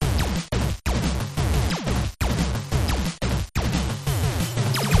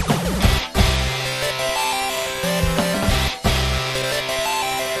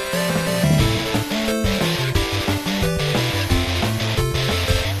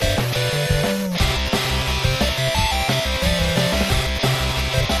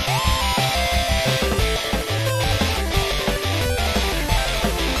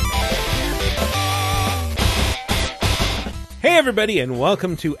everybody, and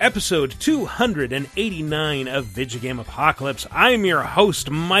welcome to episode 289 of Vidjagame Apocalypse. I'm your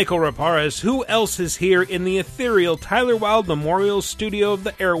host, Michael Raparas. Who else is here in the ethereal Tyler Wilde Memorial Studio of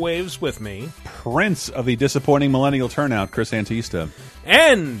the airwaves with me? Prince of the disappointing millennial turnout, Chris Antista.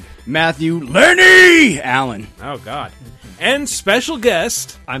 And Matthew Lenny Allen. Oh, God. And special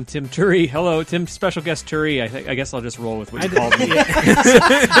guest. I'm Tim Turi. Hello, Tim. Special guest Turi. I guess I'll just roll with what you called me.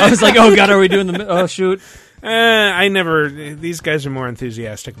 I was like, oh, God, are we doing the... Oh, shoot. These guys are more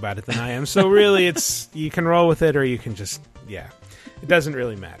enthusiastic about it than I am. So really, you can roll with it or you can just, it doesn't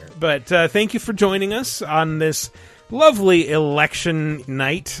really matter. But thank you for joining us on this lovely election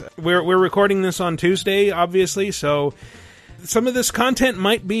night. We're recording this on Tuesday, obviously, so some of this content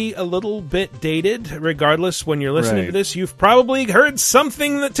might be a little bit dated. Regardless, when you're listening to this, you've probably heard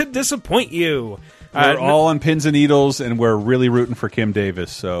something to disappoint you. We're all on pins and needles, and we're really rooting for Kim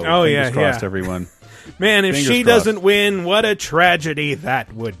Davis. So fingers crossed, everyone. Man, if she doesn't win, what a tragedy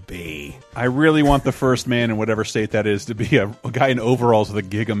that would be. I really want the first man in whatever state that is to be a guy in overalls with a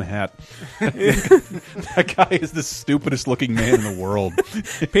gingham hat. That guy is the stupidest looking man in the world.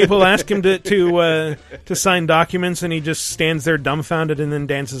 People ask him to sign documents, and he just stands there dumbfounded and then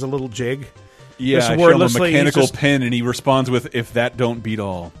dances a little jig. Yeah, I show him a mechanical pen, and he responds with, "If that don't beat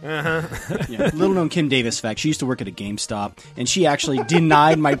all." Little known Kim Davis fact, she used to work at a GameStop, and she actually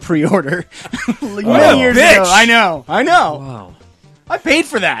denied my pre-order many years ago. I know. Wow. I paid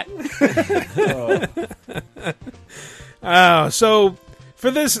for that. So for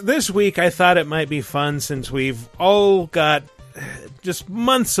this week, I thought it might be fun since we've all got just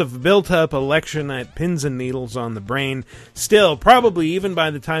months of built-up election at pins and needles on the brain. Still, probably even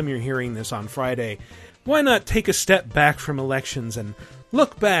by the time you're hearing this on Friday, why not take a step back from elections and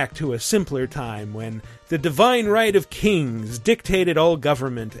look back to a simpler time when the divine right of kings dictated all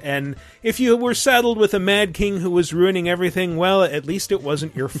government, and if you were saddled with a mad king who was ruining everything, well, at least it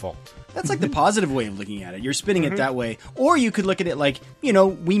wasn't your fault. That's like the positive way of looking at it. You're spinning it that way. Or you could look at it like,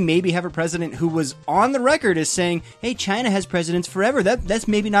 we maybe have a president who was on the record as saying, hey, China has presidents forever. That's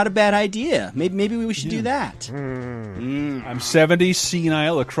maybe not a bad idea. Maybe we should do that. I'm 70,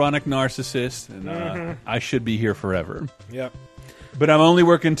 senile, a chronic narcissist, and I should be here forever. Yep. But I'm only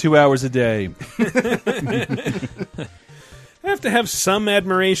working 2 hours a day. I have to have some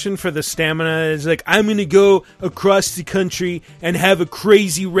admiration for the stamina. It's like, I'm going to go across the country and have a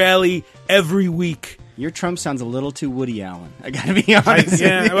crazy rally every week. Your Trump sounds a little too Woody Allen. I gotta be honest.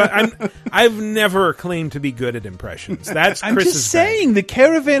 I've never claimed to be good at impressions. That's I'm Chris's just saying, the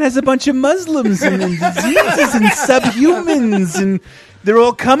caravan has a bunch of Muslims and diseases and subhumans, and they're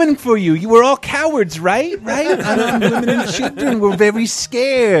all coming for you. You were all cowards, right? Unarmed women and children were very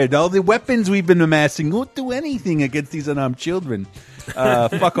scared. All the weapons we've been amassing won't do anything against these unarmed children.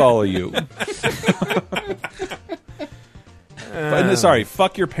 Fuck all of you. Sorry,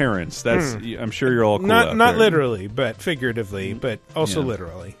 fuck your parents. That's I'm sure you're all cool not there. literally, but figuratively, but also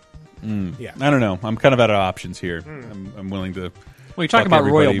literally. Yeah, I don't know. I'm kind of out of options here. I'm willing to. Well, you're talking about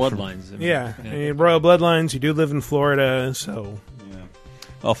royal bloodlines. I mean, royal bloodlines. You do live in Florida, so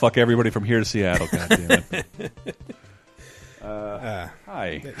I'll fuck everybody from here to Seattle. Goddammit.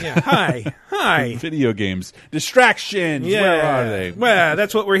 Hi. Yeah. Hi. Video games. Distractions. Yeah. Where are they? Well,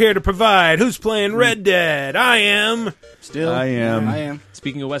 that's what we're here to provide. Who's playing Red Dead? I am. I am.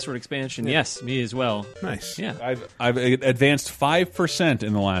 Speaking of westward expansion, yes, me as well. Nice. Yeah. I've advanced 5%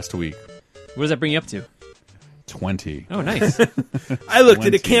 in the last week. What does that bring you up to? 20. Oh, nice. I looked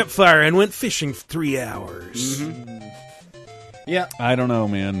at a campfire and went fishing for 3 hours. Yeah. I don't know,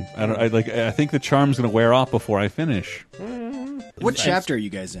 man. I think the charm's going to wear off before I finish. What chapter are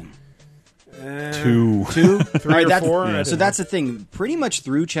you guys in? 2. 3 or 4. Yeah. So that's the thing. Pretty much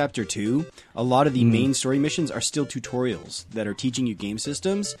through chapter 2, a lot of the main story missions are still tutorials that are teaching you game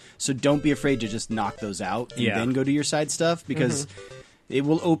systems. So don't be afraid to just knock those out and then go do your side stuff, because it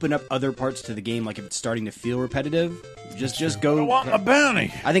will open up other parts to the game. Like if it's starting to feel repetitive, just go. I want my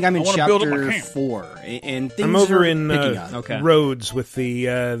bounty. I think I'm in chapter 4, and things I'm over are in picking up. Rhodes with the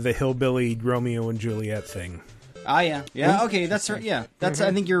hillbilly Romeo and Juliet thing. Yeah. Okay, that's right. Yeah, that's.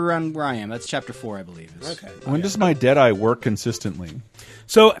 I think you're around where I am. That's chapter 4, I believe. Okay. When does my Deadeye work consistently?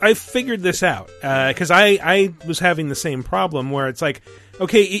 So I figured this out because I was having the same problem where it's like,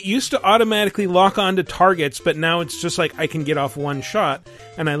 okay, it used to automatically lock onto targets, but now it's just like I can get off one shot.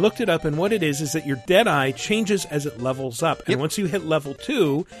 And I looked it up, and what it is that your Deadeye changes as it levels up. And once you hit level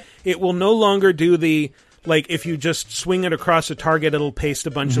 2, it will no longer do the, like, if you just swing it across a target, it'll paste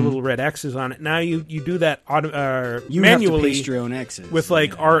a bunch of little red X's on it. Now you do that You manually have to paste your own X's with,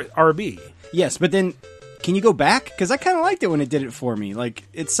 like, RB. Yes, but then can you go back? Because I kind of liked it when it did it for me. Like,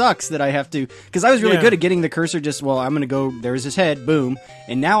 it sucks that I have to, because I was really good at getting the cursor just, well, I'm going to go, there's his head, boom.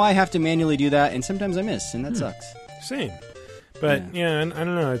 And now I have to manually do that, and sometimes I miss, and that sucks. Same. But I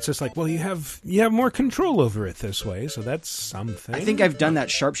don't know. It's just like, well, you have more control over it this way, so that's something. I think I've done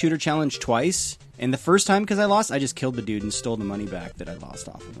that sharpshooter challenge twice, and the first time because I lost, I just killed the dude and stole the money back that I lost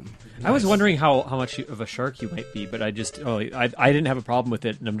off of him. Nice. I was wondering how much of a shark you might be, but I didn't have a problem with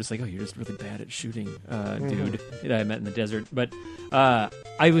it, and I'm just like, oh, you're just really bad at shooting, dude that I met in the desert. But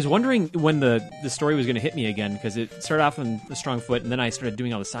I was wondering when the story was going to hit me again, because it started off on a strong foot, and then I started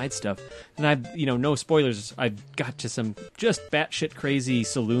doing all the side stuff, and no spoilers, I got to some just batshit crazy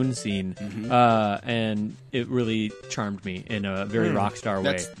saloon scene, and it really charmed me in a very rock star way.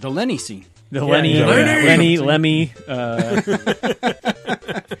 That's the Lenny scene. The Lenny, Lemmy.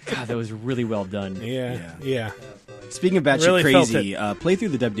 God, that was really well done. Yeah. Speaking of batshit really crazy, play through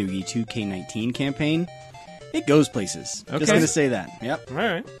the WWE 2K19 campaign. It goes places. Okay. Just going to say that. Yep. All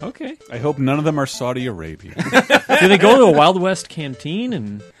right. Okay. I hope none of them are Saudi Arabia. Do they go to a Wild West canteen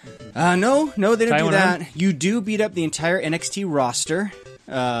and? No, they don't do that. You do beat up the entire NXT roster.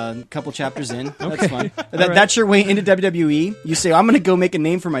 A couple chapters in. That's fun. That's your way into WWE. You say, I'm going to go make a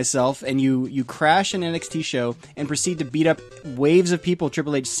name for myself, and you crash an NXT show and proceed to beat up waves of people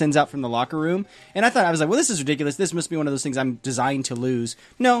Triple H sends out from the locker room. And I was like, well, this is ridiculous. This must be one of those things I'm designed to lose.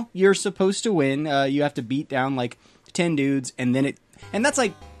 No, you're supposed to win. You have to beat down like 10 dudes, and that's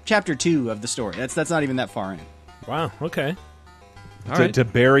like chapter 2 of the story. That's not even that far in. Wow, okay. To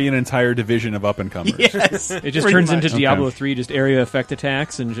bury an entire division of up-and-comers. Yes. It just turns into Diablo 3, just area effect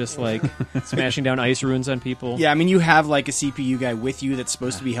attacks and just like smashing down ice runes on people. Yeah, I mean, you have like a CPU guy with you that's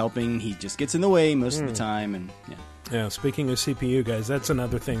supposed to be helping. He just gets in the way most of the time. And yeah, speaking of CPU guys, that's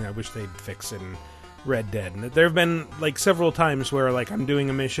another thing I wish they'd fix in Red Dead. And there have been like several times where like I'm doing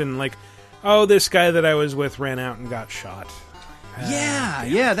a mission like, oh, this guy that I was with ran out and got shot.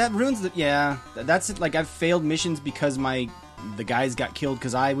 That ruins the... Yeah, that's it. Like, I've failed missions because the guys got killed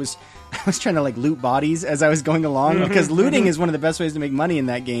because I was trying to like loot bodies as I was going along, because looting is one of the best ways to make money in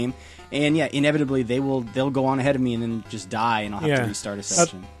that game. And yeah, inevitably they'll go on ahead of me and then just die, and I'll have to restart a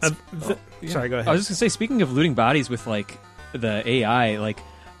section. Sorry, go ahead. I was just gonna say, speaking of looting bodies with like the AI, like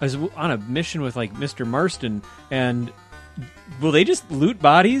I was on a mission with like Mr. Marston, and will they just loot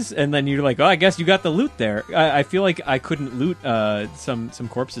bodies, and then you're like, oh, I guess you got the loot there. I feel like I couldn't loot some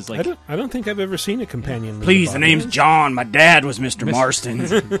corpses. Like I don't think I've ever seen a companion loot. Please, the name's John. My dad was Mr. Marston.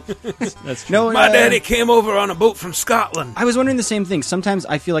 That's true. No, my daddy came over on a boat from Scotland. I was wondering the same thing. Sometimes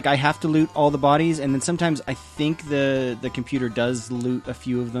I feel like I have to loot all the bodies, and then sometimes I think the computer does loot a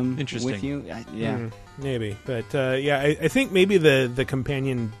few of them with you. Maybe, but I think maybe the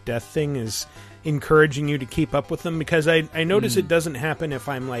companion death thing is encouraging you to keep up with them, because I notice it doesn't happen if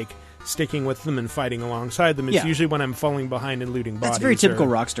I'm like sticking with them and fighting alongside them. It's usually when I'm falling behind and looting bodies. That's very typical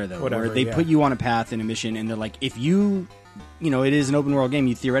Rockstar, though, where they put you on a path in a mission, and they're like, if you it is an open world game,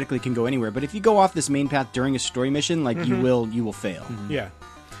 you theoretically can go anywhere, but if you go off this main path during a story mission, like you will fail. Yeah.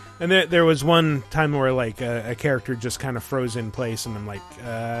 And there was one time where like a character just kind of froze in place, and I'm like,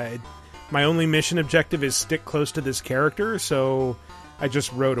 my only mission objective is stick close to this character, so I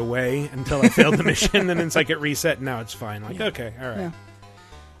just rode away until I failed the mission, and it's like it reset, and now it's fine. Like, okay, all right.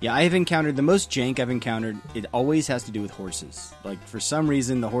 Yeah, I've encountered the most jank I've encountered. It always has to do with horses. Like, for some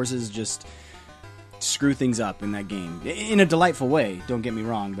reason, the horses just screw things up in that game in a delightful way. Don't get me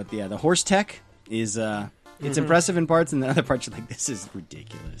wrong, but the horse tech is it's impressive in parts, and then other parts you're like, this is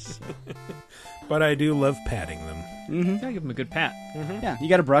ridiculous. But I do love patting them. Gotta give them a good pat. Yeah, you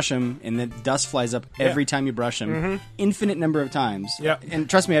got to brush them, and the dust flies up every time you brush them. Infinite number of times. Yeah. And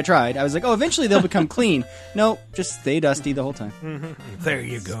trust me, I tried. I was like, oh, eventually they'll become clean. No, just stay dusty the whole time. There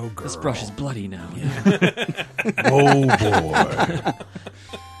you go, girl. This brush is bloody now. Oh, boy.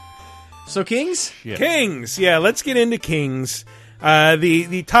 So, Kings? Yeah. Kings. Yeah, let's get into Kings.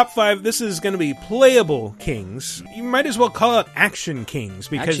 The top 5, this is going to be playable Kings. You might as well call it Action Kings,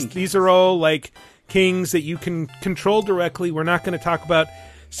 because these are all like Kings that you can control directly. We're not going to talk about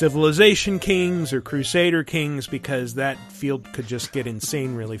Civilization Kings or Crusader Kings, because that field could just get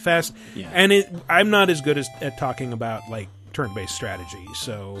insane really fast. Yeah. And I'm not as good at talking about like turn-based strategy.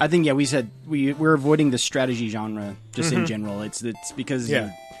 So I think we said we're avoiding the strategy genre just in general. It's because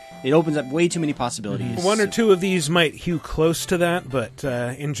it opens up way too many possibilities. One or two of these might hew close to that, but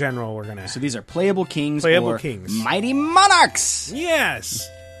in general, we're gonna. So these are playable Kings. Kings. Mighty Monarchs. Yes.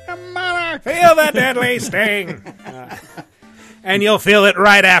 A monarch. Feel the deadly sting. And you'll feel it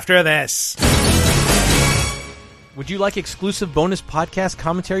right after this. Would you like exclusive bonus podcast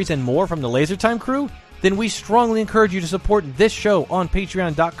commentaries and more from the LaserTime crew? then we strongly encourage you to support this show on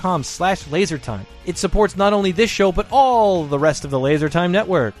patreon.com/lasertime. It supports not only this show, but all the rest of the LaserTime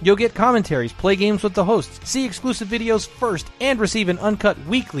network. You'll get commentaries, play games with the hosts, see exclusive videos first, and receive an uncut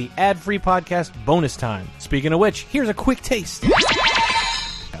weekly ad-free podcast bonus time. Speaking of which, here's a quick taste.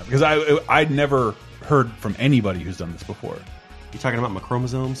 Because I'd never heard from anybody who's done this before. You talking about my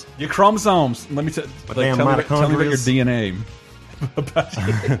chromosomes? Your chromosomes. Let me tell me about your DNA.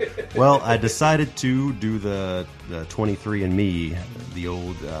 Well, I decided to do the 23andMe, the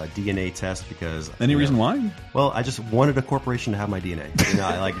old DNA test, because... Any reason why? Well, I just wanted a corporation to have my DNA.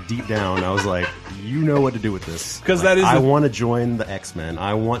 Like deep down, I was like, you know what to do with this. Because I want to join the X-Men.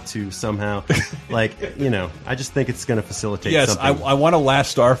 I want to somehow, I just think it's going to facilitate something. Yes, I want a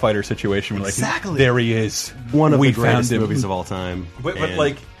Last Starfighter situation. Exactly. There he is. One of the greatest movies of all time.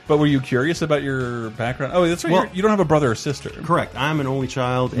 But were you curious about your background? Oh, that's right. Well, you don't have a brother or sister. Correct. I'm an only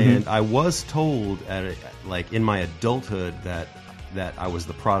child, and I was told, in my adulthood, that I was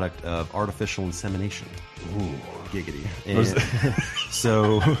the product of artificial insemination. Ooh, giggity. And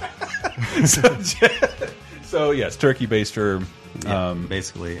so yes, turkey baster.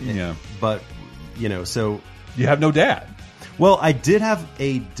 Basically. Yeah. But so you have no dad. Well, I did have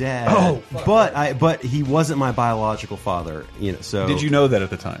a dad, but he wasn't my biological father. So did you know that at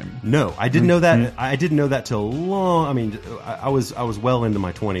the time? No, I didn't know that. I didn't know that till long. I mean, I was well into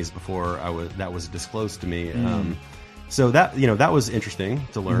my 20s before that was disclosed to me. So that that was interesting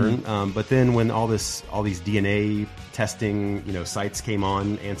to learn. But then when all these DNA testing sites came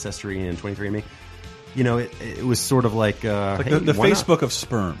on, Ancestry and 23andMe, it was sort of like hey, the Facebook of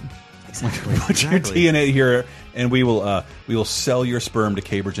sperm. Exactly. Put your DNA here, and we will sell your sperm to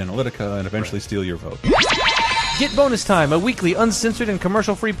Cambridge Analytica and eventually steal your vote. Get Bonus Time, a weekly uncensored and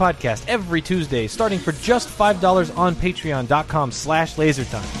commercial-free podcast every Tuesday, starting for just $5 on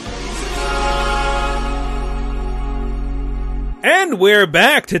patreon.com/lasertime. And we're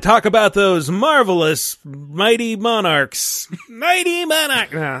back to talk about those marvelous mighty monarchs. Mighty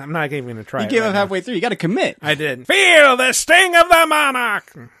monarch. No, I'm not even going to try. You gave up halfway through. You got to commit. I did. Feel the sting of the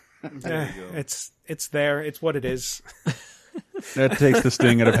monarch. It's there. It's what it is. That takes the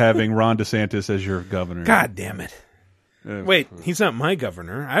sting out of having Ron DeSantis as your governor. God damn it! Wait, he's not my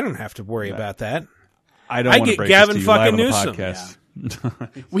governor. I don't have to worry about that. I don't. Get Gavin fucking Newsom. Yeah.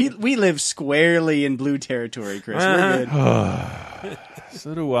 we live squarely in blue territory, Chris. We're good.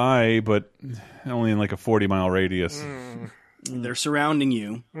 So do I, but only in like a 40-mile radius. They're surrounding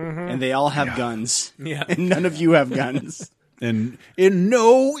you, and they all have guns. Yeah, and none of you have guns. And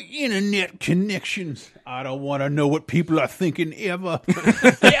no internet connections. I don't want to know what people are thinking ever.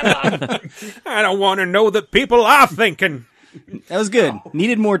 I don't want to know that people are thinking. That was good.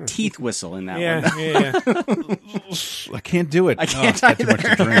 Needed more teeth whistle in that one. Yeah. I can't do it. I can't either. Too much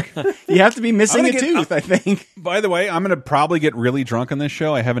to drink. You have to be missing a tooth, I think. By the way, I'm going to probably get really drunk on this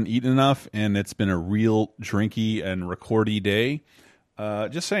show. I haven't eaten enough, and it's been a real drinky and recordy day.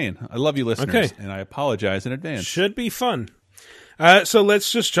 Just saying. I love you, listeners, and I apologize in advance. Should be fun. So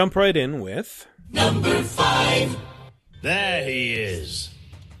let's just jump right in with... Number 5. There he is.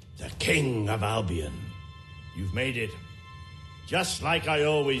 The King of Albion. You've made it. Just like I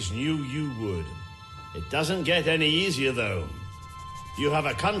always knew you would. It doesn't get any easier, though. You have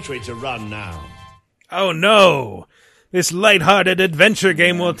a country to run now. Oh, no. This lighthearted adventure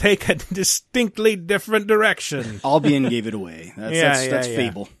game will take a distinctly different direction. Albion gave it away. That's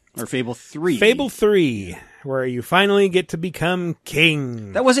Fable. Or Fable 3. Fable 3, where you finally get to become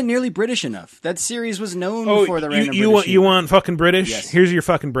king. That wasn't nearly British enough. That series was known for the random you want fucking British? Yes. Here's your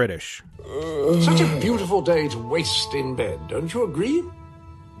fucking British. Such a beautiful day to waste in bed, don't you agree?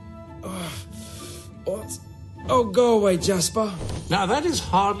 What? Oh, go away, Jasper. Now, that is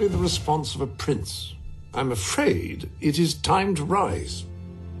hardly the response of a prince. I'm afraid it is time to rise.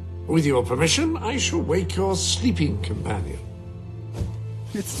 With your permission, I shall wake your sleeping companion.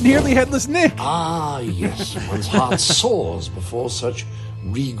 It's nearly Headless Nick. Ah, yes. One's heart soars before such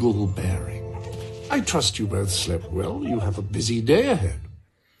regal bearing. I trust you both slept well. You have a busy day ahead.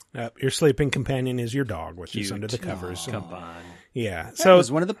 Your sleeping companion is your dog, which is under the covers. Come on. Yeah. That was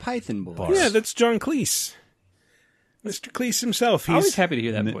one of the Python boys. Yeah, that's John Cleese. Mr. Cleese himself. He's always happy to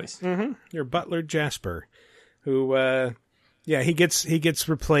hear that voice. Mm-hmm. Your butler Jasper, who, he gets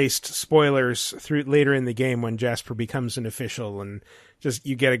replaced. Spoilers through later in the game when Jasper becomes an official, and just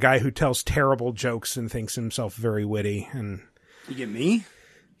you get a guy who tells terrible jokes and thinks himself very witty. And you get me?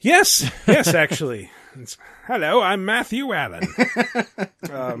 Yes, actually. Hello, I'm Matthew Allen.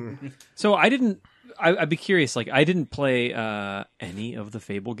 So I'd be curious. Like, I didn't play any of the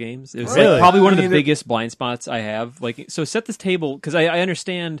Fable games. It was Really? like probably one of the biggest blind spots I have. Like, so set this table because I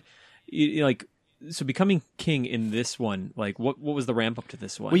understand, like So becoming king in this one, like what was the ramp up to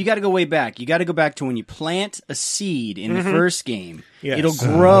this one? Well, you got to go way back. You got to go back to when you plant a seed in the first game. Yes. It'll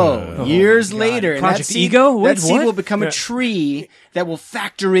grow years later. And Project that seed, Ego? Wait, that seed what? will become a tree that will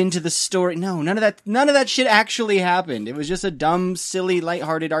factor into the story. No, none of that shit actually happened. It was just a dumb, silly,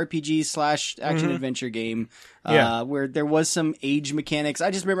 lighthearted RPG / action adventure game. Where there was some age mechanics.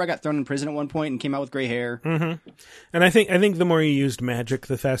 I just remember I got thrown in prison at one point and came out with gray hair. And I think the more you used magic,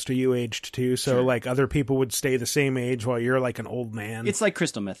 the faster you aged too. So like other people would stay the same age while you're like an old man. It's like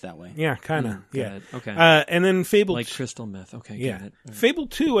crystal meth that way. Yeah, kind of. Got it. Okay. And then Fable, like crystal meth. Okay. yeah, Got it. Right. Fable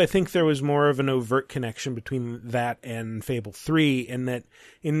 2. I think there was more of an overt connection between that and Fable 3. In that,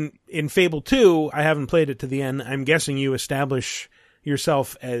 in Fable 2, I haven't played it to the end. I'm guessing you establish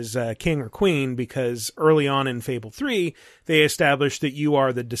yourself as king or queen because early on in Fable 3, they established that you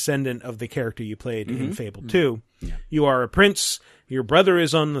are the descendant of the character you played in Fable 2. Yeah. You are a prince, your brother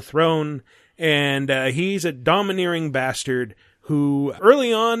is on the throne, and he's a domineering bastard who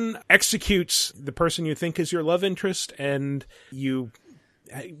early on executes the person you think is your love interest, and you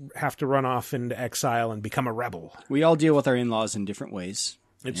have to run off into exile and become a rebel. We all deal with our in-laws in different ways.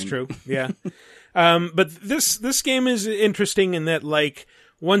 It's true, yeah. But this game is interesting in that, like,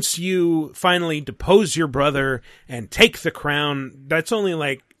 once you finally depose your brother and take the crown, that's only,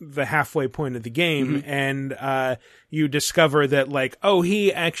 like, the halfway point of the game, and you discover that, like, oh,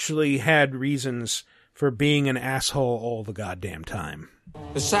 he actually had reasons for being an asshole all the goddamn time.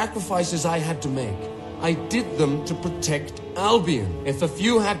 The sacrifices I had to make, I did them to protect Albion. If a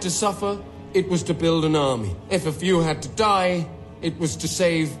few had to suffer, it was to build an army. If a few had to die, it was to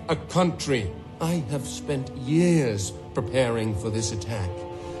save a country. I have spent years preparing for this attack.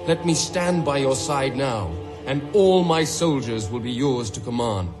 Let me stand by your side now, and all my soldiers will be yours to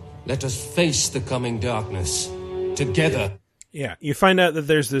command. Let us face the coming darkness together. Yeah, you find out that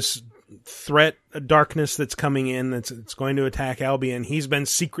there's this threat, a darkness that's coming in, it's going to attack Albion. He's been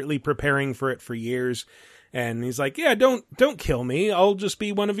secretly preparing for it for years, and he's like, "Yeah, don't kill me. I'll just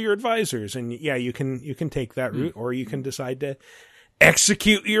be one of your advisors." And yeah, you can take that route, or you can decide to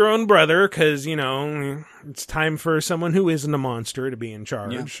execute your own brother because it's time for someone who isn't a monster to be in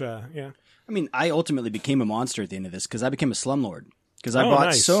charge. Yeah. I mean, I ultimately became a monster at the end of this because I became a slumlord. Because I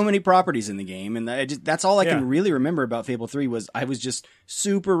bought so many properties in the game, and that's all I can really remember about Fable 3 was I was just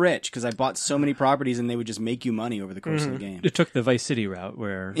super rich because I bought so many properties, and they would just make you money over the course of the game. It took the Vice City route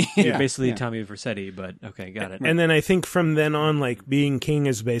where you're basically Tommy Vercetti, but okay, got it. And then I think from then on, like, being king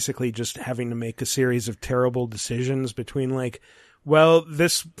is basically just having to make a series of terrible decisions between, like, well,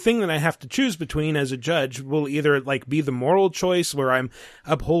 this thing that I have to choose between as a judge will either, like, be the moral choice where I'm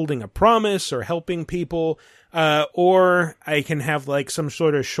upholding a promise or helping people, or I can have, like, some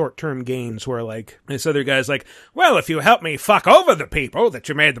sort of short-term gains where, like, this other guy's like, well, if you help me fuck over the people that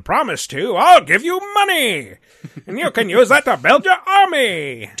you made the promise to, I'll give you money, and you can use that to build your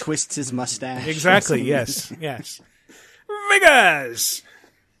army. Twists his mustache. Exactly, yes. Vegas!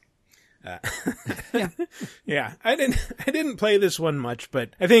 Yeah. I didn't play this one much, but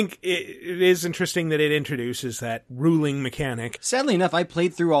I think it is interesting that it introduces that ruling mechanic. Sadly enough, I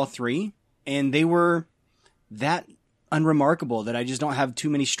played through all three, and they were that unremarkable that I just don't have too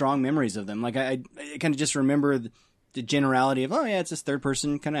many strong memories of them. Like, I kind of just remember the generality of, oh yeah, it's this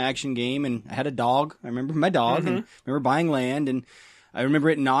third-person kind of action game, and I had a dog. I remember my dog, and I remember buying land, and I remember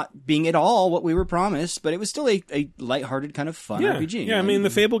it not being at all what we were promised, but it was still a lighthearted kind of fun RPG. Yeah, I mean, the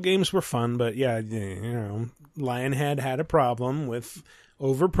Fable games were fun, but yeah, Lionhead had a problem with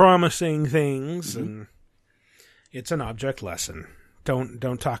over-promising things, and it's an object lesson.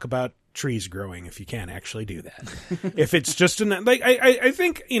 Don't talk about trees growing if you can't actually do that. If it's just I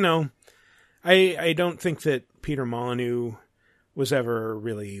think, I don't think that Peter Molyneux was ever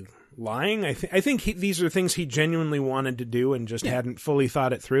really lying. I think these are things he genuinely wanted to do and just hadn't fully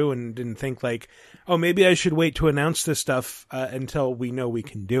thought it through and didn't think, like, oh, maybe I should wait to announce this stuff until we know we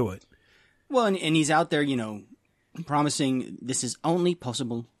can do it. Well, and he's out there, promising this is only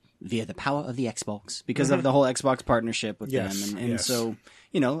possible via the power of the Xbox because of the whole Xbox partnership with them. And so,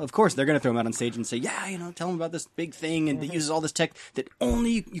 of course, they're going to throw him out on stage and say, tell him about this big thing and that uses all this tech that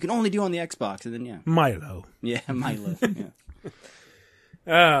you can only do on the Xbox. And then, Milo. Yeah, Milo. Yeah.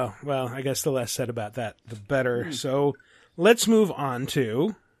 Oh, well, I guess the less said about that, the better. So let's move on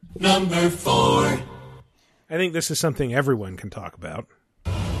to Number 4. I think this is something everyone can talk about.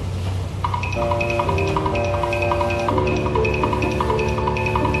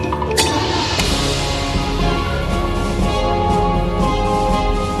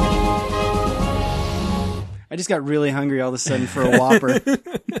 I just got really hungry all of a sudden for a Whopper.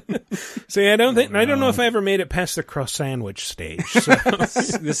 See, I don't know if I ever made it past the cross sandwich stage.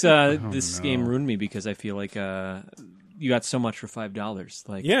 So. This game ruined me because I feel like you got so much for $5.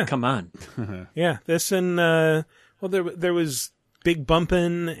 Like, come on. Yeah, this and there was Big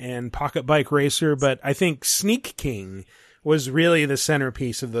Bumpin' and Pocket Bike Racer, but I think Sneak King was really the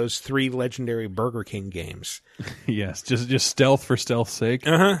centerpiece of those 3 legendary Burger King games. Yes, just stealth for stealth's sake.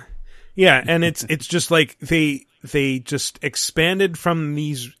 Yeah, and it's just like they just expanded from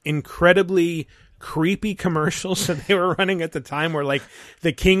these incredibly creepy commercials that they were running at the time where like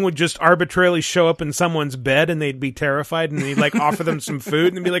the king would just arbitrarily show up in someone's bed and they'd be terrified and he'd like offer them some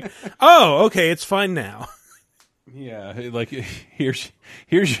food and be like, "Oh, okay, it's fine now." Yeah, like here's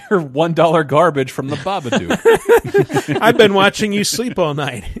your $1 garbage from the Babadook. I've been watching you sleep all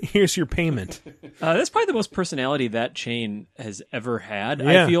night. Here's your payment. That's probably the most personality that chain has ever had.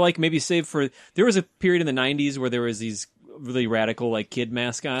 Yeah. I feel like maybe save for there was a period in the 90s where there was these really radical like kid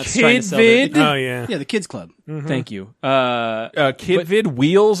mascots trying to sell Oh yeah. Yeah, the Kids Club. Thank you. Kid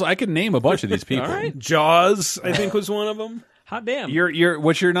Wheels. I could name a bunch of these people. All right. Jaws, I think, was one of them. Hot damn.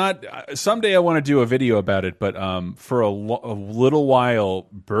 You're not. Someday I want to do a video about it, but for a little while,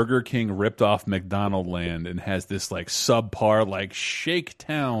 Burger King ripped off McDonald Land and has this like subpar like Shake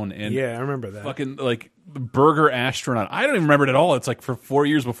Town and I remember that fucking like Burger Astronaut. I don't even remember it at all. It's like for 4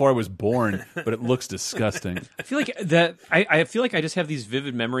 years before I was born, but it looks disgusting. I feel like that. I feel like I just have these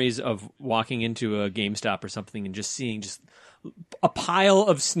vivid memories of walking into a GameStop or something and just seeing just a pile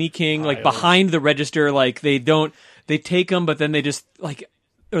of Sneak King like behind the register. Like they take them, but then they just like,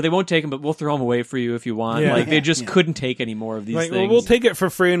 or they won't take them, but we'll throw them away for you if you want. Yeah. Like they just couldn't take any more of these like, things. well, we'll take it for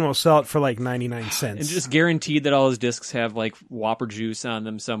free and we'll sell it for like 99 cents. And just guaranteed that all his discs have like Whopper juice on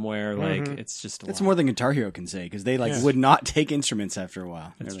them somewhere. Like it's just That's more than Guitar Hero can say because they would not take instruments after a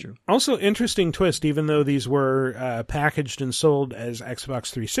while. That's true. Also, interesting twist, even though these were packaged and sold as Xbox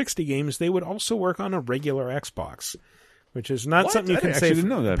 360 games, they would also work on a regular Xbox, which is not something you can say. Didn't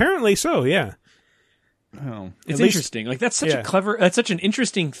know that. Apparently so, yeah. Oh. It's interesting. Like that's such that's such an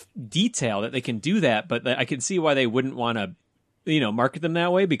interesting detail that they can do that, but I can see why they wouldn't want to, market them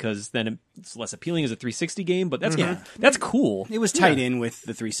that way because then it's less appealing as a 360 game. But that's cool. It was tied in with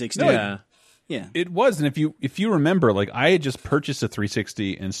the 360. Yeah. It was, and if you remember, like I had just purchased a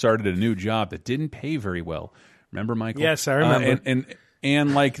 360 and started a new job that didn't pay very well. Remember, Michael? Yes, I remember.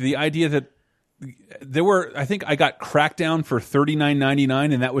 And like the idea that there were, I think I got Crackdown for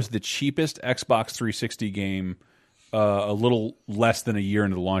 $39.99, and that was the cheapest Xbox 360 game. A little less than a year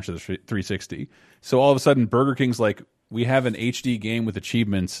into the launch of the 360. So all of a sudden, Burger King's like, we have an HD game with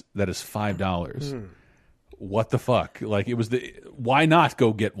achievements that is $5. What the fuck? Like it was why not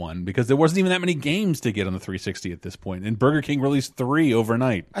go get one? Because there wasn't even that many games to get on the 360 at this point, and Burger King released 3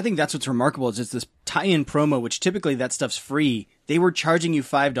 overnight. I think that's what's remarkable is it's this tie-in promo, which typically that stuff's free. They were charging you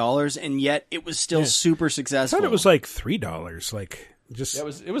 $5, and yet it was still super successful. I thought it was like $3. Like just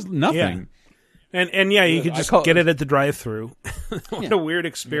it was nothing. Yeah. And you could just get it at the drive-thru. What a weird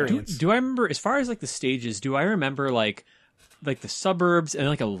experience. Do I remember as far as like the stages? Do I remember like the suburbs and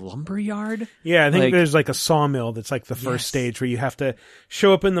like a lumber yard? Yeah, I think there's like a sawmill that's like the first stage where you have to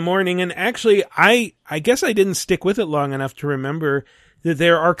show up in the morning. And actually, I guess I didn't stick with it long enough to remember that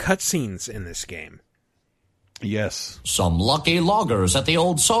there are cutscenes in this game. Yes. Some lucky loggers at the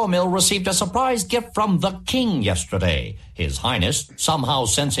old sawmill received a surprise gift from the king yesterday. His Highness, somehow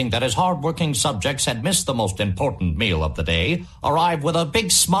sensing that his hard-working subjects had missed the most important meal of the day, arrived with a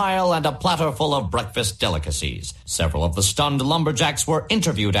big smile and a platter full of breakfast delicacies. Several of the stunned lumberjacks were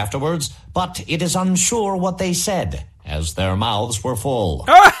interviewed afterwards, but it is unsure what they said, as their mouths were full.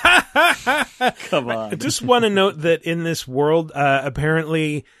 Come on. I just want to note that in this world,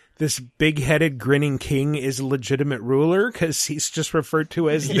 apparently this big-headed grinning king is a legitimate ruler because he's just referred to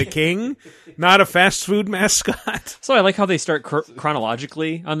as the king, not a fast food mascot. So I like how they start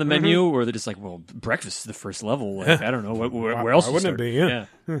chronologically on the menu, where they're just like, "Well, breakfast is the first level. Like, I don't know where else wouldn't it be." Yeah.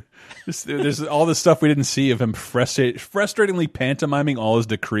 There's all this stuff we didn't see of him frustratingly pantomiming all his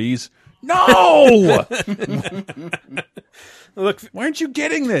decrees. No! Look, why aren't you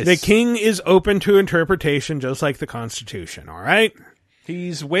getting this? The king is open to interpretation, just like the Constitution. All right.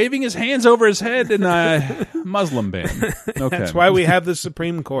 He's waving his hands over his head in a Muslim ban. Okay. That's why we have the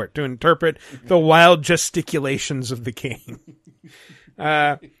Supreme Court, to interpret the wild gesticulations of the king.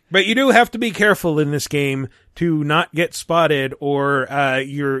 But you do have to be careful in this game to not get spotted, or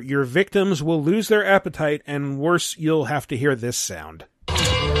your victims will lose their appetite, and worse, you'll have to hear this sound.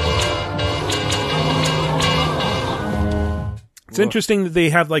 It's interesting that they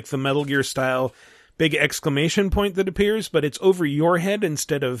have like the Metal Gear style big exclamation point that appears, but it's over your head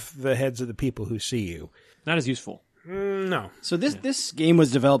instead of the heads of the people who see you. Not as useful. No. So this game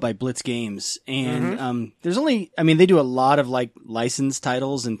was developed by Blitz Games, and there's only, I mean, they do a lot of like licensed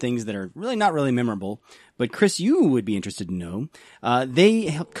titles and things that are really not really memorable. But Chris, you would be interested to know,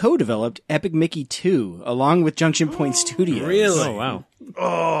 they co-developed Epic Mickey 2 along with Junction Point Studios. Really? Oh, wow.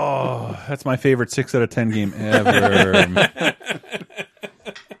 Oh, that's my favorite 6 out of 10 game ever.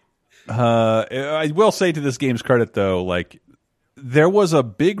 I will say to this game's credit, though, like there was a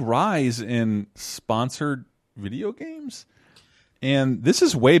big rise in sponsored video games, and this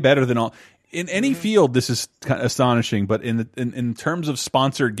is way better than all. In any field, this is kind of astonishing, but in terms of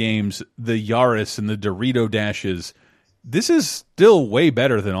sponsored games, the Yaris and the Dorito Dashes, this is still way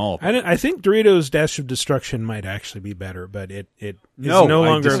better than all of them. I think Doritos Dash of Destruction might actually be better, but it is no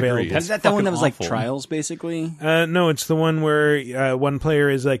longer available. Is that the one that was awful. like Trials, basically? No, it's the one where one player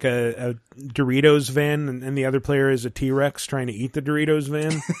is like a Doritos van, and the other player is a T-Rex trying to eat the Doritos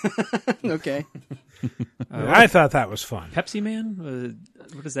van. Okay. I thought that was fun. Pepsi Man?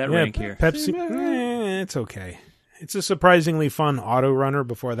 What does that rank here? Pepsi, it's okay. It's a surprisingly fun auto runner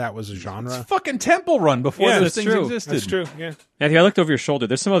before that was a genre. It's fucking Temple Run before those things existed. That's true, yeah. Matthew, I looked over your shoulder.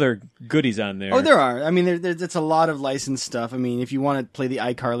 There's some other goodies on there. Oh, there are. I mean, it's a lot of licensed stuff. I mean, if you want to play the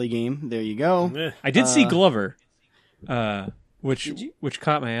iCarly game, there you go. I did see Glover, which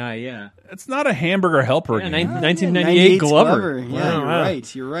caught my eye, yeah. It's not a hamburger helper game. 1998 Glover. Yeah,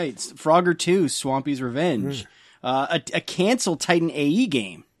 you're right. Frogger 2, Swampy's Revenge. A canceled Titan AE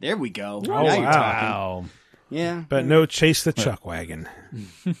game. There we go. Oh, now you're wow. talking. Yeah. But no Chase the Chuck Wagon.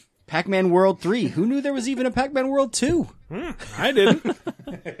 Pac-Man World 3. Who knew there was even a Pac-Man World 2? I didn't.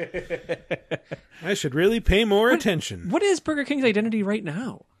 I should really pay more attention. What is Burger King's identity right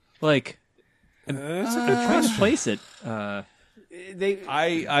now? Like, That's a good trying to question. place it.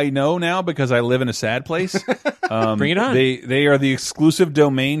 I know now because I live in a sad place. Bring it on. They are the exclusive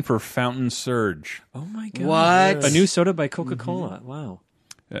domain for Fountain Surge. Oh my god! What? A new soda by Coca-Cola. Wow.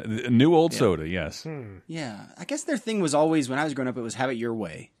 A new old soda, yes. Yeah. I guess their thing was always, when I was growing up, it was have it your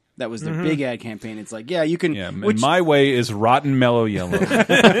way. That was their big ad campaign. It's like, yeah, you can... Yeah, my way is rotten mellow yellow.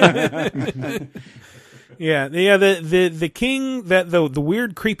 Yeah, the king, the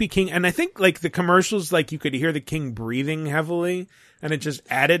weird creepy king, and I think like the commercials, like you could hear the king breathing heavily, and it just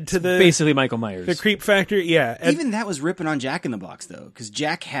added to the Basically Michael Myers. the creep factor. Yeah, Even that was ripping on Jack in the Box, though, because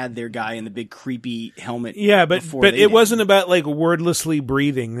Jack had their guy in the big creepy helmet. yeah, but before but they it did. wasn't about like wordlessly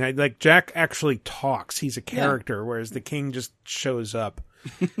breathing. Like Jack actually talks; he's a character, whereas the king just shows up.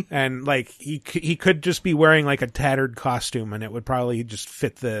 And like he could just be wearing like a tattered costume, and it would probably just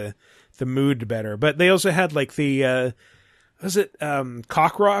fit the mood better. But they also had like the was it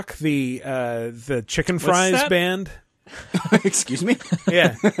Cock Rock, the chicken fries band. Excuse me?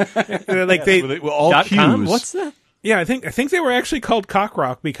 Yeah, like they all .com? cues. What's that? yeah, I think they were actually called Cock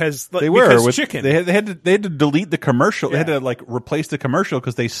Rock because They were because with chicken. They had to delete the commercial. They had to like replace the commercial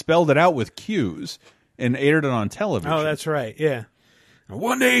because they spelled it out with Q's and aired it on television. Oh, that's right. Yeah.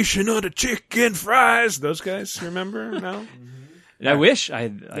 One nation under chicken fries. Those guys, remember? No? I wish.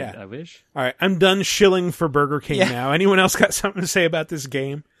 I Yeah. wish. All right. I'm done shilling for Burger King Yeah. now. Anyone else got something to say about this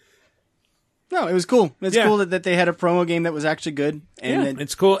game? No, it was cool. It's Yeah. cool that they had a promo game that was actually good. And then,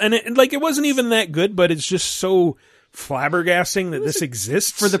 It's cool. And it wasn't even that good, but it's just so flabbergasting that this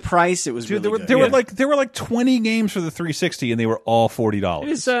exists. for the price, it was Dude, really good. there were like 20 games for the 360, and they were all $40.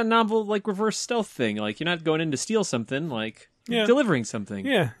 It's a novel, like, reverse stealth thing. Like, you're not going in to steal something, like, Yeah. delivering something.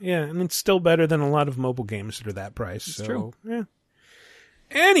 Yeah, and it's still better than a lot of mobile games that are that price. It's true. Yeah.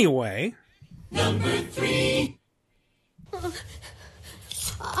 Anyway, I'm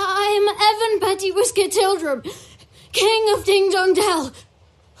Evan Petty Whisker Tildrum, King of Ding Dong Dell.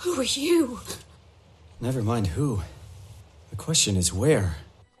 Who are you? Never mind who. The question is where.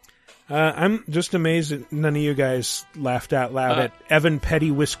 I'm just amazed that none of you guys laughed out loud at Evan Petty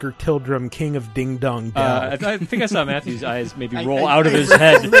Whisker Tildrum, King of Ding Dong Dell. I think I saw Matthew's eyes maybe roll out of his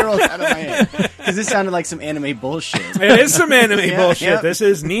head. They rolled out of my head. Because this sounded like some anime bullshit. It is some anime Yeah, bullshit. yeah. This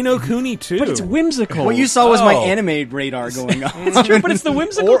is Nino Kuni 2. But it's whimsical. What you saw was my Oh. anime radar going up. It's true, but it's the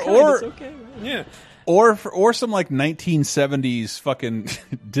whimsical kind. It's okay. yeah. Or some like 1970s fucking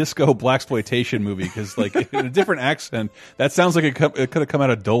disco blaxploitation movie because like in a different accent that sounds like it could have come out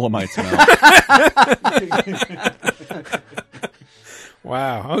of Dolomite's mouth.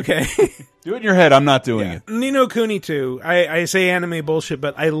 Wow. Okay. Do it in your head. I'm not doing it. Nino Kuni 2. I say anime bullshit,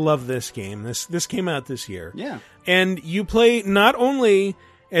 but I love this game. This came out this year. Yeah. And you play not only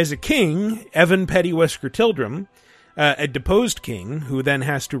as a king, Evan Petty Whisker Tildrum, a deposed king who then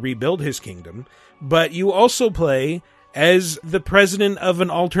has to rebuild his kingdom, but you also play as the president of an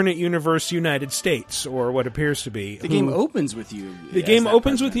alternate universe United States, or what appears to be. The game opens with you. The game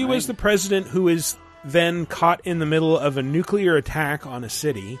opens with you as the president who is then caught in the middle of a nuclear attack on a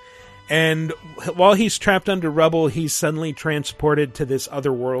city. And while he's trapped under rubble, he's suddenly transported to this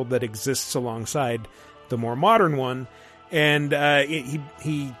other world that exists alongside the more modern one. And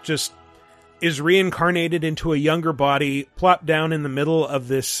he just is reincarnated into a younger body, plopped down in the middle of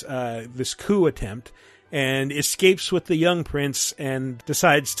this coup attempt, and escapes with the young prince and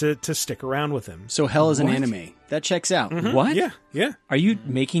decides to stick around with him. So hell is an anime. That checks out. Mm-hmm. What? Yeah. Are you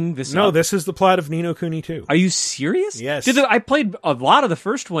making this No, up? this is the plot of Ni no Kuni 2. Are you serious? Yes. I played a lot of the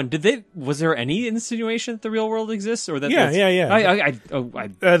first one. Was there any insinuation that the real world exists? Or that Yeah.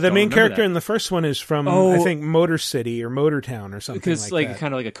 The main character that. in the first one is from, I think, Motor City or Motor Town or something because like that.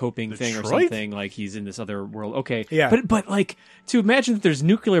 kind of like a coping thing or Detroit? something. Like he's in this other world. Okay. Yeah. But like to imagine that there's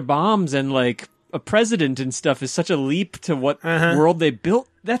nuclear bombs and like a president and stuff is such a leap to what world they built.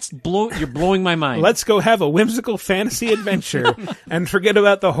 You're blowing my mind. Let's go have a whimsical fantasy adventure and forget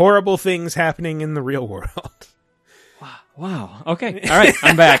about the horrible things happening in the real world. Wow. Okay. All right.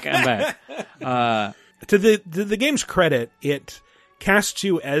 I'm back. To the game's credit, it casts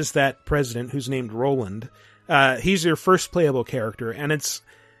you as that president who's named Roland. He's your first playable character, and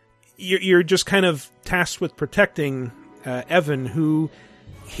you're just kind of tasked with protecting Evan, who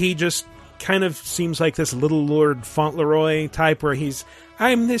he just kind of seems like this little Lord Fauntleroy type, where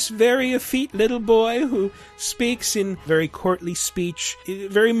I'm this very effete little boy who speaks in very courtly speech,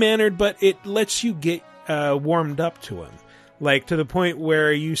 very mannered, but it lets you get warmed up to him. Like, to the point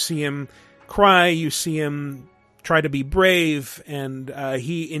where you see him cry, you see him try to be brave, and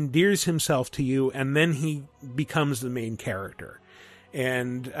he endears himself to you, and then he becomes the main character.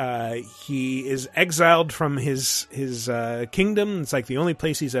 And he is exiled from his kingdom. It's like the only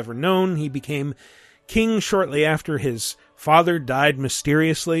place he's ever known. He became king shortly after his father died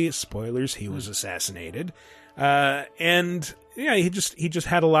mysteriously. Spoilers, he was assassinated. And yeah, he just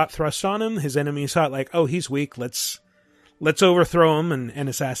had a lot thrust on him. His enemies thought like, oh, he's weak. Let's overthrow him and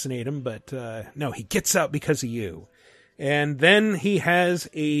assassinate him. But no, he gets out because of you. And then he has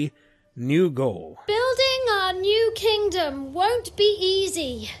a new goal. Building our new kingdom won't be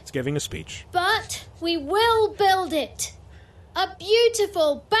easy. It's giving a speech. But we will build it. A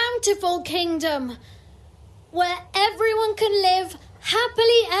beautiful, bountiful kingdom where everyone can live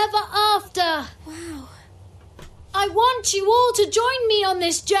happily ever after. Wow. I want you all to join me on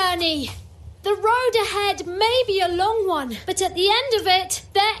this journey. The road ahead may be a long one, but at the end of it,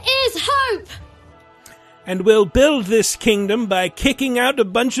 there is hope. And we'll build this kingdom by kicking out a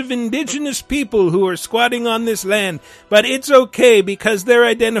bunch of indigenous people who are squatting on this land. But it's okay because they're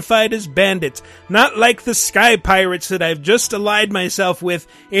identified as bandits, not like the sky pirates that I've just allied myself with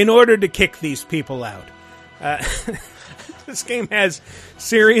in order to kick these people out. This game has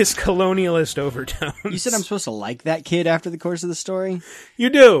serious colonialist overtones. You said I'm supposed to like that kid after the course of the story?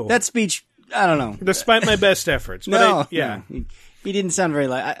 You do. That speech, I don't know. Despite my best efforts. But No. He didn't sound very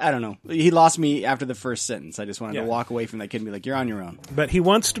I don't know. He lost me after the first sentence. I just wanted to walk away from that kid and be like, you're on your own. But he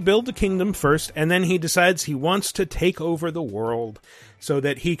wants to build a kingdom first, and then he decides he wants to take over the world so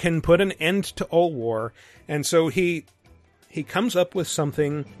that he can put an end to all war. And so he comes up with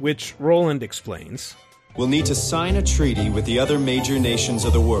something which Roland explains. We'll need to sign a treaty with the other major nations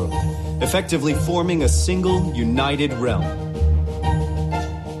of the world, effectively forming a single, united realm.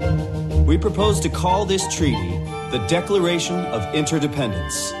 We propose to call this treaty the Declaration of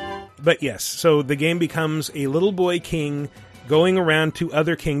Interdependence. But yes, so the game becomes a little boy king going around to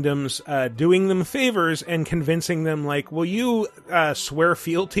other kingdoms, doing them favors and convincing them, like, will you swear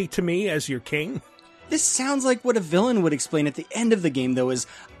fealty to me as your king? This sounds like what a villain would explain at the end of the game, though, is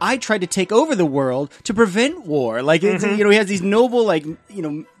I tried to take over the world to prevent war. Like, it's, he has these noble,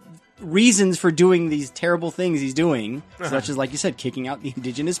 reasons for doing these terrible things he's doing, such as, like you said, kicking out the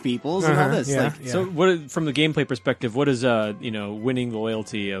indigenous peoples and all this. So, from the gameplay perspective, what does winning the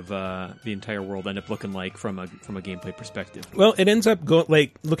loyalty of the entire world end up looking like from a gameplay perspective? Well, it ends up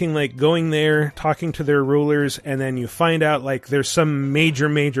looking like going there, talking to their rulers, and then you find out like there's some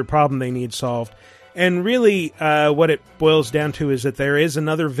major problem they need solved. And really, what it boils down to is that there is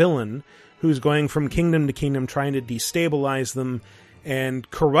another villain who's going from kingdom to kingdom, trying to destabilize them and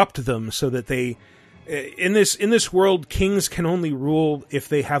corrupt them so that they... In this world, kings can only rule if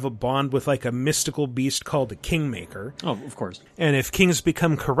they have a bond with like a mystical beast called a kingmaker. Oh, of course. And if kings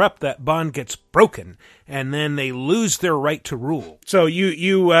become corrupt, that bond gets broken, and then they lose their right to rule. So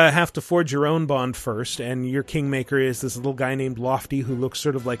you have to forge your own bond first, and your kingmaker is this little guy named Lofty who looks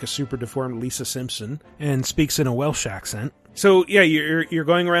sort of like a super deformed Lisa Simpson and speaks in a Welsh accent. So yeah, you're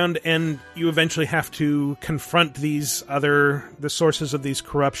going around, and you eventually have to confront the sources of these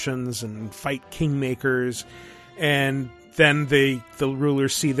corruptions and fight kingmakers, and then the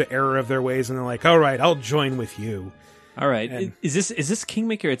rulers see the error of their ways, and they're like, all right, I'll join with you. All right. And- Is this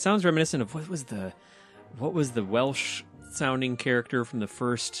Kingmaker? It sounds reminiscent of what was the Welsh sounding character from the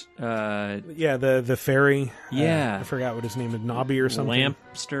first the fairy. Yeah. I forgot what his name is, Nobby or something.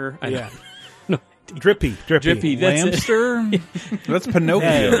 Lampster. Yeah. Drippy. That's Lampster? That's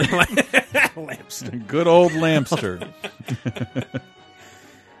Pinocchio. Lampster. Good old Lampster.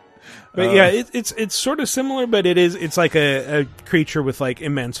 But yeah, it's sort of similar, but it's like a creature with like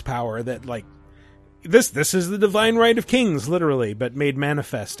immense power that like this is the divine right of kings, literally, but made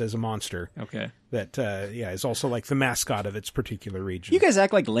manifest as a monster. Okay. That is also like the mascot of its particular region. You guys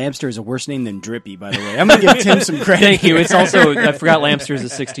act like Lampster is a worse name than Drippy, by the way. I'm gonna give Tim some credit. Thank you. It's also, I forgot Lampster is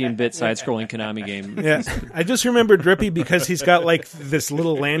a 16-bit side-scrolling Konami game. Yeah, I just remember Drippy because he's got like this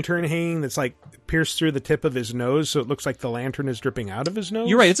little lantern hanging that's like pierced through the tip of his nose, so it looks like the lantern is dripping out of his nose.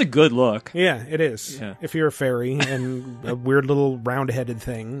 You're right. It's a good look. Yeah, it is. Yeah. If you're a fairy and a weird little round-headed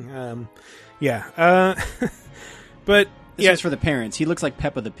thing, but This is for the parents. He looks like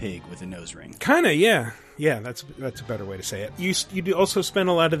Peppa the Pig with a nose ring. kind of, yeah. That's a better way to say it. You do also spend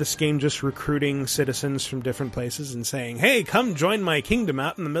a lot of this game just recruiting citizens from different places and saying, "Hey, come join my kingdom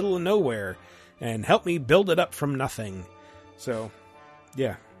out in the middle of nowhere, and help me build it up from nothing." So,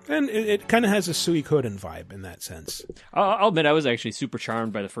 yeah. And it kind of has a Suikoden vibe in that sense. I'll admit I was actually super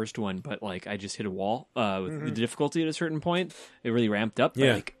charmed by the first one, but like I just hit a wall with the difficulty at a certain point. It really ramped up. But,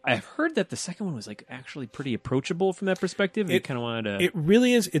 Yeah. like I've heard that the second one was like actually pretty approachable from that perspective. You kind of wanted to. It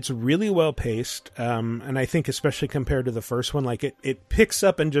really is. It's really well paced, and I think especially compared to the first one, like it picks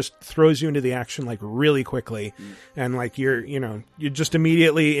up and just throws you into the action like really quickly, and like you're just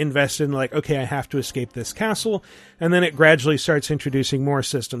immediately invested in like, okay, I have to escape this castle, and then it gradually starts introducing more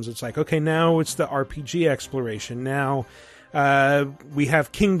systems. It's like, okay, now it's the RPG exploration. Now we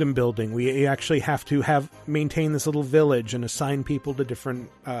have kingdom building. We actually have to maintain this little village and assign people to different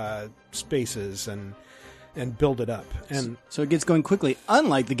spaces and build it up. And so it gets going quickly,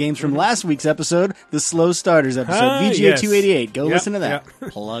 unlike the games from last week's episode, the Slow Starters episode, VGA yes. 288. Go Yep, listen to that.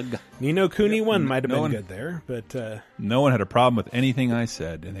 yep. Plug. Ni no Kuni 1 might have No been one- good there, but No one had a problem with anything I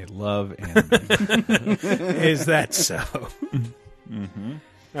said, and they love anime. is that so? Mm-hmm.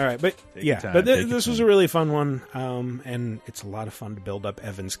 All right, but Take yeah, your time, but take your this was a really fun one, and it's a lot of fun to build up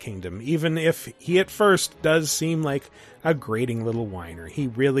Evan's kingdom, even if he at first does seem like a grating little whiner. He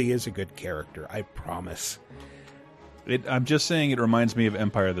really is a good character, I promise. I'm just saying it reminds me of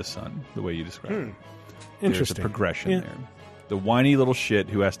Empire of the Sun, the way you describe it. Interesting. There's a progression Yeah. there. The whiny little shit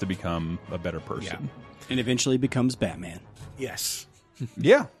who has to become a better person. And eventually becomes Batman. Yes.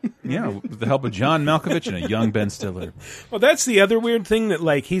 Yeah. With the help of John Malkovich and a young Ben Stiller. Well, that's the other weird thing, that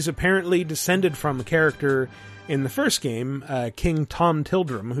like he's apparently descended from a character in the first game, King Tom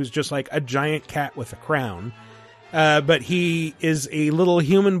Tildrum, who's just like a giant cat with a crown. But he is a little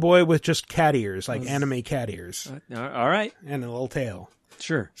human boy with just cat ears, like anime cat ears. All right. And a little tail.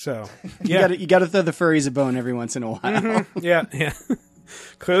 Sure. So, You got to throw the furries a bone every once in a while. Yeah.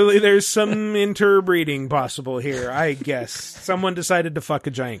 Clearly there's some interbreeding possible here, I guess. Someone decided to fuck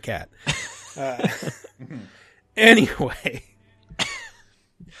a giant cat. Anyway.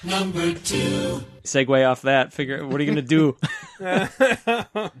 Number 2. Segue off that. Figure. What are you going to do? I'm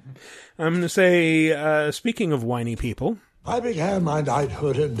going to say, speaking of whiny people. I began my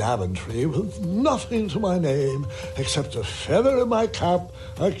knighthood in Daventry with nothing to my name except a feather in my cap,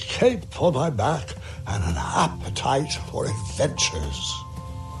 a cape for my back, and an appetite for adventures.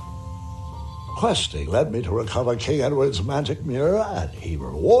 Questing led me to recover King Edward's magic mirror, and he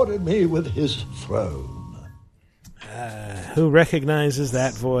rewarded me with his throne. Who recognizes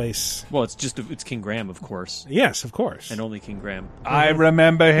that voice? Well, it's King Graham, of course. Yes, of course. And only King Graham. I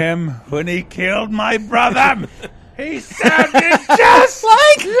remember him when he killed my brother. He sounded just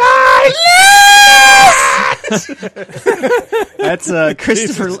like Linus! That's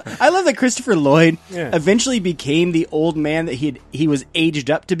Christopher. I love that Christopher Lloyd Yeah. eventually became the old man that he was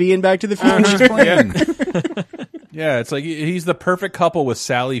aged up to be in Back to the Future. Yeah, it's like he's the perfect couple with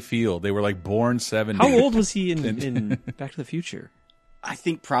Sally Field. They were like born 70. How old was he in Back to the Future? I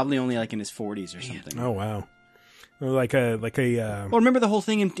think probably only like in his 40s or something. Oh, wow. Like a. Well, remember the whole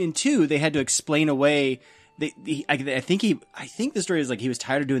thing in 2? They had to explain away. I think the story is like he was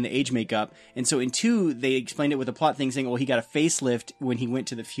tired of doing the age makeup, and so in 2 they explained it with a plot thing saying, well, he got a facelift when he went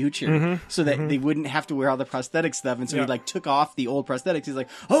to the future, so that they wouldn't have to wear all the prosthetic stuff, and so he like took off the old prosthetics. He's like,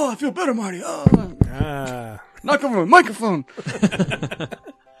 oh, I feel better, Marty. Oh, knock over my microphone.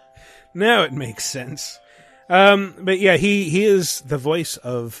 Now it makes sense. But yeah, he is the voice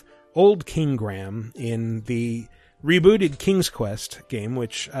of old King Graham in the rebooted King's Quest game,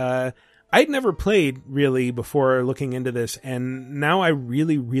 which I'd never played really before looking into this, and now I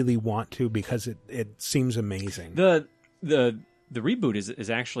really, really want to because it seems amazing. The reboot is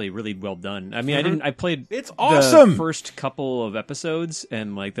actually really well done. I mean, I played It's awesome. the first couple of episodes,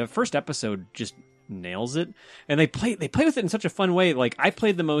 and like the first episode just nails it. And they play with it in such a fun way. Like I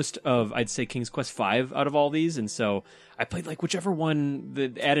played the most of, I'd say, King's Quest V out of all these, and so I played like whichever one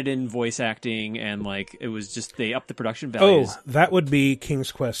that added in voice acting, and like it was just they upped the production values. Oh, that would be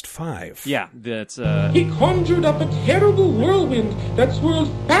King's Quest V. Yeah, that's He conjured up a terrible whirlwind that swirled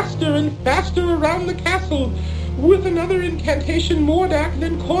faster and faster around the castle. With another incantation, Mordak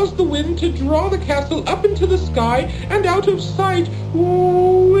then caused the wind to draw the castle up into the sky and out of sight.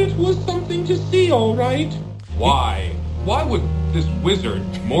 Ooh, it was something to see, all right. Why? Why would this wizard,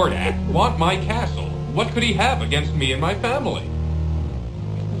 Mordak, want my castle? What could he have against me and my family?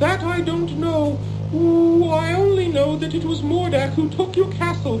 That I don't know. Ooh, I only know that it was Mordak who took your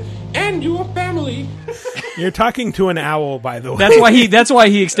castle and your family. You're talking to an owl, by the way. That's why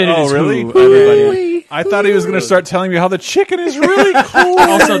he extended his really? who, everybody. I thought he was going to start telling me how the chicken is really cool.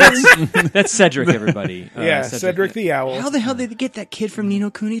 Also, that's Cedric, everybody. Cedric the Owl. How the hell did they get that kid from Ni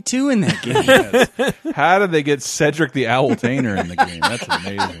no Kuni 2 in that game? How did they get Cedric the Owl-tainer in the game? That's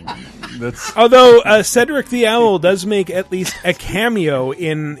amazing. Although Cedric the Owl does make at least a cameo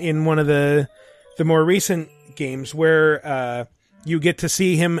in one of the more recent games where you get to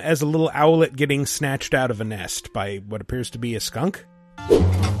see him as a little owlet getting snatched out of a nest by what appears to be a skunk.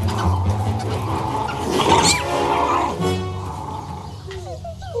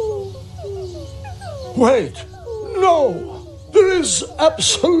 Wait, no! There is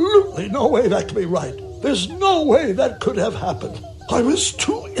absolutely no way that could be right. There's no way that could have happened. I was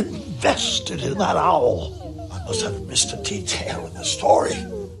too invested in that owl. I must have missed a detail in the story.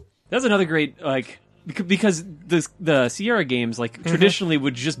 That's another great, like, because the Sierra games, like, traditionally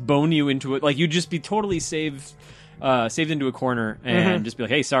would just bone you into it. Like, you'd just be totally saved into a corner and just be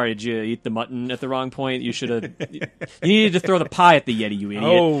like, hey, sorry, did you eat the mutton at the wrong point? You should have... you needed to throw the pie at the Yeti, you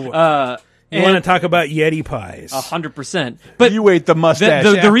idiot. You want to talk about Yeti pies. 100%. But you ate the mustache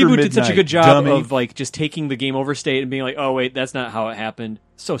the after reboot midnight, did such a good job dummy. of like just taking the game over state and being like, oh, wait, that's not how it happened.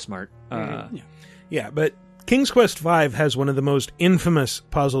 So smart. Yeah, but King's Quest V has one of the most infamous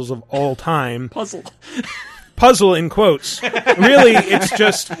puzzles of all time. Puzzle in quotes. Really, it's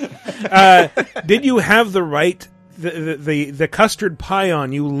just, did you have the right, the custard pie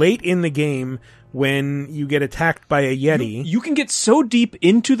on you late in the game when you get attacked by a Yeti? You can get so deep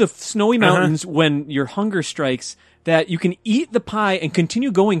into the snowy mountains when your hunger strikes that you can eat the pie and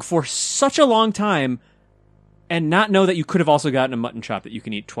continue going for such a long time and not know that you could have also gotten a mutton chop that you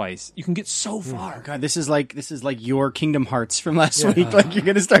can eat twice. You can get so far. Oh God, this is like your Kingdom Hearts from last week. Like you're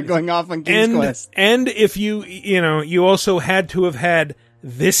gonna start going off on King's Quest. And if you also had to have had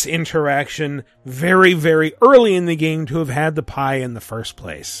this interaction very, very early in the game to have had the pie in the first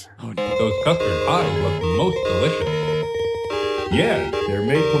place. Oh, those custard pies look most delicious. Yes, they're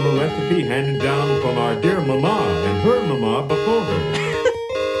made from a recipe handed down from our dear mama and her mama before her.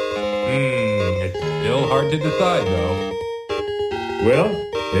 It's still hard to decide, though. Well,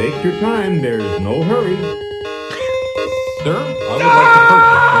 take your time. There's no hurry. Sir, I would like to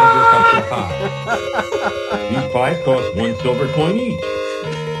purchase one of your custard pies. These pies cost 1 silver coin each.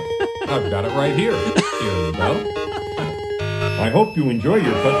 I've got it right here. Here you go. I hope you enjoy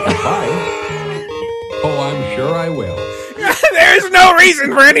your custard pie. Oh, I'm sure I will. There's no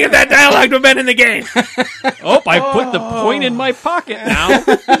reason for any of that dialogue to have been in the game. I put the point in my pocket now.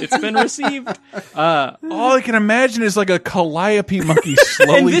 It's been received. All I can imagine is like a calliope monkey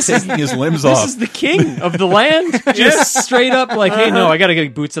slowly taking his limbs off. This is the king of the land. Just straight up like, hey, no, I got to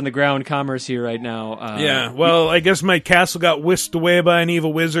get boots on the ground commerce here right now. Well, I guess my castle got whisked away by an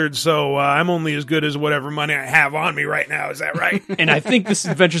evil wizard, so I'm only as good as whatever money I have on me right now. Is that right? And I think this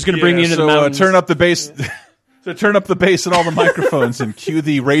adventure's going to bring me into the mountains. Turn up the bass. So turn up the bass and all the microphones and cue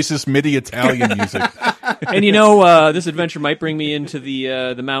the racist MIDI Italian music. And this adventure might bring me into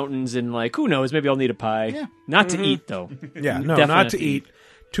the mountains and like, who knows, maybe I'll need a pie. Yeah. Not to eat, though. Yeah, no, not to eat.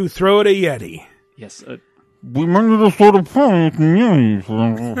 To throw at a Yeti. Yes. We remember the sort of point. Am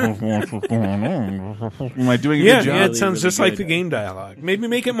I doing a good job? Yeah, it sounds just like the game dialogue. Maybe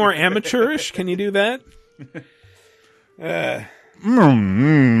make it more amateurish. Can you do that?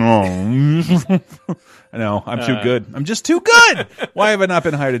 No, I'm too good. I'm just too good. Why have I not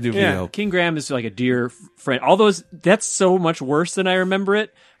been hired to do video? King Graham is like a dear friend. All those, that's so much worse than I remember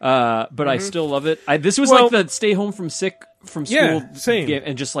it. But I still love it. This was like the stay home from school same. game,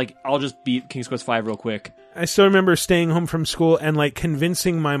 and just like, I'll just beat King's Quest V real quick. I still remember staying home from school and like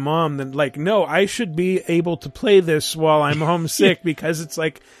convincing my mom that like, no, I should be able to play this while I'm homesick because it's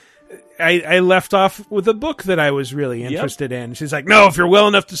like, I left off with a book that I was really interested in. She's like, no, if you're well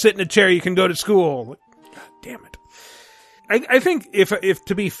enough to sit in a chair, you can go to school. Like, God damn it. I think if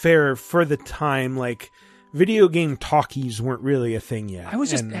to be fair, for the time, like, video game talkies weren't really a thing yet. I was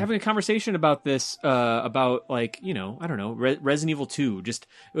just having a conversation about this, about, like, you know, I don't know, Resident Evil 2, just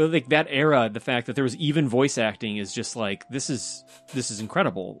like that era, the fact that there was even voice acting is just like, this is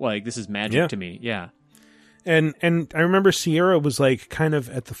incredible. Like, this is magic to me. Yeah. And I remember Sierra was like kind of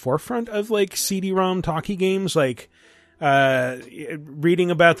at the forefront of like CD-ROM talkie games, like,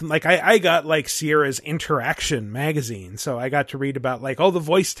 reading about them. Like I got like Sierra's Interaction magazine. So I got to read about like all the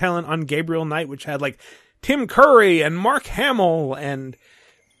voice talent on Gabriel Knight, which had like Tim Curry and Mark Hamill, and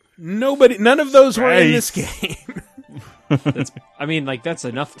none of those were in this game. That's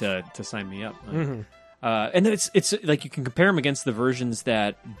enough to sign me up. And then it's like you can compare them against the versions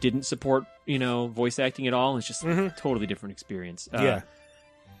that didn't support, you know, voice acting at all. It's just like a totally different experience.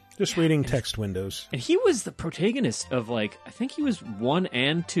 Just reading text windows. And he was the protagonist of, like, I think he was 1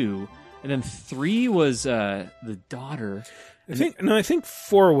 and 2, and then 3 was the daughter. I think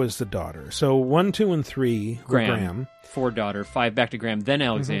 4 was the daughter. So 1, 2, and 3 were Graham. 4 daughter, 5 back to Graham, then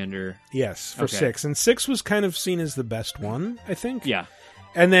Alexander. Yes, for 6. And 6 was kind of seen as the best one, I think. Yeah.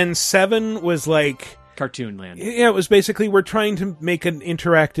 And then 7 was like... Cartoon Land. Yeah, it was basically, we're trying to make an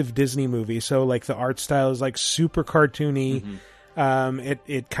interactive Disney movie. So, like, the art style is, like, super cartoony.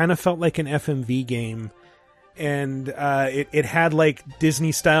 It kind of felt like an FMV game. And it had, like,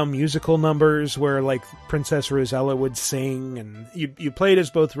 Disney-style musical numbers where, like, Princess Rosella would sing. And you played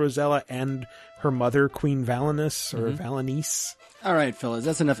as both Rosella and her mother, Queen Valenice, or Valenice. All right, fellas,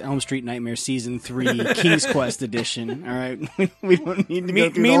 that's enough Elm Street Nightmare Season 3 King's Quest Edition. All right, we don't need to go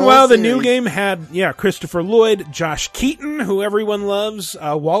through Meanwhile, the the new game had, Christopher Lloyd, Josh Keaton, who everyone loves,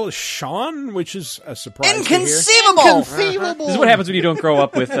 Wallace Shawn, which is a surprise. Inconceivable! This is what happens when you don't grow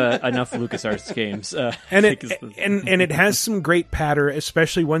up with enough LucasArts games. And it has some great patter,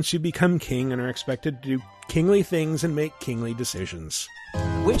 especially once you become king and are expected to do kingly things and make kingly decisions.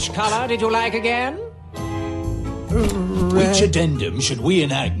 Which color did you like again? Which addendum should we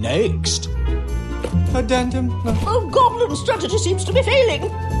enact next? Addendum? Oh, Goblin strategy seems to be failing.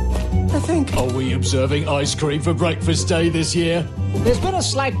 I think. Are we observing ice cream for breakfast day this year? There's been a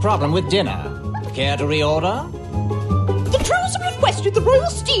slight problem with dinner. Care to reorder? The trolls have requested the royal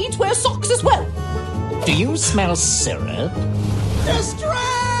steeds wear socks as well. Do you smell syrup?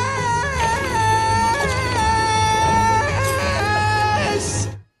 Distress!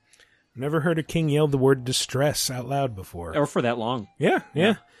 Never heard a king yell the word distress out loud before. Or for that long. Yeah.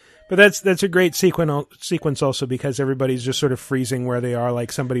 But that's a great sequence also, because everybody's just sort of freezing where they are.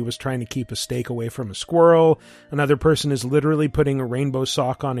 Like, somebody was trying to keep a steak away from a squirrel. Another person is literally putting a rainbow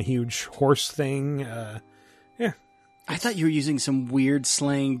sock on a huge horse thing. I thought you were using some weird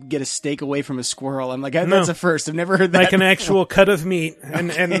slang, get a steak away from a squirrel. I'm like, that's a first. I've never heard that. Like an actual cut of meat. And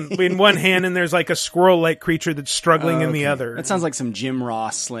in one hand, and there's like a squirrel-like creature that's struggling in the other. That sounds like some Jim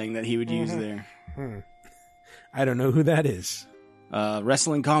Ross slang that he would use there. I don't know who that is.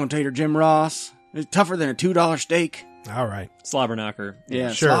 Wrestling commentator Jim Ross. It's tougher than a $2 steak. All right. Slobber knocker.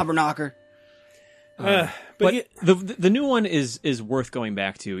 Yeah, sure. slobber knocker. But the new one is worth going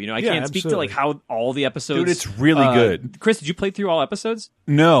back to. You know, I can't speak to like how all the episodes. Dude, it's really good. Chris, did you play through all episodes?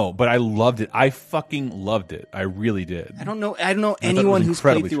 No, but I loved it. I fucking loved it. I really did. I don't know anyone who's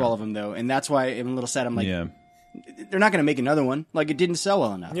played through all of them though, and that's why I'm a little sad. I'm like, they're not going to make another one. Like, it didn't sell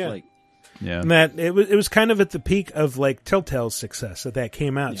well enough. Yeah. Like, and that it was kind of at the peak of like Telltale's success that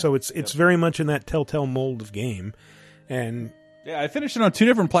came out. So it's very much in that Telltale mold of game, and. Yeah, I finished it on 2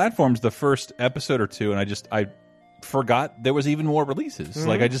 different platforms the first episode or 2, and I forgot there was even more releases.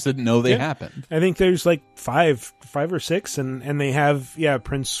 Like, I just didn't know they happened. I think there's like 5 or 6, and they have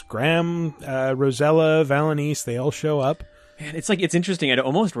Prince Graham, Rosella, Valenice, they all show up. Man, it's interesting. I'd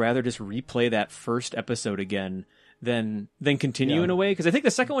almost rather just replay that first episode again than continue in a way, because I think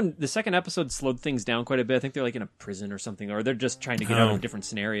the second episode slowed things down quite a bit. I think they're like in a prison or something, or they're just trying to get out of a different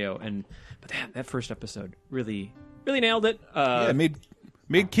scenario. But that first episode really nailed it. It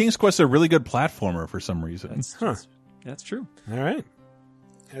made King's Quest a really good platformer for some reason. That's true. All right.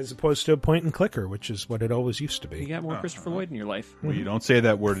 As opposed to a point and clicker, which is what it always used to be. You got more Christopher Lloyd in your life. Well, you don't say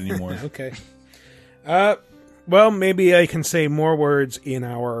that word anymore. Okay. Well, maybe I can say more words in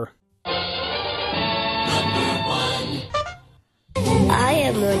our... I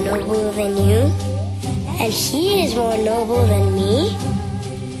am more noble than you, and he is more noble than me.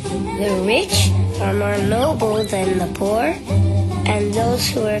 The rich are more noble than the poor, and those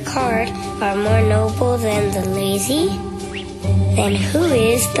who work hard are more noble than the lazy. Then who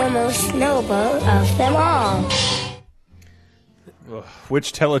is the most noble of them all?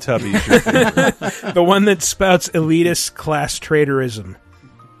 Which Teletubby is your favorite? The one that spouts elitist class traitorism.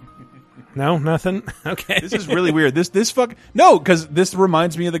 No, nothing. Okay, this is really weird. No, because this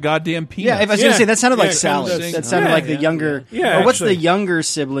reminds me of the goddamn Peanuts. Yeah, if I was going to say that sounded like Sally. That sounded like the younger. Yeah, or what's the younger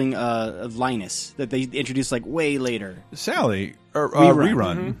sibling of Linus that they introduced like way later? Sally or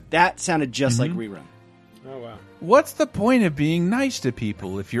Rerun. Mm-hmm. That sounded just like Rerun. Oh wow. What's the point of being nice to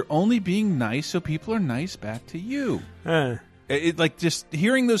people if you're only being nice so people are nice back to you? Like just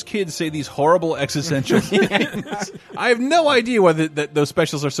hearing those kids say these horrible existential things. I have no idea whether those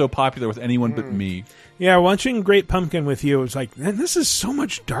specials are so popular with anyone but me. Yeah, watching Great Pumpkin with you, it was like, man, this is so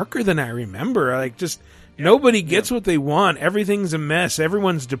much darker than I remember. Like, just nobody gets what they want. Everything's a mess.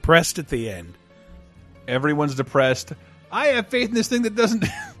 Everyone's depressed at the end. Everyone's depressed. I have faith in this thing that doesn't...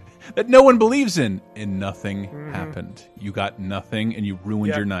 that no one believes in. And nothing happened. You got nothing, and you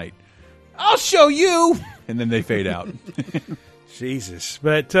ruined your night. I'll show you! And then they fade out. Jesus.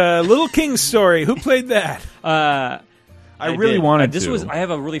 But Little King's Story, who played that? I really wanted to. I have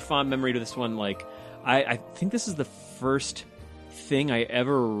a really fond memory to this one. Like, I think this is the first thing I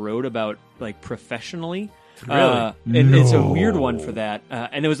ever wrote about, like, professionally. Really? It's a weird one for that.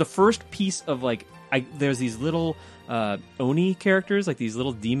 And it was the first piece of, like, there's these little... Oni characters, like these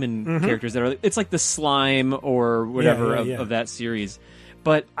little demon characters that are, it's like the slime or whatever of that series.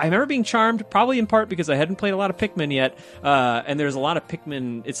 But I remember being charmed, probably in part because I hadn't played a lot of Pikmin yet, and there's a lot of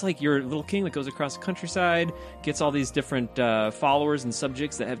Pikmin. It's like your little king that goes across the countryside, gets all these different followers and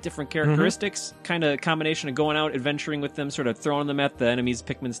subjects that have different characteristics, kind of combination of going out, adventuring with them, sort of throwing them at the enemies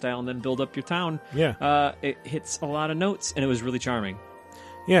Pikmin style, and then build up your town. Yeah. It hits a lot of notes, and it was really charming.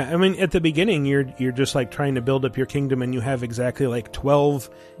 Yeah, I mean, at the beginning, you're just like trying to build up your kingdom, and you have exactly like 12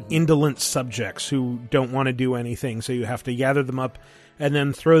 indolent subjects who don't want to do anything, so you have to gather them up and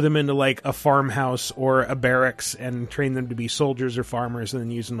then throw them into like a farmhouse or a barracks and train them to be soldiers or farmers, and then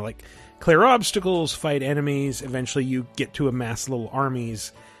use them to like clear obstacles, fight enemies. Eventually, you get to amass little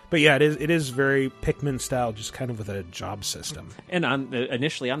armies. But yeah, it is very Pikmin style, just kind of with a job system. And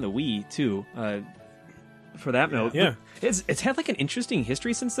initially on the Wii too. For that note, it's had like an interesting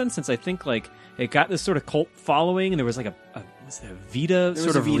history since then. Since I think like it got this sort of cult following, and there was like a Vita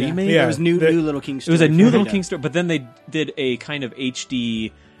sort of remake. Yeah, there was new Little King Story. It was a new Little King Story, but then they did a kind of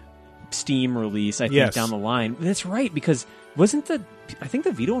HD Steam release. I think down the line. That's right, because I think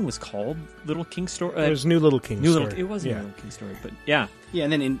the Vita one was called Little King Story. It was New Little King Story. It was New Little King Story, but yeah. Yeah,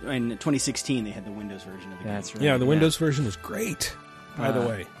 and then in 2016 they had the Windows version of the game. That's right. Yeah, the Windows version is great. By the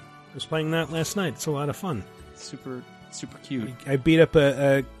way. I was playing that last night. It's a lot of fun. Super, super cute. I beat up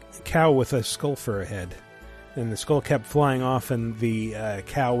a cow with a skull for a head, and the skull kept flying off, and the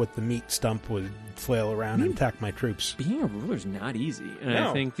cow with the meat stump would flail around and attack my troops. Being a ruler is not easy, and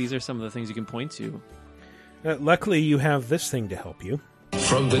I think these are some of the things you can point to. Luckily, you have this thing to help you.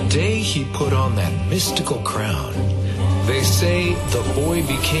 From the day he put on that mystical crown, they say the boy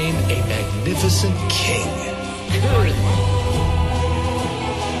became a magnificent king.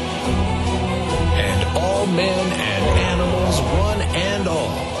 All men and animals, one and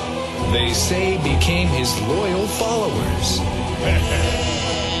all, they say became his loyal followers.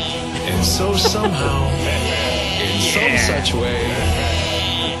 And so somehow, in some such way,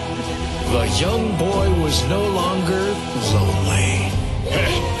 the young boy was no longer lonely.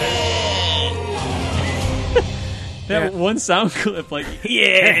 That one sound clip, like,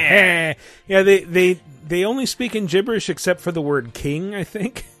 yeah, they only speak in gibberish except for the word king, I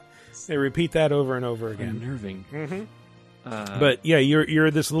think. They repeat that over and over again. Unnerving. But yeah,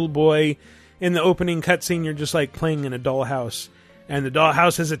 you're this little boy. In the opening cutscene, you're just like playing in a dollhouse, and the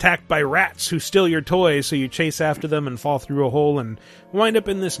dollhouse is attacked by rats who steal your toys. So you chase after them and fall through a hole and wind up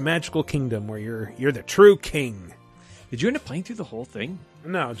in this magical kingdom where you're the true king. Did you end up playing through the whole thing?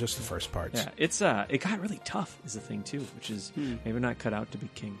 No, just the first parts. Yeah, it got really tough is the thing too, which is maybe not cut out to be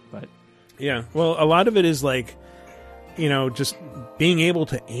king, but yeah. Well, a lot of it is like, you know, just being able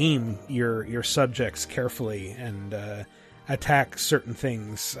to aim your subjects carefully and attack certain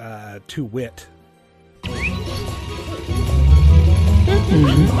things to wit.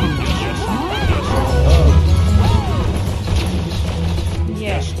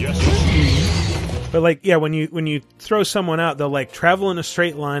 But like, yeah, when you throw someone out, they'll like travel in a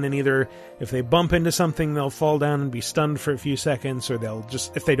straight line, and either if they bump into something, they'll fall down and be stunned for a few seconds, or they'll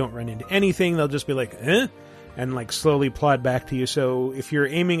just, if they don't run into anything, they'll just be like, eh? And like slowly plod back to you. So if you're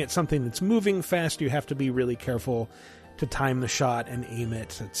aiming at something that's moving fast, you have to be really careful to time the shot and aim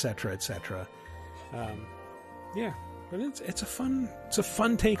it, etc., etc. Yeah. But it's a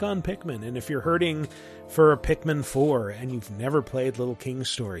fun take on Pikmin, and if you're hurting for a Pikmin 4 and you've never played Little King's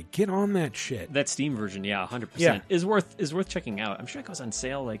Story, get on that shit. That Steam version, 100%, Yeah. is worth checking out. I'm sure it goes on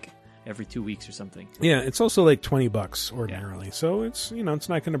sale like every 2 weeks or something. Yeah, it's also like $20 ordinarily, so it's it's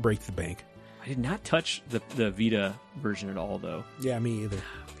not going to break the bank. I did not touch the Vita version at all, though. Yeah, me either.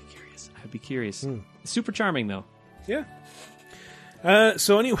 I'd be curious. Super charming, though. Yeah.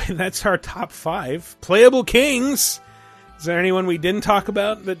 So anyway, that's our top 5 playable kings. Is there anyone we didn't talk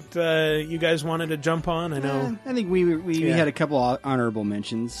about that you guys wanted to jump on? I know. I think we had a couple honorable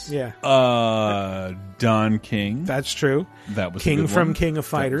mentions. Yeah. Don King. That's true. That was a King good from one. King of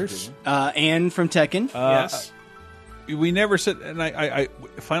Fighters. Anne from Tekken. Yes. We never said, and I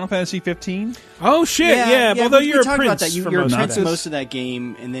Final Fantasy 15. Oh shit! Yeah. Although we you're a talked prince, about that. You're a most prince of most of that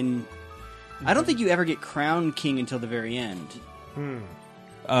game, and then I don't think you ever get crowned king until the very end.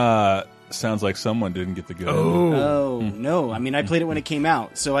 Sounds like someone didn't get the good ending. ending. Oh no! I mean, I played it when it came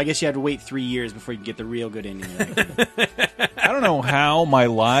out, so I guess you had to wait 3 years before you could get the real good ending. I don't know how my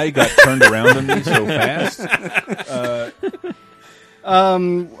lie got turned around on me so fast.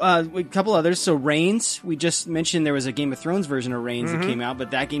 A couple others. So Reigns, we just mentioned there was a Game of Thrones version of Reigns that came out,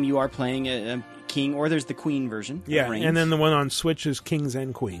 but that game you are playing a king, or there's the Queen version. Yeah, of Reigns. and then the one on Switch is Kings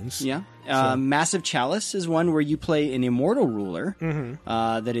and Queens. Yeah. So- Massive Chalice is one where you play an immortal ruler.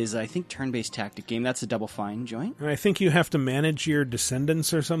 That is, I think, turn-based tactic game. That's a Double Fine joint. And I think you have to manage your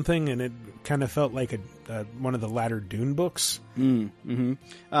descendants or something, and it kind of felt like one of the latter Dune books.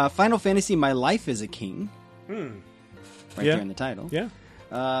 Final Fantasy: My Life as a King. Right there in the title. Yeah.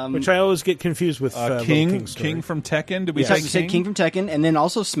 Which I always get confused with King from Tekken. Did we say said King from Tekken, and then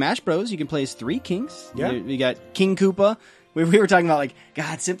also Smash Bros. You can play as 3 kings. Yeah. We got King Koopa. We were talking about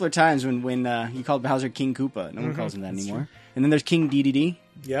simpler times when you called Bowser King Koopa. No one calls him that anymore. True. And then there's King DDD.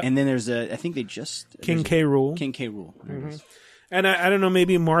 Yeah. And then there's I think they just King K. Rool. King K. Rool. And I don't know,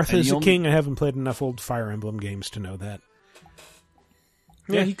 maybe Martha's a king. I haven't played enough old Fire Emblem games to know that.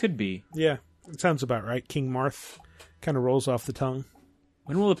 Yeah, he could be. Yeah, it sounds about right. King Marth kind of rolls off the tongue.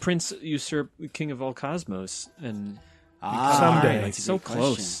 When will the prince usurp the king of all cosmos? And someday. Like, so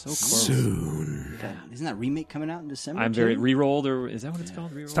close. So close. Soon. Isn't that remake coming out in December? I'm very re-rolled, or is that what it's called?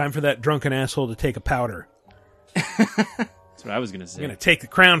 Re-rolled? It's time for that drunken asshole to take a powder. That's what I was going to say. I'm going to take the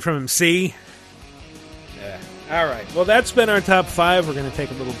crown from him, see? Yeah. All right. Well, that's been our top 5. We're going to take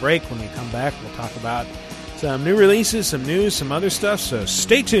a little break. When we come back, we'll talk about some new releases, some news, some other stuff, so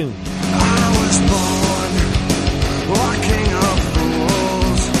stay tuned. Walking of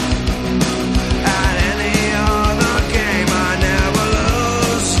fools. At any other game I never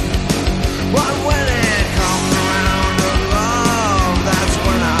lose. But when it comes around to love, that's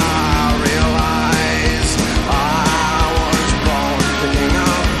when I realize I was born the king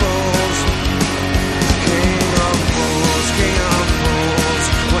of fools. King of fools, king of fools.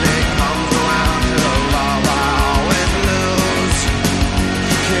 When it comes around to love, I always lose.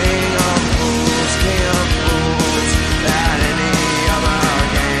 King of fools, king of fools. At any other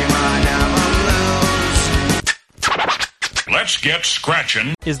game I never lose. Let's get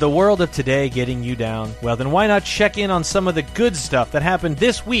scratching. Is the world of today getting you down? Well, then why not check in on some of the good stuff that happened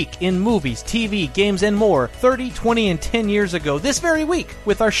this week in movies, TV, games, and more 30, 20, and 10 years ago this very week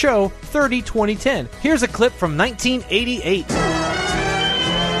with our show 30, 20, 10. Here's a clip from 1988.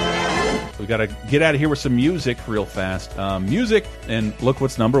 We got to get out of here with some music real fast. Music, and look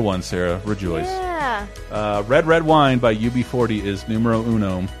what's number 1, Sarah. Rejoice. Yeah. Red Red Wine by UB40 is numero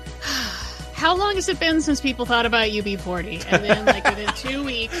uno. How long has it been since people thought about UB40? And then, within 2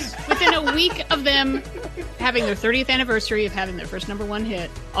 weeks, within a week of them having their 30th anniversary of having their first #1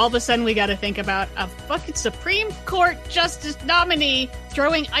 hit, all of a sudden we got to think about a fucking Supreme Court Justice nominee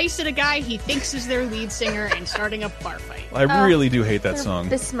throwing ice at a guy he thinks is their lead singer and starting a bar fight. I really do hate that song.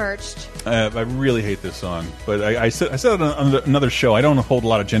 Besmirched. I really hate this song. But I said it on another show. I don't hold a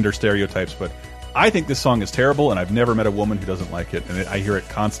lot of gender stereotypes, but I think this song is terrible, and I've never met a woman who doesn't like it, and I hear it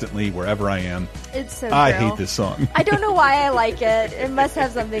constantly wherever I am. It's so I true. hate this song. I don't know why I like it. It must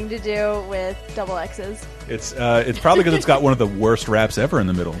have something to do with double X's. It's probably because it's got one of the worst raps ever in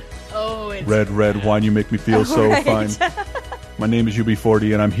the middle. Oh, it's Red wine, you make me feel so Right. fine. My name is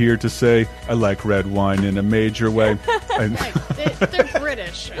UB40, and I'm here to say I like red wine in a major way. They're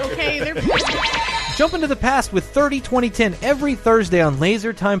British, okay? They're British. Jump into the past with 30, 20, 10 every Thursday on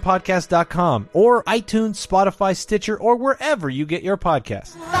LaserTimePodcast.com or iTunes, Spotify, Stitcher, or wherever you get your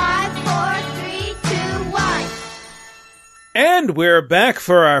podcasts. 5, 4, 3, 2, 1. And we're back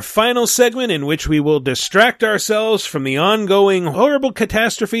for our final segment in which we will distract ourselves from the ongoing horrible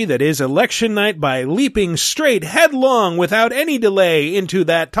catastrophe that is election night by leaping straight headlong without any delay into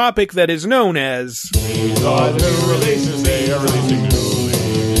that topic that is known as... These are the new releases, they are releasing newly.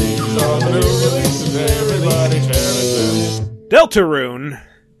 These are the new releases, everybody cherish them. Deltarune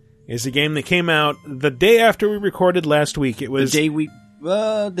is a game that came out the day after we recorded last week. It was...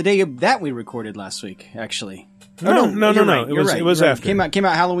 the day that we recorded last week, actually. No. Right, It was after. Came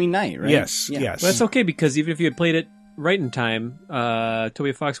out Halloween night, right? Yes. Well, that's okay, because even if you had played it right in time,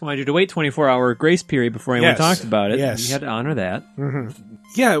 Toby Fox wanted you to wait 24-hour grace period before anyone talked about it. Yes. You had to honor that. Mm-hmm.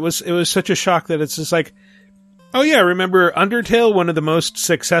 Yeah, it was such a shock that it's just like, oh yeah, remember Undertale, one of the most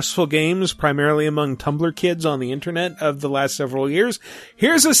successful games, primarily among Tumblr kids on the internet of the last several years.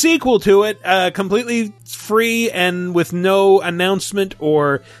 Here's a sequel to it, completely free and with no announcement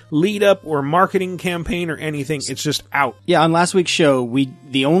or lead up or marketing campaign or anything. It's just out. Yeah, on last week's show,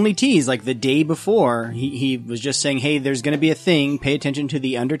 the only tease, like the day before, he was just saying, hey, there's going to be a thing, pay attention to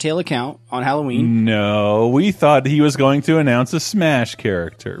the Undertale account on Halloween. No, we thought he was going to announce a Smash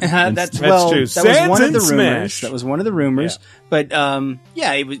character. That's true. That was one of the rumors. Smash. That was one of the rumors. Yeah. But,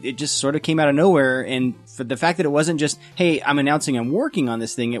 it just sort of came out of nowhere. And for the fact that it wasn't just, hey, I'm announcing I'm working on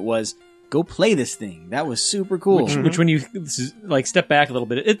this thing, it was, go play this thing. That was super cool. Which when you step back a little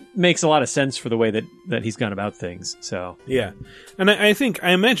bit, it makes a lot of sense for the way that he's gone about things. So yeah, and I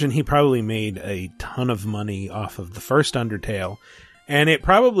imagine he probably made a ton of money off of the first Undertale, and it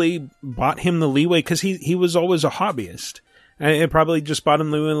probably bought him the leeway because he was always a hobbyist. And it probably just bought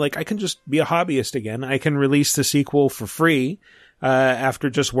him the leeway, like, I can just be a hobbyist again. I can release the sequel for free.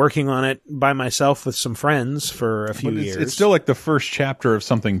 After just working on it by myself with some friends for a few years. It's still like the first chapter of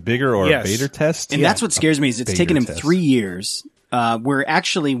something bigger or a beta test. And that's what scares me is it's taken him 3 years, where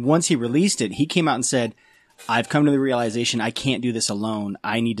actually once he released it, he came out and said, I've come to the realization I can't do this alone.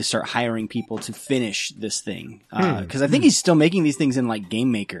 I need to start hiring people to finish this thing. Because I think he's still making these things in like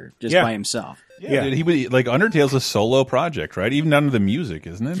Game Maker just by himself. Yeah, dude, he would, like, Undertale's a solo project, right? Even down to the music,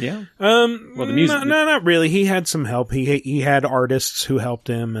 isn't it? Yeah. Well, the music. No, not really. He had some help. He had artists who helped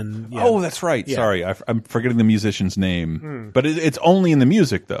him, and oh, that's right. Yeah. Sorry, I'm forgetting the musician's name. But it's only in the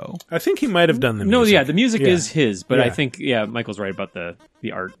music, though. I think he might have done the music. No, yeah, the music is his, but I think Michael's right about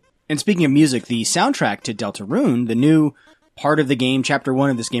the art. And speaking of music, the soundtrack to Deltarune, the new part of the game, chapter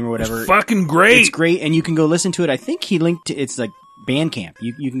 1 of this game or whatever, it's fucking great. It's great, and you can go listen to it. I think he linked to it's like Bandcamp.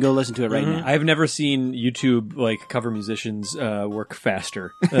 You can go listen to it right now. I've never seen YouTube like cover musicians work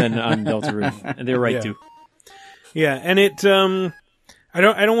faster than on Deltarune, and they're right to. Yeah, and it I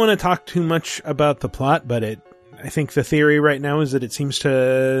don't want to talk too much about the plot, but I think the theory right now is that it seems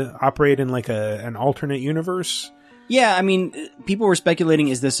to operate in like an alternate universe. Yeah, I mean, people were speculating,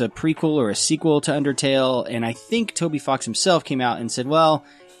 is this a prequel or a sequel to Undertale? And I think Toby Fox himself came out and said, well,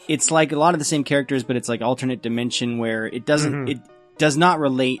 it's like a lot of the same characters, but it's like alternate dimension where it doesn't, it does not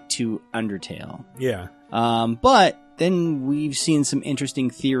relate to Undertale. Yeah. But then we've seen some interesting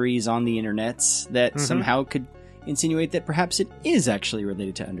theories on the internets that somehow could insinuate that perhaps it is actually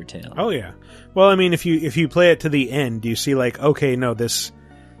related to Undertale. Oh yeah. Well, I mean, if you play it to the end, you see like, okay, no, this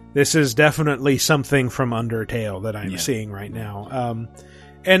is definitely something from Undertale that I'm seeing right now.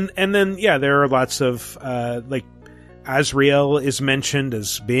 And then there are lots of like Azrael is mentioned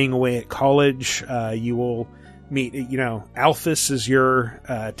as being away at college. You will meet, Alphys is your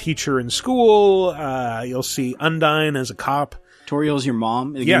teacher in school. You'll see Undyne as a cop. Toriel's your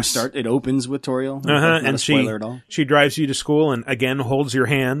mom. The game it opens with Toriel. Not and a spoiler at all. She drives you to school and again holds your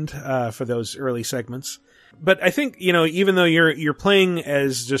hand for those early segments. But I think, even though you're playing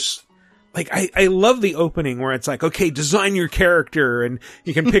as just like, I love the opening where it's like, okay, design your character and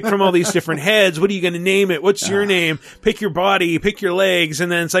you can pick from all these different heads. What are you going to name it? What's your name? Pick your body, pick your legs.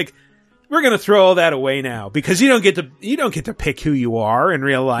 And then it's like, we're going to throw all that away now because you don't get to pick who you are in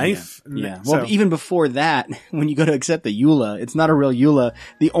real life. Yeah. Well, even before that, when you go to accept the EULA, it's not a real EULA.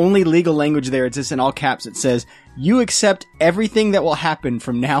 The only legal language there, it's just in all caps. It says, you accept everything that will happen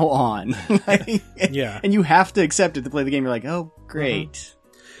from now on. And you have to accept it to play the game. You're like, oh, great.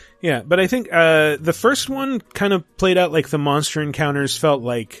 Yeah. But I think, the first one kind of played out like the monster encounters felt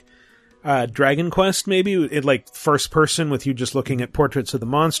like, Dragon Quest, maybe it like first person with you just looking at portraits of the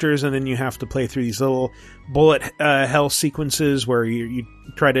monsters, and then you have to play through these little bullet hell sequences where you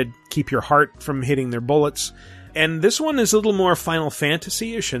try to keep your heart from hitting their bullets. And this one is a little more Final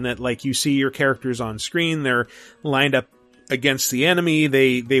Fantasy-ish in that like you see your characters on screen, they're lined up against the enemy,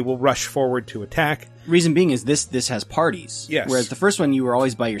 they will rush forward to attack. Reason being is this has parties. Yes. Whereas the first one you were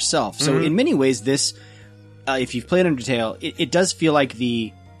always by yourself. So in many ways this, if you've played Undertale, it does feel like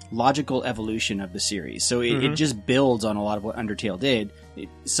the logical evolution of the series. So it just builds on a lot of what Undertale did,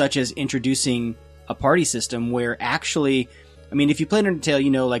 such as introducing a party system where actually, I mean, if you played Undertale, you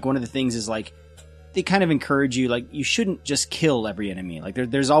know, like one of the things is like, they kind of encourage you, like, you shouldn't just kill every enemy. Like,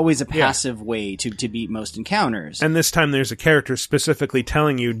 there's always a passive way to beat most encounters. And this time there's a character specifically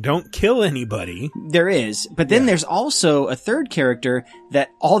telling you, don't kill anybody. There is. But then there's also a third character that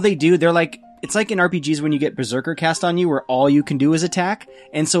all they do, they're like, it's like in RPGs when you get Berserker cast on you where all you can do is attack.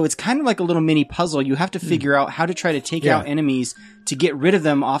 And so it's kind of like a little mini puzzle. You have to figure out how to try to take out enemies to get rid of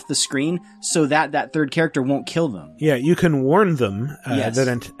them off the screen so that third character won't kill them. Yeah, you can warn them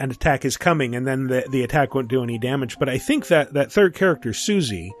that an attack is coming, and then the attack won't do any damage. But I think that third character,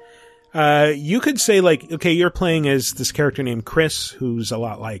 Susie, you could say, like, okay, you're playing as this character named Chris, who's a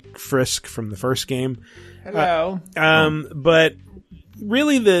lot like Frisk from the first game. Hello. But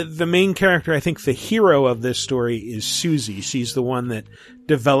really the main character, I think the hero of this story is Susie. She's the one that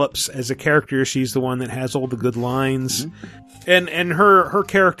develops as a character. She's the one that has all the good lines. And her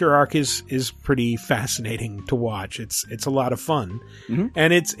character arc is pretty fascinating to watch. It's a lot of fun.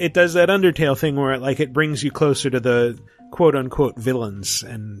 And it does that Undertale thing where it brings you closer to the quote unquote villains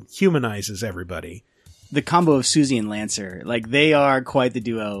and humanizes everybody. The combo of Susie and Lancer, like, they are quite the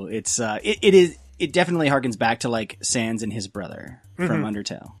duo. It definitely harkens back to like Sans and his brother from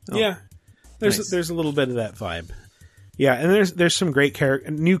Undertale. Yeah. There's a little bit of that vibe. Yeah, and there's some great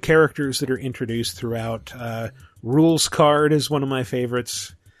new characters that are introduced throughout. Rules Card is one of my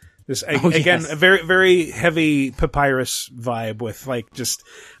favorites. Again, a very, very heavy Papyrus vibe with like just,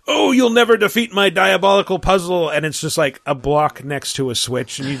 oh, you'll never defeat my diabolical puzzle, and it's just like a block next to a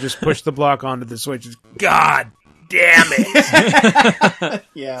switch, and you just push the block onto the switch. God damn it!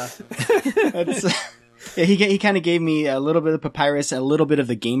 Yeah. He kind of gave me a little bit of Papyrus, a little bit of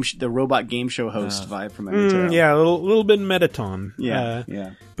the robot game show host vibe from Undertale. Yeah, a little bit Metaton.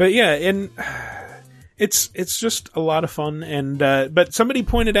 Yeah. But yeah, and it's just a lot of fun. And but somebody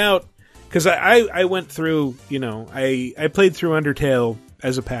pointed out, because I went through, you know, I played through Undertale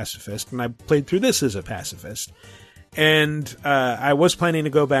as a pacifist, and I played through this as a pacifist, and I was planning to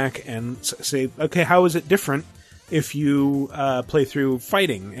go back and say, okay, how is it different if you play through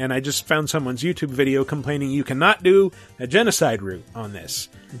fighting? And I just found someone's YouTube video complaining you cannot do a genocide route on this.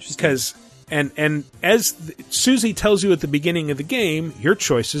 Because, and as Susie tells you at the beginning of the game, your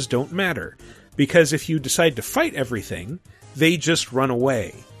choices don't matter. Because if you decide to fight everything, they just run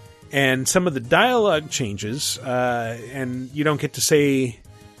away. And some of the dialogue changes, and you don't get to say,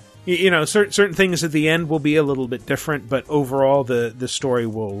 you know, certain things at the end will be a little bit different, but overall the story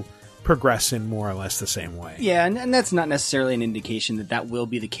will progress in more or less the same way. Yeah, and that's not necessarily an indication that will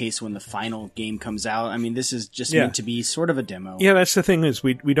be the case when the final game comes out. I mean, this is just meant to be sort of a demo. Yeah, that's the thing, is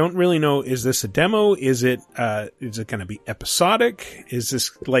we don't really know, is this a demo? Is it going to be episodic? Is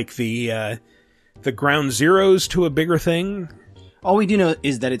this like the ground zeros to a bigger thing? All we do know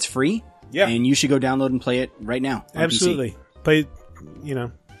is that it's free. Yeah. And you should go download and play it right now on Absolutely. PC. Play, you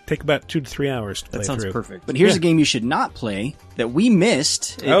know, take about 2 to 3 hours to play through. That sounds perfect. But here's a game you should not play that we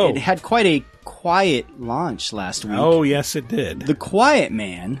missed. It had quite a quiet launch last week. Oh, yes, it did. The Quiet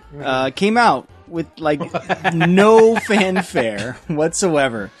Man came out with like no fanfare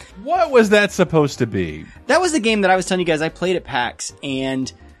whatsoever. What was that supposed to be? That was the game that I was telling you guys I played at PAX,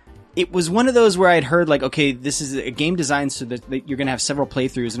 and it was one of those where I'd heard like, okay, this is a game designed so that you're going to have several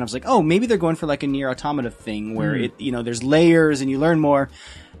playthroughs, and I was like, oh, maybe they're going for like a Nier Automata thing where it, you know, there's layers and you learn more.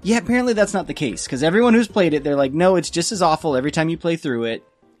 Yeah, apparently that's not the case, because everyone who's played it, they're like, no, it's just as awful every time you play through it.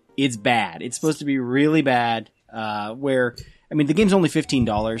 It's bad. It's supposed to be really bad. Where, I mean, the game's only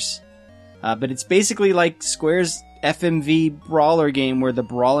 $15, but it's basically like Square's FMV brawler game where the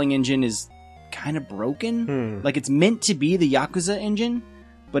brawling engine is kind of broken. Like, it's meant to be the Yakuza engine,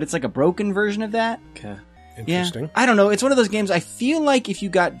 but it's like a broken version of that. Okay. Interesting. Yeah. I don't know. It's one of those games, I feel like if you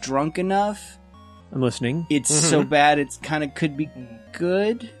got drunk enough, I'm listening. It's so bad, it's kind of could be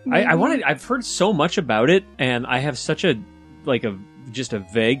good. I've heard so much about it, and I have such just a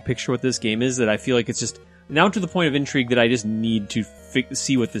vague picture what this game is that I feel like it's just now to the point of intrigue that I just need to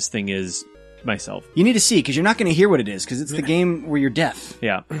see what this thing is myself. You need to see, because you're not going to hear what it is, because it's the game where you're deaf.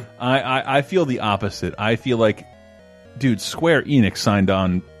 Yeah. I feel the opposite. I feel like, dude, Square Enix signed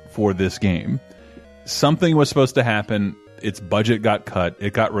on for this game. Something was supposed to happen. Its budget got cut.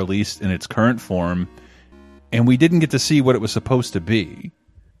 It got released in its current form, and we didn't get to see what it was supposed to be.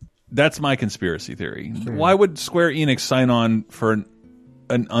 That's my conspiracy theory. Why would Square Enix sign on for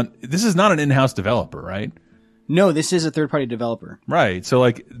this is not an in-house developer, right? No, this is a third-party developer. Right. So,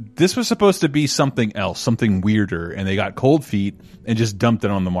 like, this was supposed to be something else, something weirder, and they got cold feet and just dumped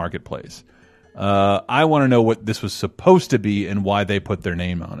it on the marketplace. I want to know what this was supposed to be and why they put their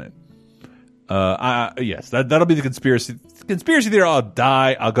name on it. Yes, that'll be the conspiracy theory. I'll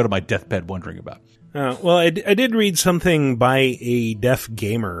die. I'll go to my deathbed wondering about. Well, I did read something by a deaf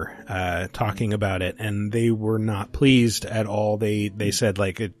gamer talking about it, and they were not pleased at all. They said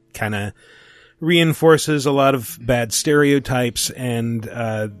like it kind of reinforces a lot of bad stereotypes, and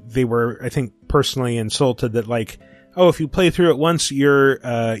they were, I think, personally insulted that like, oh, if you play through it once, your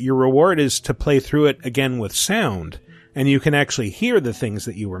reward is to play through it again with sound, and you can actually hear the things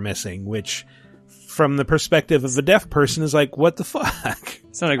that you were missing, which, from the perspective of a deaf person, is like, what the fuck?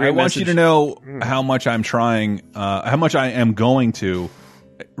 It's not a great I want message. you to know how much I'm trying, how much I am going to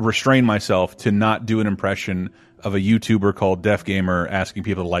restrain myself to not do an impression of a YouTuber called Deaf Gamer asking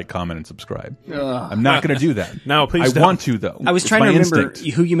people to like, comment, and subscribe. I'm not going to do that. No, please don't. I want to, though. I was It's trying to my remember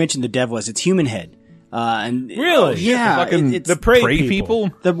instinct. who you mentioned the dev was. It's Human Head. And Really? yeah, it's the Prey people.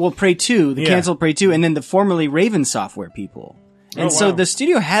 Prey 2, the Yeah. canceled Prey 2, and then the formerly Raven Software people. And Oh, so wow. the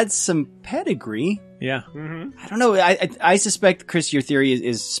studio had some pedigree. Yeah. I don't know. I suspect, Chris, your theory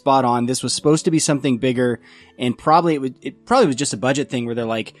is spot on. This was supposed to be something bigger, and probably it probably was just a budget thing where they're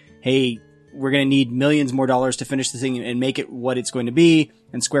like, hey, we're going to need millions more dollars to finish this thing and make it what it's going to be.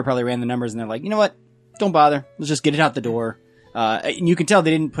 And Square probably ran the numbers, and they're like, you know what? Don't bother. Let's just get it out the door. And you can tell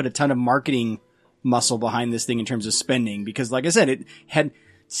they didn't put a ton of marketing muscle behind this thing in terms of spending, because like I said, it had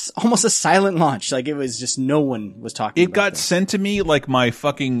almost a silent launch. Like it was just no one was talking about It got this. sent to me like my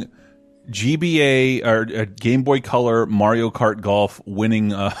fucking GBA or Game Boy Color Mario Kart Golf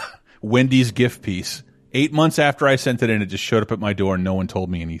winning Wendy's gift piece. 8 months after I sent it in, it just showed up at my door and no one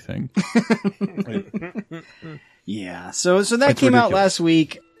told me anything. Yeah. So that That's came out ridiculous. last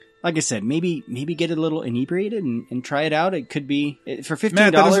week. Like I said, maybe get a little inebriated and try it out. It could be for $15.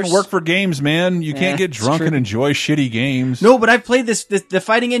 Matt, that doesn't work for games, man. You can't get it's drunk true. and enjoy shitty games. No, but I've played the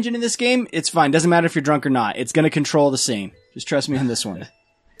fighting engine in this game. It's fine. Doesn't matter if you're drunk or not. It's going to control the same. Just trust me on this one.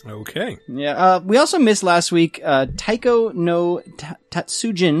 Okay. Yeah. We also missed last week Taiko no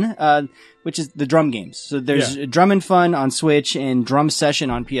Tatsujin, which is the drum games. So there's Drum and Fun on Switch and Drum Session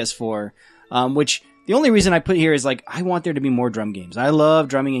on PS4, which the only reason I put here is like I want there to be more drum games. I love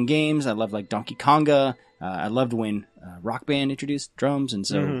drumming in games. I love like Donkey Konga. I loved when Rock Band introduced drums, and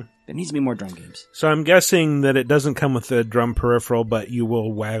so there needs to be more drum games. So I'm guessing that it doesn't come with the drum peripheral, but you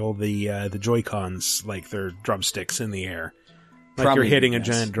will waggle the Joy-Cons like they're drumsticks in the air, like Probably, you're hitting a yes.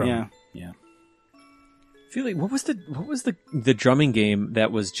 giant drum. Yeah. I feel like what was the drumming game that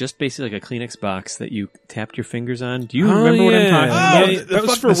was just basically like a Kleenex box that you tapped your fingers on? Do you remember what I'm talking about? Yeah, that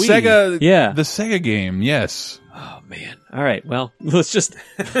was for the Wii. Sega. Yeah. The Sega game. Yes. Oh man. All right. Well, let's just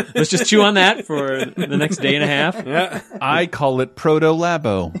chew on that for the next day and a half. Yeah. I call it Proto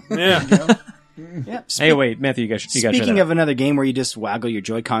Labo. Yeah. Yeah. Hey, wait, Matthew, you got Speaking of another game where you just waggle your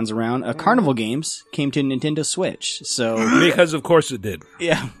Joy-Cons around, Carnival Games came to Nintendo Switch. So Because of course it did.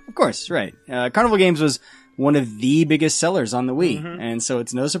 yeah, of course, right. Carnival Games was one of the biggest sellers on the Wii, and so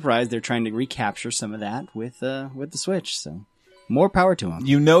it's no surprise they're trying to recapture some of that with the Switch. So more power to them.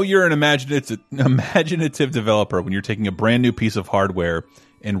 You know you're an imaginative developer when you're taking a brand new piece of hardware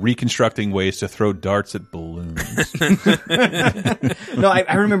and reconstructing ways to throw darts at balloons. No,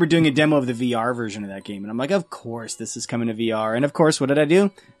 I remember doing a demo of the VR version of that game, and I'm like, of course this is coming to VR. And of course, what did I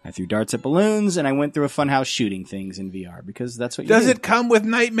do? I threw darts at balloons, and I went through a funhouse shooting things in VR, because that's what you Does do. it come with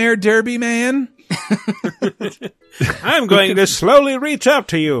Nightmare Derby, man? I'm going to slowly reach up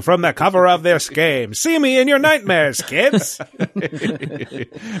to you from the cover of this game. See me in your nightmares, kids.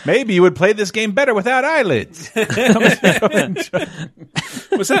 Maybe you would play this game better without eyelids.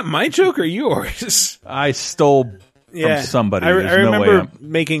 Was that my joke or yours? I stole from somebody. I There's no remember way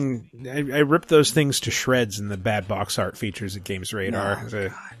making. I ripped those things to shreds in the bad box art features at Games Radar.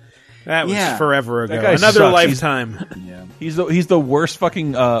 That was forever ago. That guy Another sucks. lifetime. He's the worst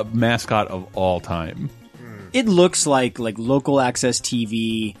fucking mascot of all time. It looks like local access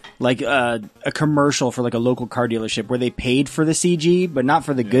TV, like a commercial for like a local car dealership where they paid for the CG, but not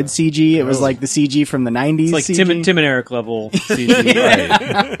for the good CG. It was like the CG from the 90s. It's like CG. Tim and Eric level CG.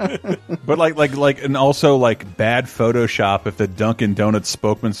 Right. But and also like bad Photoshop if the Dunkin' Donuts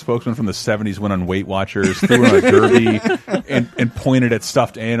spokesman from the 70s went on Weight Watchers, threw on a derby and pointed at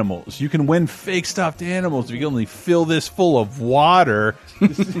stuffed animals. You can win fake stuffed animals if you can only fill this full of water.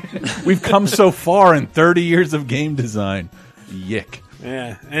 We've come so far in 30 years of game design. Yick.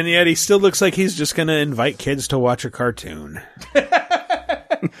 Yeah, and yet he still looks like he's just going to invite kids to watch a cartoon.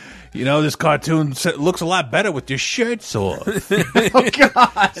 You know, this cartoon looks a lot better with your shirts off. Oh,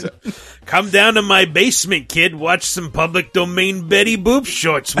 God. Come down to my basement, kid. Watch some public domain Betty Boop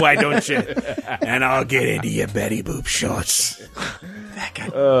shorts, why don't you? And I'll get into your Betty Boop shorts. That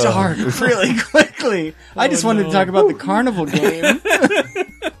got dark really quickly. I just wanted to talk about the carnival game.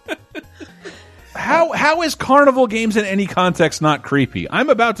 How is carnival games in any context not creepy?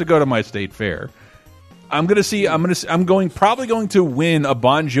 I'm about to go to my state fair. I'm probably going to win a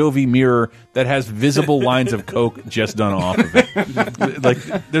Bon Jovi mirror that has visible lines of coke just done off of it. Like,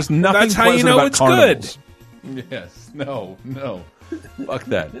 there's nothing. That's how you know about it's carnivals. good. Yes. No. Fuck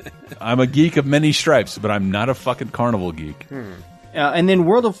that. I'm a geek of many stripes, but I'm not a fucking carnival geek. And then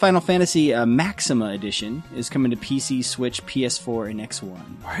World of Final Fantasy Maxima Edition is coming to PC, Switch, PS4, and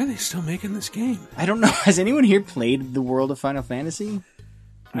X1. Why are they still making this game? I don't know. Has anyone here played the World of Final Fantasy?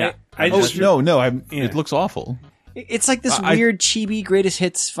 No. It looks awful. It's like this weird chibi greatest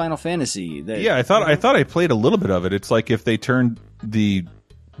hits Final Fantasy. Yeah, I thought I played a little bit of it. It's like if they turned the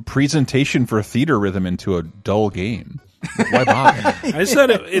presentation for theater rhythm into a dull game. Why bother? I just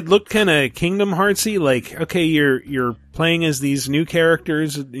thought it looked kind of Kingdom Heartsy. Like, okay, you're playing as these new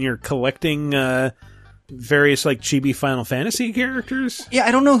characters, and you're collecting various like chibi Final Fantasy characters. Yeah,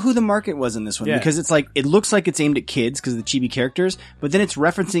 I don't know who the market was in this one because it's like it looks like it's aimed at kids because of the chibi characters, but then it's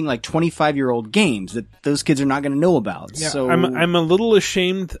referencing like 25-year-old games that those kids are not going to know about. Yeah, so I'm a little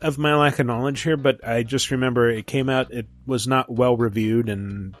ashamed of my lack of knowledge here, but I just remember it came out, it was not well reviewed,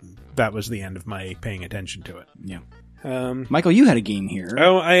 and that was the end of my paying attention to it. Yeah. Michael, you had a game here.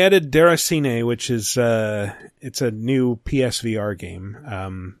 Oh, I added Deracine, which is it's a new PSVR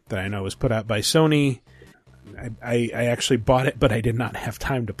game that I know was put out by Sony. I actually bought it, but I did not have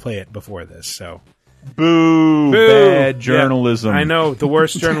time to play it before this. So, boo! Bad journalism. Yeah, I know, the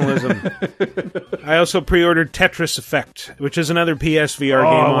worst journalism. I also pre-ordered Tetris Effect, which is another PSVR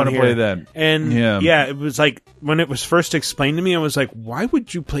game. I want to play that. And yeah, it was like when it was first explained to me, I was like, "Why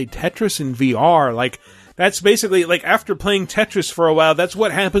would you play Tetris in VR?" Like. That's basically, like, after playing Tetris for a while, that's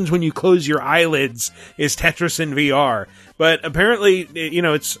what happens when you close your eyelids, is Tetris in VR. But apparently, you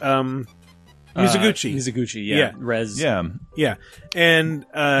know, it's Mizuguchi. Mizuguchi, yeah. Rez. Yeah. And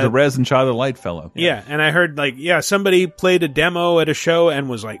the Rez and Child of Light fellow. Yeah, and I heard, like, somebody played a demo at a show and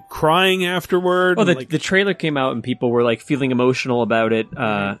was, like, crying afterward. Oh, the trailer came out and people were, like, feeling emotional about it.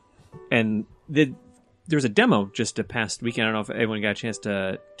 And there was a demo just a past weekend. I don't know if everyone got a chance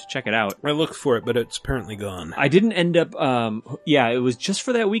to check it out. I looked for it, but it's apparently gone. I didn't end up... it was just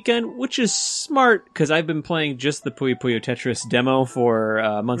for that weekend, which is smart, because I've been playing just the Puyo Puyo Tetris demo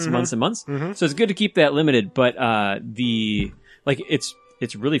for months and months and months. Mm-hmm. So it's good to keep that limited, but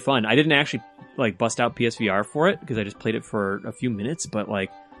it's really fun. I didn't actually like bust out PSVR for it, because I just played it for a few minutes, but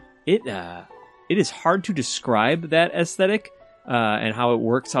like it is hard to describe that aesthetic and how it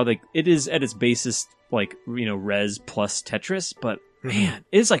works, how like it is at its basis, like, you know, Rez plus Tetris, but man,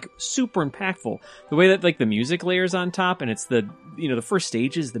 it's like super impactful. The way that like the music layers on top, and it's the first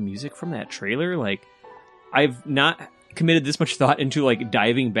stage is the music from that trailer. Like, I've not committed this much thought into like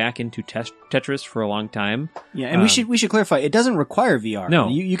diving back into Tetris for a long time. Yeah, and we should clarify, it doesn't require VR. No,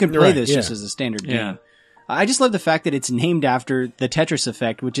 you can play this just as a standard game. Yeah. I just love the fact that it's named after the Tetris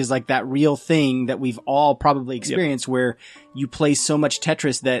effect, which is like that real thing that we've all probably experienced, where you play so much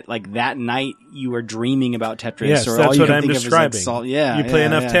Tetris that like that night you are dreaming about Tetris. Yes, or that's all you what can I'm think describing. Of is like you play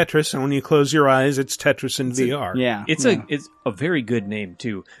enough Tetris, and when you close your eyes, it's Tetris in VR. It's a very good name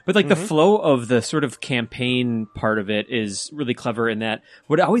too. But like the flow of the sort of campaign part of it is really clever. In that,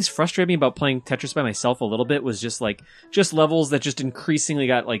 what always frustrated me about playing Tetris by myself a little bit was just levels that just increasingly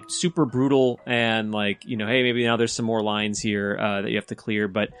got like super brutal, and like, you know, hey, maybe now there's some more lines here that you have to clear,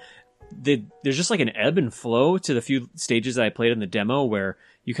 but there's just like an ebb and flow to the few stages that I played in the demo, where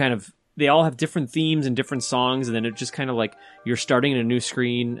you they all have different themes and different songs, and then it just kind of like you're starting in a new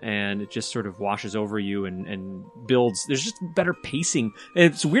screen, and it just sort of washes over you and builds. There's just better pacing.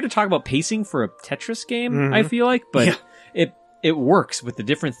 It's weird to talk about pacing for a Tetris game, I feel like, but it works with the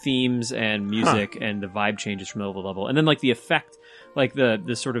different themes and music and the vibe changes from level to level, and then like the effect, like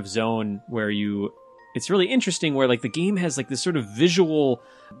the sort of zone where it's really interesting, where like the game has like this sort of visual,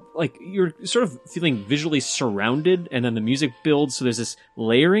 like you're sort of feeling visually surrounded, and then the music builds, so there's this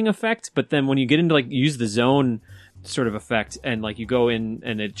layering effect. But then when you get into like use the zone sort of effect, and like you go in,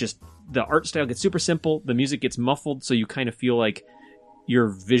 and it just, the art style gets super simple, the music gets muffled, so you kind of feel like your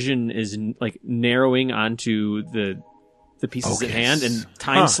vision is like narrowing onto the pieces at hand, and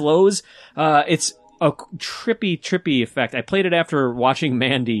time slows. It's a trippy effect. I played it after watching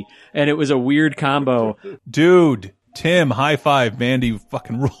Mandy, and it was a weird combo. Dude, Tim, high five. Mandy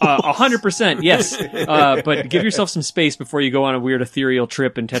fucking rules. 100%, yes. But give yourself some space before you go on a weird ethereal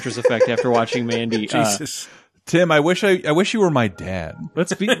trip in Tetris Effect after watching Mandy. Jesus. Tim, I wish you were my dad.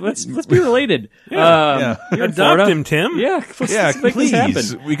 Let's be related. Yeah. You're in Adopt Florida. him, Tim. Yeah, Yeah, make this happen.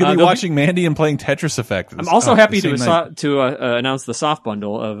 please. We could be watching Mandy and playing Tetris Effect. I'm also happy the to same night. announce the soft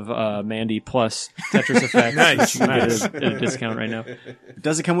bundle of Mandy plus Tetris Effect. Nice, You can get nice. at a discount right now.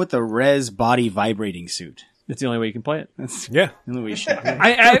 Does it come with the Res body vibrating suit? It's the only way you can play it. Yeah. The only way you should.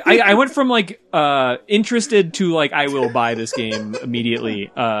 I went from interested to I will buy this game immediately.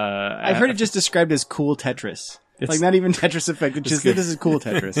 I've heard it just described as cool Tetris. Not even Tetris Effect. It's just good. this is cool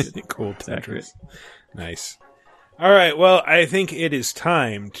Tetris. Cool Tetris. Nice. All right. Well, I think it is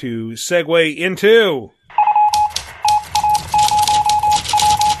time to segue into.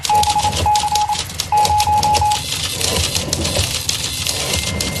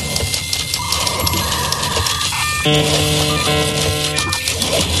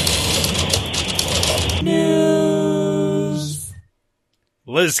 News.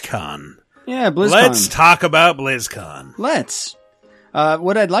 BlizzCon. Yeah, BlizzCon. Let's talk about BlizzCon. Let's.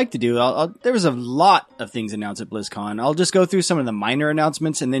 What I'd like to do, there was a lot of things announced at BlizzCon. I'll just go through some of the minor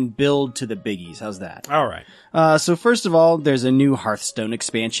announcements and then build to the biggies. How's that? All right. So first of all, there's a new Hearthstone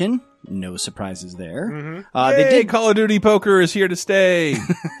expansion. No surprises there. Mm-hmm. They did. Call of Duty Poker is here to stay.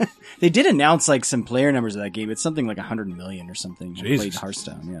 They did announce some player numbers of that game. It's something like 100 million or something. Jesus. Played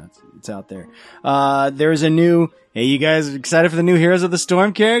Hearthstone. Yeah, it's out there. There's a new. Hey, you guys excited for the new Heroes of the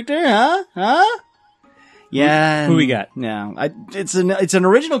Storm character? Huh? Yeah. Who we got? No, it's an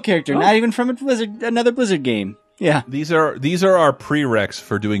original character, not even from another Blizzard game. Yeah. These are our prereqs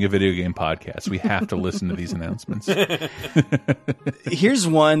for doing a video game podcast. We have to listen to these announcements. Here's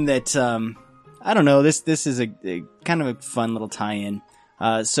one that I don't know. This is a kind of a fun little tie-in.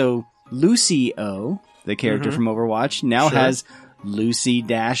 So Lucio, the character from Overwatch, now has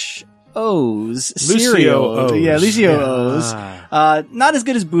Lucy-O's cereal. O's. Yeah, Lucio O's. Not as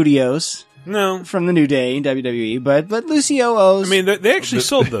good as Booty-O's. No. From the New Day in WWE, but Lucio O's. I mean, they actually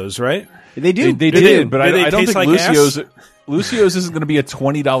sold those, right? They do. They did, but Do they I don't taste think like ass? Lucios isn't going to be a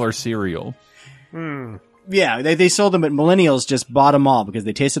 $20 cereal. Yeah, they sold them, but millennials just bought them all because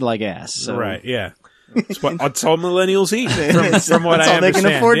they tasted like ass. So. Right, yeah. That's all millennials eat, from what That's I all they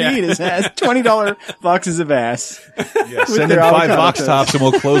understand. can afford yeah. to eat is ass. $20 boxes of ass. Yeah, send in 5 box tops and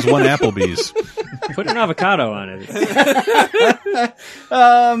we'll close one Applebee's. Put an avocado on it.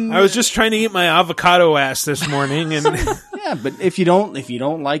 I was just trying to eat my avocado ass this morning, and Yeah, but if you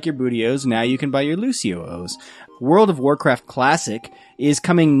don't like your Booty-O's, now you can buy your Lucio-O's. World of Warcraft Classic is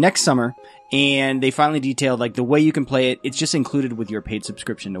coming next summer, and they finally detailed the way you can play it. It's just included with your paid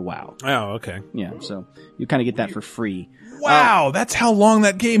subscription to WoW. oh, okay. Yeah, so you kind of get that for free. Wow, that's how long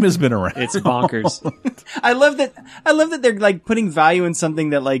that game has been around. It's bonkers. I love that they're putting value in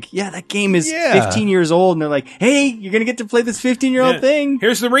something that that game is 15 years old, and they're like, hey, you're gonna get to play this 15-year-old thing.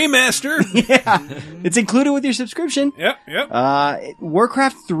 Here's the remaster. Yeah, it's included with your subscription. Yep.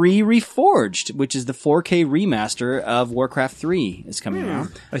 Warcraft 3 Reforged, which is the 4K remaster of Warcraft 3, is coming out.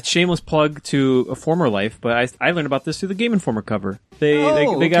 A shameless plug to a former life, but I learned about this through the Game Informer cover. They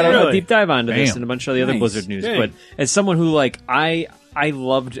got okay. a deep dive onto this Damn. and a bunch of the other Nice. Blizzard news. Dang. But as someone who I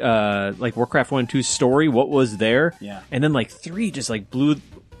loved Warcraft 1 and 2's story, what was there, and then 3 just blew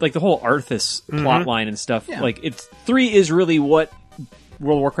the whole Arthas plot line and stuff. Yeah. It's 3 is really what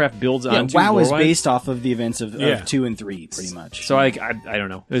World of Warcraft builds Yeah, onto. WoW is lore-wise. based off of the events of 2 and 3, pretty much. So I don't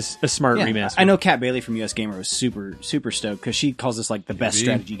know. It's a smart remaster. I know Kat Bailey from US Gamer was super stoked because she calls this the best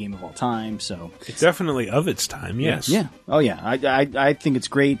strategy game of all time. So It's definitely of its time, yes. yeah, oh yeah, I think it's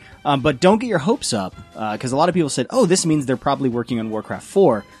great. But don't get your hopes up because a lot of people said, oh, this means they're probably working on Warcraft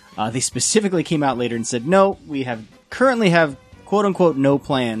 4. They specifically came out later and said, no, we currently have quote unquote no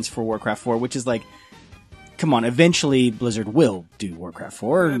plans for Warcraft 4, which is come on, eventually Blizzard will do Warcraft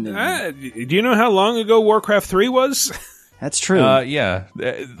 4. Do you know how long ago Warcraft 3 was? That's true. Yeah.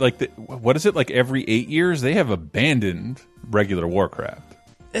 What is it? Every 8 years, they have abandoned regular Warcraft.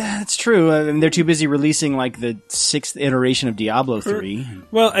 That's true. I mean, they're too busy releasing the 6th iteration of Diablo 3.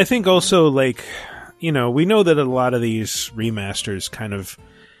 Well, I think also, we know that a lot of these remasters kind of,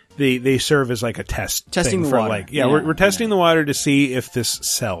 they serve as a test Testing thing the for water. we're testing the water to see if this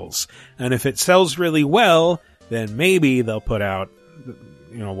sells. And if it sells really well, then maybe they'll put out,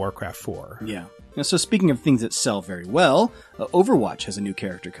 Warcraft 4. Yeah. So speaking of things that sell very well, Overwatch has a new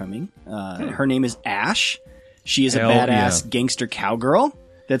character coming. Her name is Ashe. She is a badass gangster cowgirl.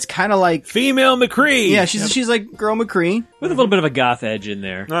 That's kind of female McCree. Yeah, she's like girl McCree with a little bit of a goth edge in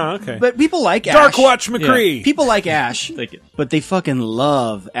there. Oh, okay. But people like Ashe. Darkwatch McCree. Yeah. People like Ashe, but they fucking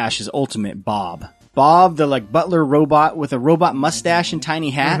love Ashe's ultimate, Bob. Bob, the butler robot with a robot mustache and tiny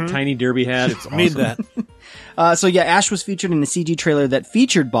hat. Tiny derby hat. It's Made that. So yeah, Ash was featured in the CG trailer that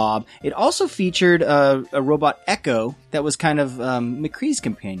featured Bob. It also featured a robot Echo that was kind of McCree's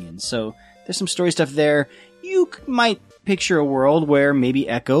companion. So there's some story stuff there. You might picture a world where maybe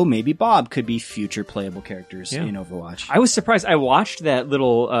Echo, maybe Bob could be future playable characters in Overwatch. I was surprised. I watched that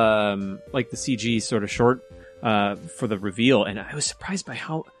little, like the CG sort of short for the reveal, and I was surprised by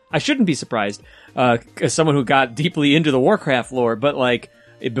how... I shouldn't be surprised as someone who got deeply into the Warcraft lore, but like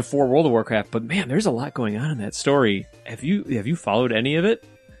before World of Warcraft. But man, there's a lot going on in that story. Have you followed any of it?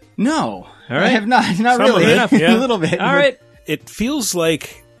 No, all right. I have not. Not Some really. of it, yeah. A little bit. All right. It feels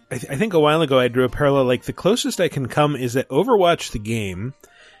like I think a while ago I drew a parallel. Like the closest I can come is that Overwatch the game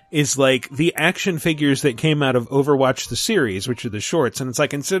is like the action figures that came out of Overwatch the series, which are the shorts. And it's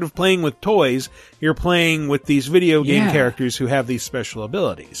like instead of playing with toys, you're playing with these video game characters who have these special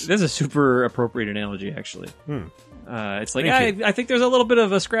abilities. That's a super appropriate analogy, actually. It's like, Thank I think there's a little bit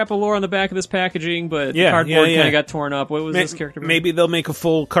of a scrap of lore on the back of this packaging, but the cardboard kind of got torn up. What was this character? Maybe they'll make a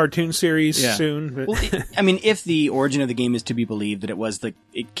full cartoon series soon. But. Well, I mean, if the origin of the game is to be believed, that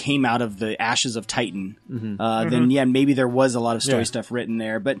it came out of the ashes of Titan, then yeah, maybe there was a lot of story stuff written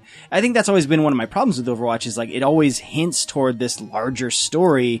there. But I think that's always been one of my problems with Overwatch is like it always hints toward this larger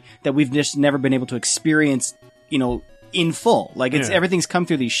story that we've just never been able to experience, in full. Like everything's come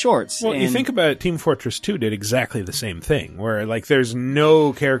through these shorts. Well, you think about it, Team Fortress 2 did exactly the same thing, where like there's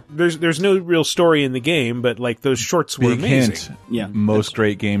no there's no real story in the game, but like those shorts were amazing. Hint, most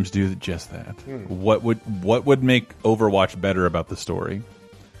great games do just that. What would make Overwatch better about the story?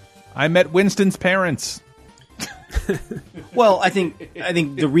 I met Winston's parents. Well, I think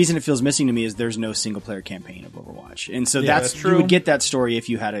the reason it feels missing to me is there's no single player campaign of Overwatch, and so that's true. You would get that story if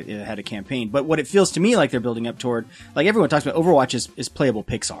you had a campaign. But what it feels to me like they're building up toward, like everyone talks about, Overwatch is playable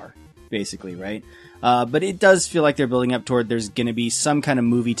Pixar, basically, right? But it does feel like they're building up toward there's going to be some kind of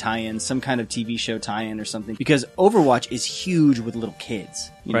movie tie-in, some kind of TV show tie-in or something, because Overwatch is huge with little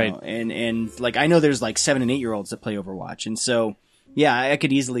kids, you know? And like I know there's like 7 and 8 year olds that play Overwatch, and so. Yeah, I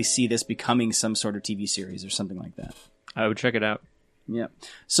could easily see this becoming some sort of TV series or something like that. I would check it out. Yeah.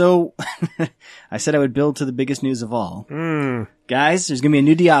 So, I said I would build to the biggest news of all. Guys, there's going to be a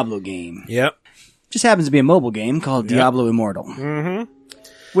new Diablo game. Yep. Just happens to be a mobile game called Diablo Immortal.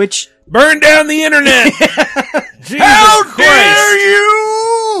 Which... Burn down the internet! How dare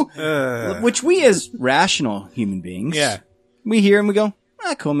you! Which we as rational human beings, we hear and we go,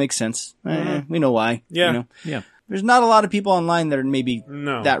 cool, makes sense. We know why. Yeah. Yeah. There's not a lot of people online that are maybe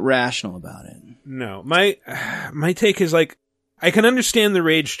that rational about it. No. My take is like, I can understand the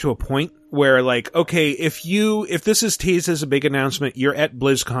rage to a point where like, okay, if this is teased as a big announcement, you're at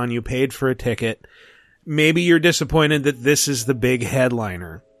BlizzCon, you paid for a ticket, maybe you're disappointed that this is the big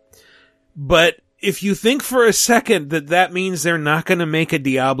headliner. But if you think for a second that means they're not going to make a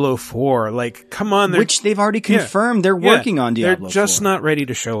Diablo 4, like, come on. Which they've already confirmed they're working on Diablo 4. They're just not ready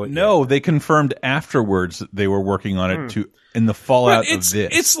to show it No, they confirmed afterwards that they were working on it in the fallout of this.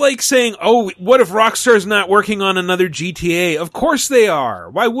 It's like saying, oh, what if Rockstar's not working on another GTA? Of course they are.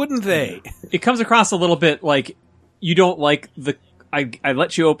 Why wouldn't they? It comes across a little bit like you don't like I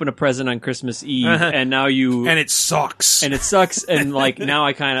let you open a present on Christmas Eve, and now you... And it sucks. And like, now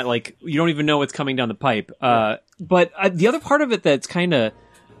I kind of, like, you don't even know what's coming down the pipe. But the other part of it that's kind of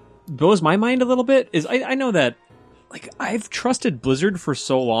blows my mind a little bit is I know that, like, I've trusted Blizzard for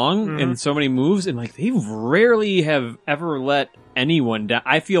so long and so many moves, and, like, they rarely have ever let anyone down.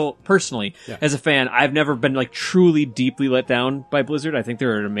 I feel, personally, as a fan, I've never been, like, truly deeply let down by Blizzard. I think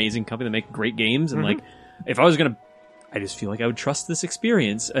they're an amazing company that make great games, and, like, if I was going to... I just feel like I would trust this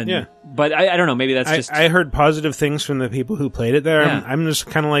experience. But I don't know. Maybe that's just... I heard positive things from the people who played it there. Yeah. I'm just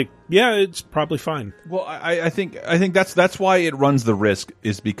kind of like, it's probably fine. Well, I think that's why it runs the risk,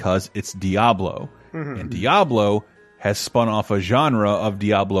 is because it's Diablo. And Diablo has spun off a genre of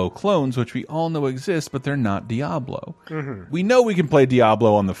Diablo clones, which we all know exist, but they're not Diablo. We know we can play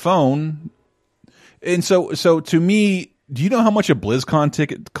Diablo on the phone. And so to me, do you know how much a BlizzCon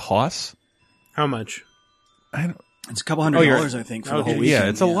ticket costs? How much? It's a couple $100, I think, for the whole weekend. Yeah,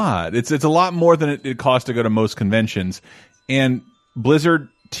 it's a lot. It's a lot more than it costs to go to most conventions. And Blizzard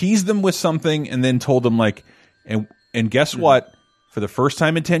teased them with something and then told them, like, and guess what? For the first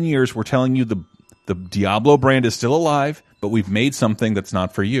time in 10 years, we're telling you the Diablo brand is still alive, but we've made something that's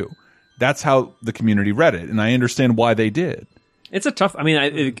not for you. That's how the community read it, and I understand why they did. It's a tough... I mean,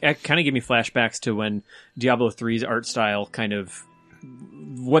 it kind of gave me flashbacks to when Diablo 3's art style kind of...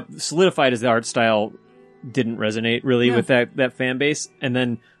 What solidified as the art style... didn't resonate really with that fan base, and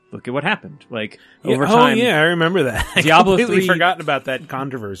then look at what happened. Like Yeah, over time. Oh yeah, I remember that. I Diablo completely 3 forgotten about that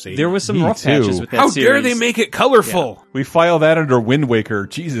controversy. There was some Me rough too. patches with that How series. dare they make it colorful? We file that under Wind Waker.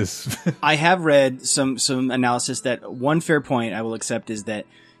 Jesus. I have read some analysis that one fair point I will accept is that,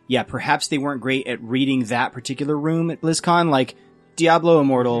 yeah, perhaps they weren't great at reading that particular room at BlizzCon. Like Diablo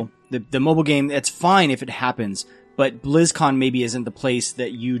Immortal, the mobile game, it's fine if it happens, but BlizzCon maybe isn't the place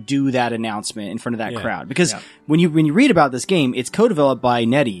that you do that announcement in front of that crowd. Because when you read about this game, it's co-developed by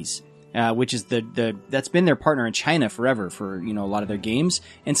NetEase, which is that's been their partner in China forever for, a lot of their games.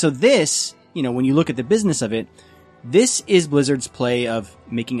 And so this, when you look at the business of it, this is Blizzard's play of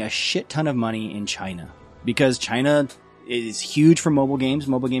making a shit ton of money in China. Because China is huge for mobile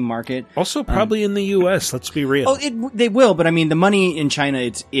game market. Also probably in the US, let's be real. They will, but I mean, the money in China,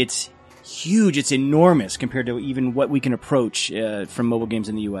 it's huge. It's enormous compared to even what we can approach from mobile games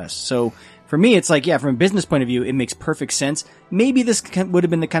in the US. So for me, it's like, from a business point of view, it makes perfect sense. Maybe this would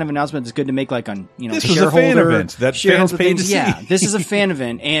have been the kind of announcement that's good to make, like on this was a fan event that fans paid to see. Yeah, this is a fan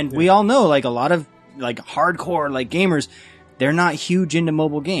event, and we all know like a lot of like hardcore like gamers, they're not huge into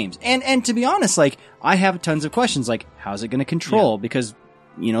mobile games. And to be honest, like I have tons of questions like how's it going to control because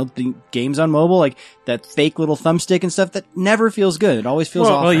the games on mobile, like that fake little thumbstick and stuff, that never feels good. It always feels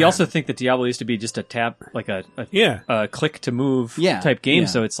awful. Well, you also think that Diablo used to be just a tap, like a click to move type game. Yeah.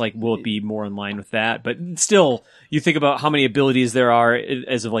 So it's like, will it be more in line with that? But still, you think about how many abilities there are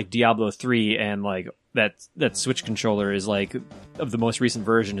as of like Diablo 3 and like that Switch controller is like of the most recent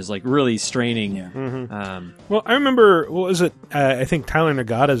version is like really straining. Well, I remember, what was it? I think Tyler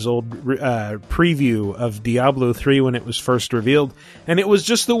Nagata's old preview of Diablo 3 when it was first revealed, and it was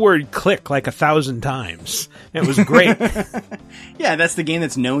just the word click like 1,000 times. It was great. Yeah, that's the game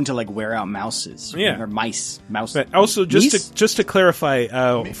that's known to like wear out mouses. Or mouse. But also, just to clarify,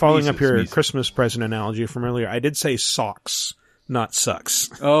 following up your Christmas present analogy from earlier, I did say socks. Not sucks.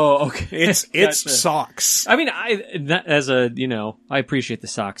 Oh, okay. It's socks. I mean, I appreciate the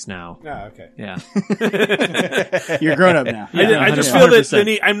socks now. Oh, okay. Yeah. You're grown up now. I just feel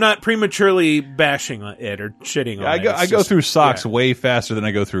that I'm not prematurely bashing it or shitting on it. I go through socks way faster than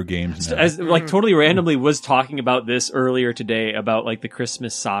I go through games now. As like totally randomly was talking about this earlier today about like the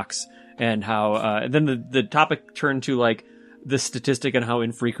Christmas socks and how then the topic turned to like the statistic on how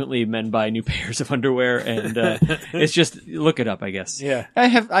infrequently men buy new pairs of underwear, and it's just look it up, I guess. Yeah, I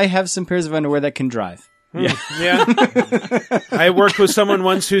have some pairs of underwear that can drive. Yeah. I worked with someone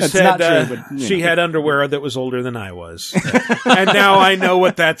once who said she had underwear that was older than I was, and now I know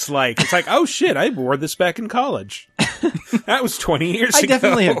what that's like. It's like, oh shit, I wore this back in college. That was 20 years ago. I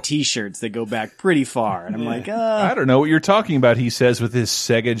definitely have T-shirts that go back pretty far, and I'm like, I don't know what you're talking about. He says with his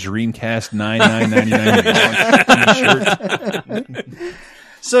Sega Dreamcast $99.99 T-shirt.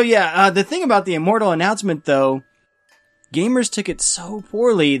 So the thing about the Immortal announcement, though, gamers took it so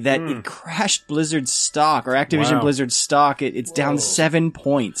poorly that it crashed Blizzard's stock, or Activision Blizzard's stock. It's down 7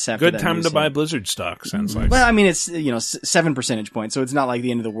 points after that. Good time to buy Blizzard stock, sounds like. Well, I mean, it's 7 percentage points, so it's not like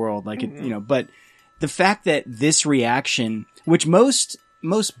the end of the world. Like but the fact that this reaction, which most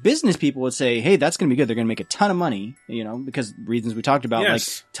business people would say, hey, that's going to be good. They're going to make a ton of money, because reasons we talked about, like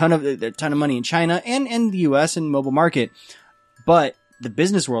ton of money in China and the US and mobile market. But the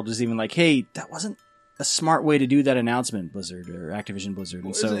business world was even like, hey, that wasn't a smart way to do that announcement, Blizzard or Activision Blizzard.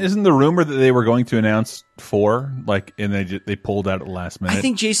 And so isn't the rumor that they were going to announce 4, and they pulled out at the last minute? I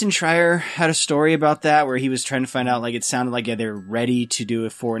think Jason Schreier had a story about that where he was trying to find out, like, it sounded like they're ready to do a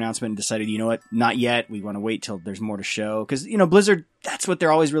 4 announcement and decided, you know what, not yet. We want to wait till there's more to show. Because, Blizzard, that's what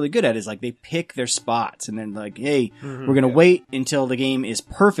they're always really good at, is like they pick their spots and then like, hey, we're going to wait until the game is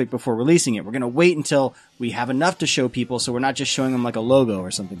perfect before releasing it. We're going to wait until we have enough to show people, so we're not just showing them like a logo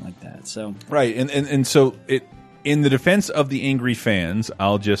or something like that. So right, and so in the defense of the angry fans,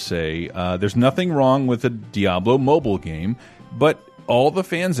 I'll just say there's nothing wrong with a Diablo mobile game, but all the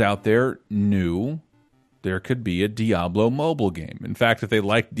fans out there knew there could be a Diablo mobile game. In fact, if they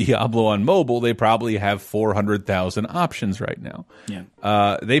like Diablo on mobile, they probably have 400,000 options right now.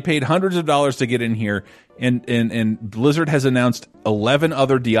 Yeah. They paid hundreds of dollars to get in here, and Blizzard has announced 11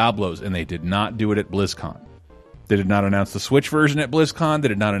 other Diablos, and they did not do it at BlizzCon. They did not announce the Switch version at BlizzCon. They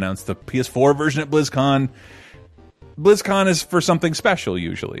did not announce the PS4 version at BlizzCon. BlizzCon is for something special,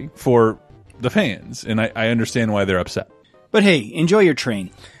 usually, for the fans, and I understand why they're upset. But hey, enjoy your train.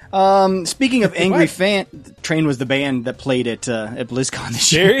 Speaking of angry fan, Train was the band that played at BlizzCon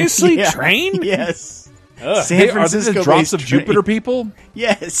this year. Seriously? Yeah. Train? Yes. San Francisco, are they the Drops of Jupiter people?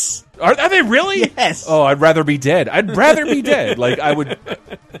 Yes. Are they really? Yes. Oh, I'd rather be dead. I'd rather be dead. Like, I would...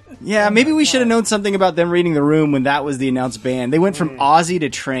 Yeah, maybe we should have known something about them reading the room when that was the announced band. They went from Ozzy to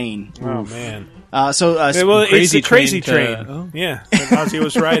Train. Oh, man. It's the Crazy Train. Oh. Yeah, that Ozzy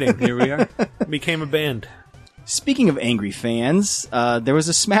was riding. Here we are. Became a band. Speaking of angry fans, there was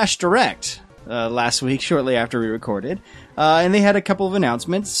a Smash Direct last week, shortly after we recorded, and they had a couple of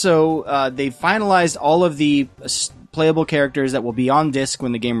announcements. So they finalized all of the playable characters that will be on disc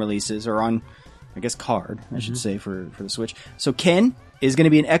when the game releases, or on, I guess, card, I should say, for the Switch. So Ken is going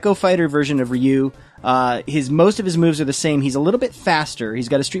to be an Echo Fighter version of Ryu. Most of his moves are the same. He's a little bit faster. He's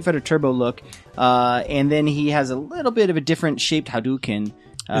got a Street Fighter Turbo look, and then he has a little bit of a different shaped Hadouken.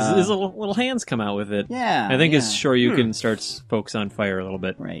 His little hands come out with it. Yeah, I think his Shoryuken starts focus on fire a little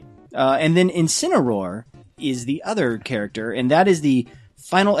bit. Right. And then Incineroar is the other character, and that is the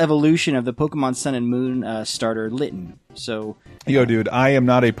final evolution of the Pokemon Sun and Moon starter Litten. So, yo, dude, I am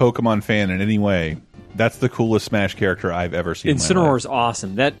not a Pokemon fan in any way. That's the coolest Smash character I've ever seen. Incineroar's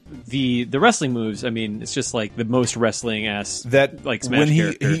awesome. That the wrestling moves. I mean, it's just like the most wrestling ass like Smash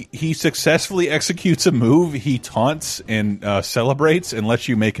character. When he successfully executes a move, he taunts and celebrates and lets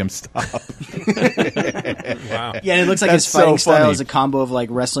you make him stop. Wow. Yeah, and it looks like his fighting style is a combo of like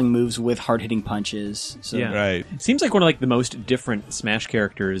wrestling moves with hard hitting punches. So. Yeah, right. Seems like one of like the most different Smash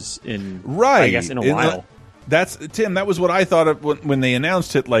characters in I guess in a while. That's Tim. That was what I thought of when they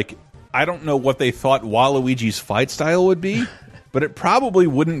announced it. Like, I don't know what they thought Waluigi's fight style would be, but it probably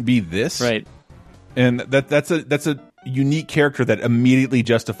wouldn't be this. Right. And that's a unique character that immediately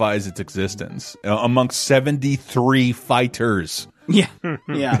justifies its existence amongst 73 fighters. Yeah.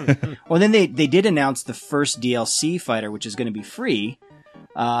 Yeah. Well, then they did announce the first DLC fighter, which is going to be free.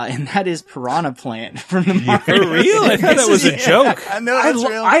 And that is Piranha Plant from the Mario. For real? I thought that was a joke. I know that's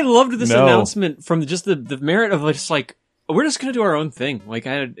real. I loved this announcement from just the merit of just like, we're just gonna do our own thing. Like,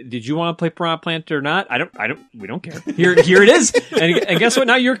 did you want to play Piranha Plant or not? We don't care. Here it is. And guess what?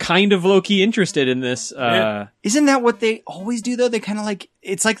 Now you're kind of low key interested in this. Isn't that what they always do though? They kind of like,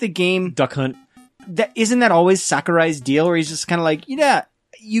 it's like the game Duck Hunt. Isn't that always Sakurai's deal? Where he's just kind of like, yeah,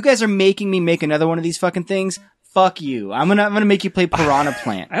 you guys are making me make another one of these fucking things. Fuck you. I'm gonna make you play Piranha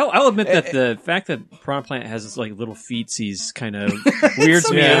Plant. I'll admit that the fact that Piranha Plant has this like little feetsies kind of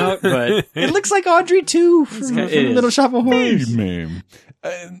weirds me out, but it looks like Audrey too from Little Shop of Horrors. And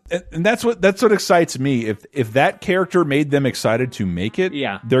that's what excites me. If that character made them excited to make it,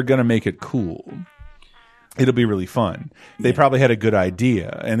 they're gonna make it cool. It'll be really fun. They probably had a good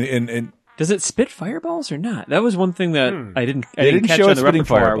idea, and does it spit fireballs or not? That was one thing that I didn't catch show on it the spitting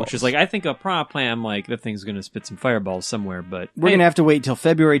repertoire, fireballs. which is like, I think a Piranha Plant, I'm like, that thing's going to spit some fireballs somewhere, but we're going to have to wait till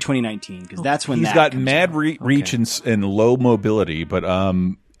February 2019 because that's when he's got mad reach and low mobility, but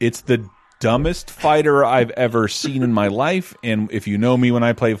it's the dumbest fighter I've ever seen in my life, and if you know me when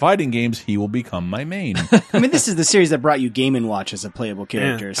I play fighting games, he will become my main. I mean, this is the series that brought you Game & Watch as a playable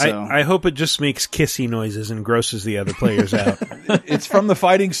character. Yeah, so I hope it just makes kissy noises and grosses the other players out. It's from the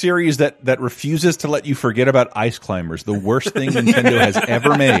fighting series that refuses to let you forget about Ice Climbers, the worst thing Nintendo has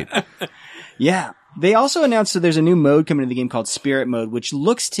ever made. Yeah. They also announced that there's a new mode coming to the game called Spirit Mode, which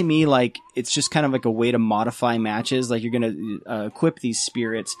looks to me like it's just kind of like a way to modify matches. Like you're going to equip these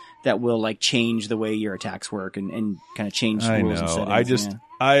spirits that will like change the way your attacks work and kind of change the rules and settings.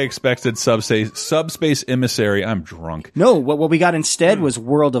 I expected Subspace Emissary. I'm drunk. No, what we got instead was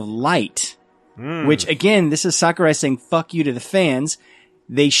World of Light, which again, this is Sakurai saying fuck you to the fans.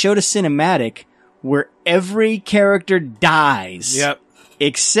 They showed a cinematic where every character dies. Yep.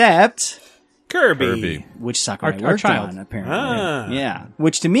 Except Kirby. Which Sakurai our worked child. on, apparently. Ah. Yeah.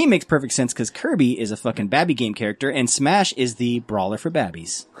 Which to me makes perfect sense because Kirby is a fucking Babby game character and Smash is the brawler for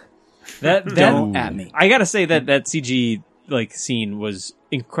Babbies. Don't at me. I gotta say that CG like scene was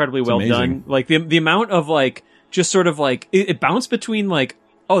incredibly well done. Like the amount of like just sort of like it bounced between like,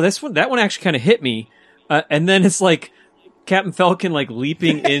 oh, that one actually kind of hit me, and then it's like Captain Falcon like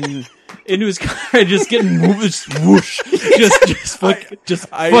leaping into his car and just getting whoosh,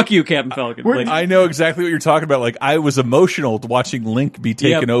 fuck you, Captain Falcon. Like, I know exactly what you're talking about. Like, I was emotional watching Link be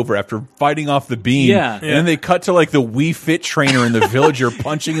taken over after fighting off the beam. And then they cut to like the Wii Fit trainer in the villager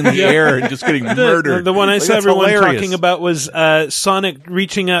punching in the air and just getting murdered. The one I like, saw everyone hilarious. talking about was Sonic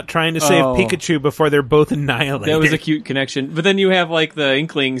reaching out trying to save Pikachu before they're both annihilated. That was a cute connection. But then you have like the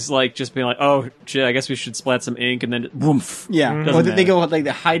Inklings like just being like, oh shit, I guess we should splat some ink, and then woof. Yeah. Well, they go like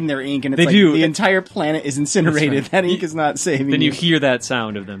they hide in their ink, and it's like the entire planet is incinerated. That ink is not saving. Then you hear that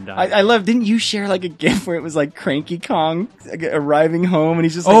sound of them dying. I love. Didn't you share like a GIF where it was like Cranky Kong arriving home, and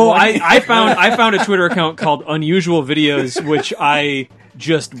he's just like, I found a Twitter account called Unusual Videos, which I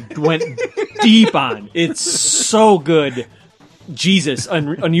just went deep on. It's so good. Jesus,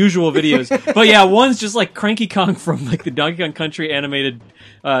 unusual videos. But yeah, one's just like Cranky Kong from like the Donkey Kong Country animated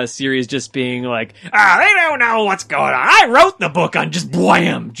series, just being like, they don't know what's going on. I wrote the book on just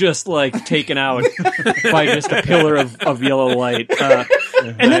blam, just like taken out by just a pillar of yellow light.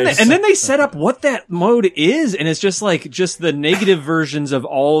 And then they set up what that mode is, and it's just the negative versions of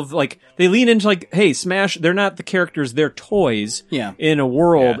all of like they lean into like, hey, Smash, they're not the characters, they're toys. Yeah. In a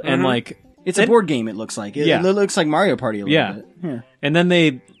world, and like it's a board game. It looks like it looks like Mario Party a little bit. Yeah. And then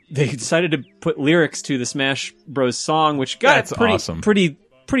they decided to put lyrics to the Smash Bros song, which got awesome. pretty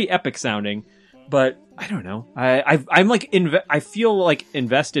epic sounding. But I don't know. I'm like I feel like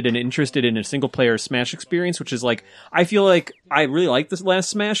invested and interested in a single player Smash experience, which is like I feel like I really like this last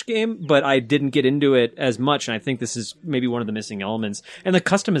Smash game, but I didn't get into it as much, and I think this is maybe one of the missing elements. And the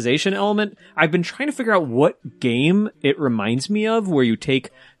customization element, I've been trying to figure out what game it reminds me of, where you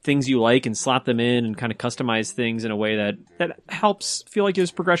take things you like and slot them in and kind of customize things in a way that helps feel like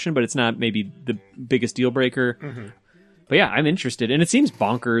there's progression, but it's not maybe the biggest deal breaker. Mm-hmm. But yeah, I'm interested, and it seems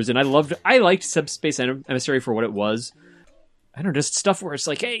bonkers, and I liked Subspace Emissary for what it was. I don't know, just stuff where it's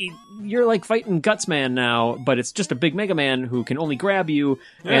like, hey, you're like fighting Gutsman now, but it's just a big Mega Man who can only grab you,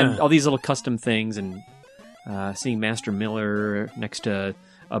 and all these little custom things, and seeing Master Miller next to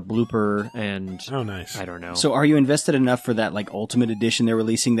a blooper, and oh, nice. I don't know. So are you invested enough for that like Ultimate Edition they're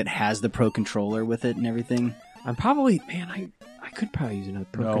releasing that has the Pro Controller with it and everything? I'm probably, man, I could probably use another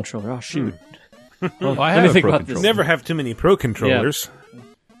Pro Controller. Oh, shoot. Well, I have a Pro Controller. Never have too many Pro Controllers. Yeah.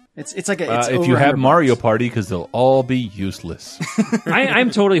 It's like it's if you have Mario Party, because they'll all be useless.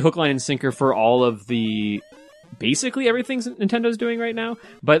 I'm totally hook, line, and sinker for all of the basically everything Nintendo's doing right now.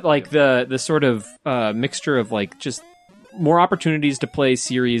 But like the sort of mixture of like just more opportunities to play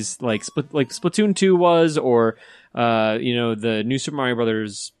series like Splatoon 2 was, or the new Super Mario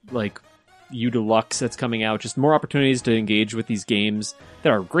Brothers like U Deluxe that's coming out. Just more opportunities to engage with these games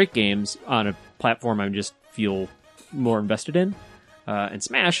that are great games on a platform I just feel more invested in. And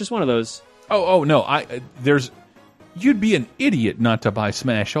Smash is one of those. Oh no! You'd be an idiot not to buy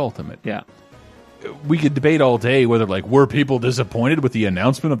Smash Ultimate. Yeah. We could debate all day whether, like, were people disappointed with the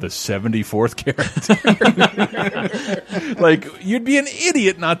announcement of the 74th character? Like, you'd be an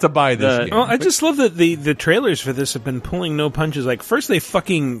idiot not to buy this game. Well, I just love that the trailers for this have been pulling no punches. Like, first they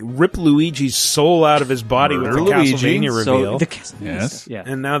fucking rip Luigi's soul out of his body with the Castlevania reveal. Yes. Yeah.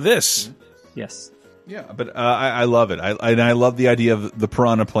 And now this. Yes. Yeah, but I love it. I love the idea of the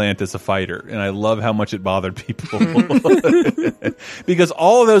piranha plant as a fighter, and I love how much it bothered people. Because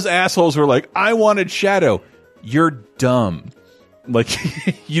all of those assholes were like, I wanted Shadow. You're dumb. Like,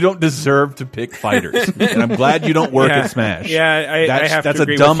 you don't deserve to pick fighters. And I'm glad you don't work at Smash. Yeah, I have that's to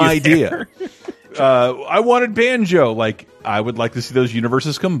agree a dumb with you idea. I wanted Banjo. Like, I would like to see those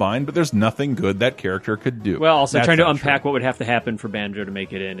universes combined, but there's nothing good that character could do. Well, also trying to unpack what would have to happen for Banjo to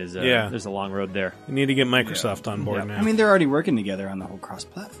make it in is there's a long road there. You need to get Microsoft on board now. I mean, they're already working together on the whole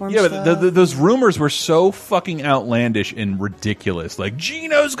cross-platform stuff. But those rumors were so fucking outlandish and ridiculous. Like,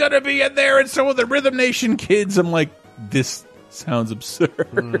 Gino's gonna be in there, and so will the Rhythm Nation kids. I'm like, this sounds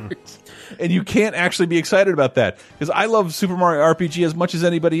absurd. And you can't actually be excited about that, because I love Super Mario RPG as much as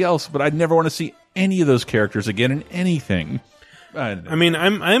anybody else, but I'd never want to see any of those characters again in anything. I mean,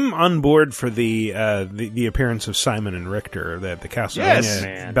 I'm on board for the appearance of Simon and Richter, the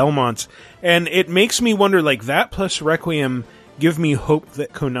Castlevania Belmonts, and it makes me wonder, like, that plus Requiem give me hope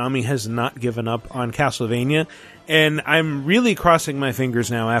that Konami has not given up on Castlevania. And I'm really crossing my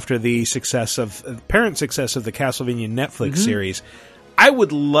fingers now after the apparent success of the Castlevania Netflix series. I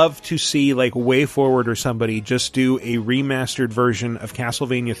would love to see, like, Way Forward or somebody just do a remastered version of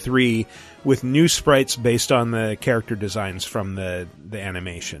Castlevania 3 with new sprites based on the character designs from the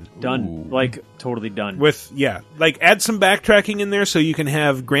animation. Done. Ooh. Like, totally done. Like, add some backtracking in there so you can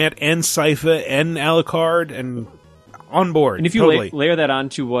have Grant and Sypha and Alucard and on board. And if you layer that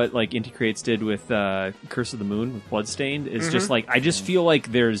onto what, like, Inti Creates did with Curse of the Moon, with Bloodstained, it's just like, I just feel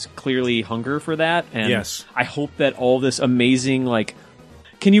like there's clearly hunger for that. And I hope that all this amazing, like,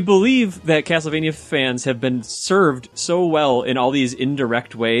 can you believe that Castlevania fans have been served so well in all these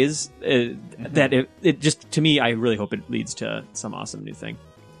indirect ways that it just, to me, I really hope it leads to some awesome new thing.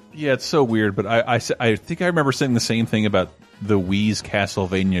 Yeah, it's so weird, but I think I remember saying the same thing about the Wii's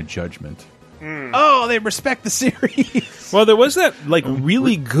Castlevania Judgment. Oh, they respect the series. Well, there was that, like,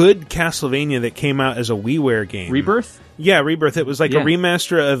 really good Castlevania that came out as a WiiWare game. Rebirth? Yeah, Rebirth. It was like a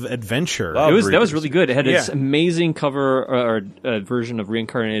remaster of Adventure. That was really good. It had this amazing cover or version of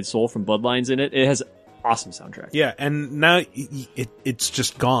Reincarnated Soul from Bloodlines in it. It has awesome soundtrack. Yeah, and now it's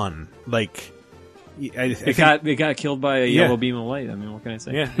just gone. Like, It got killed by a yellow beam of light. I mean, what can I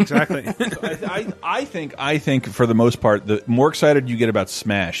say? Yeah, exactly. I think for the most part, the more excited you get about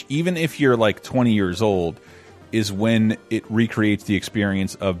Smash, even if you're like 20 years old, is when it recreates the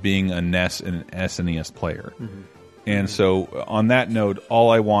experience of being a NES and an SNES player. And so, on that note,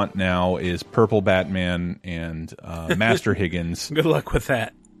 all I want now is Purple Batman and Master Higgins. Good luck with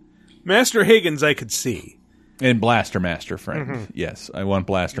that. Master Higgins, I could see. And Blaster Master, friend. Yes, I want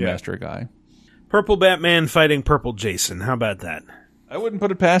Blaster Master guy. Purple Batman fighting Purple Jason. How about that? I wouldn't put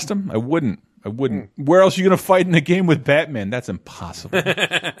it past him. I wouldn't. Where else are you going to fight in a game with Batman? That's impossible.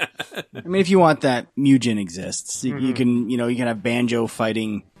 I mean, if you want that, Mugen exists. You can have Banjo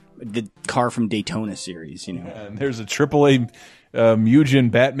fighting the car from Daytona series. And there's a AAA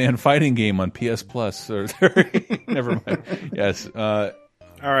Mugen Batman fighting game on PS Plus. Never mind. Yes.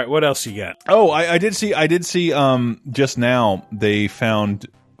 All right, what else you got? Oh, I did see. Just now they found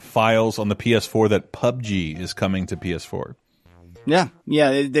files on the PS4 that PUBG is coming to PS4. Yeah.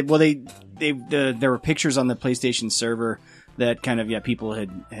 There were pictures on the PlayStation server that kind of people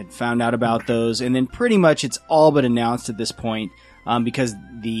had found out about those, and then pretty much it's all but announced at this point because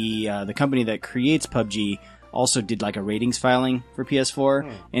the company that creates PUBG also did like a ratings filing for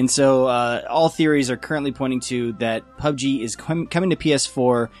PS4. And so all theories are currently pointing to that PUBG is coming to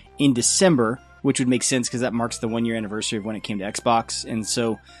PS4 in December, which would make sense because that marks the 1-year anniversary of when it came to Xbox. And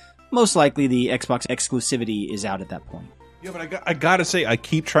so most likely the Xbox exclusivity is out at that point. Yeah, but I gotta say, I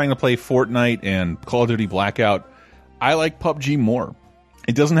keep trying to play Fortnite and Call of Duty Blackout. I like PUBG more.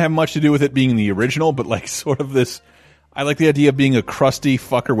 It doesn't have much to do with it being the original, but like sort of this... I like the idea of being a crusty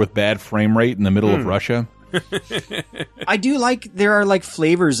fucker with bad frame rate in the middle of Russia. I do like there are like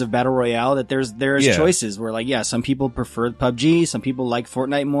flavors of battle royale that there's choices where like some people prefer PUBG, some people like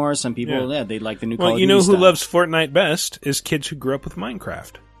Fortnite more, some people they like the new Call of Duty who style. loves Fortnite best is kids who grew up with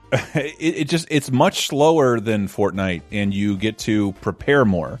Minecraft. It's much slower than Fortnite, and you get to prepare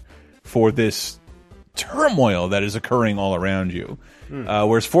more for this turmoil that is occurring all around you.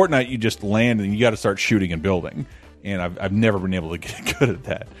 Whereas Fortnite, you just land and you got to start shooting and building. And I've never been able to get good at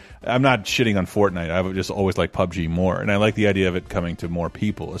that. I'm not shitting on Fortnite. I've just always liked PUBG more. And I like the idea of it coming to more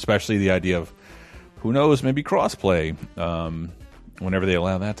people, especially the idea of, who knows, maybe crossplay whenever they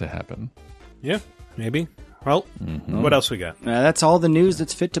allow that to happen. Yeah, maybe. Well, what else we got? That's all the news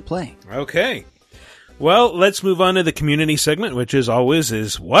that's fit to play. Okay. Well, let's move on to the community segment, which as always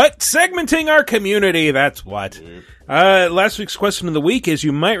is what? Segmenting our community, that's what. Last week's question of the week, as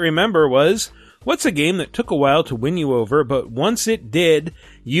you might remember, was... what's a game that took a while to win you over, but once it did,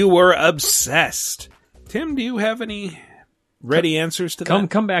 you were obsessed? Tim, do you have any ready answers to that?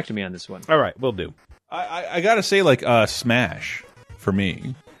 Come back to me on this one. All right, we'll do. I gotta say, like, Smash, for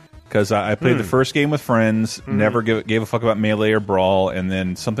me. Because I played the first game with friends, never gave a fuck about Melee or Brawl, and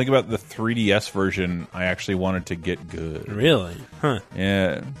then something about the 3DS version I actually wanted to get good. Really? Huh.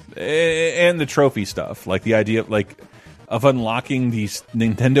 Yeah. And the trophy stuff. Like, the idea of unlocking these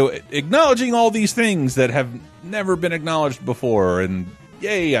Nintendo, acknowledging all these things that have never been acknowledged before, and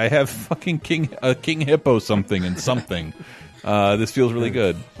yay, I have fucking King Hippo something and something. This feels really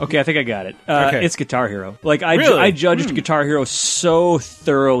good. Okay, I think I got it. Okay. It's Guitar Hero. Like Really? I judged Guitar Hero so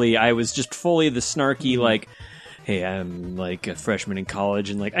thoroughly. I was just fully the snarky, like, hey, I'm like a freshman in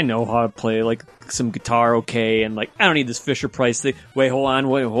college, and like I know how to play like some guitar, okay, and like I don't need this Fisher Price thing. Wait, hold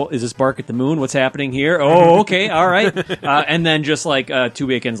on, is this Bark at the Moon? What's happening here? Oh, okay, all right. And then just like 2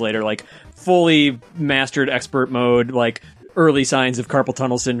 weekends later, like fully mastered expert mode, like early signs of carpal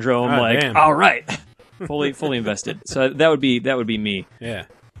tunnel syndrome. Damn. All right. Fully invested. So that would be me. Yeah.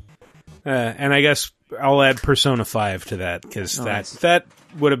 And I guess I'll add Persona 5 to that, because that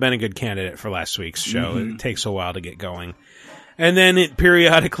would have been a good candidate for last week's show. It takes a while to get going. And then it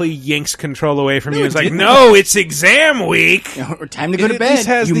periodically yanks control away from you. It's like, no, it's exam week. Time to go to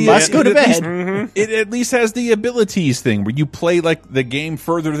bed. You must go to bed. It at least has the abilities thing where you play like the game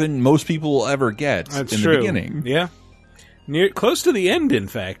further than most people will ever get That's in true. the beginning. Yeah. Close to the end, in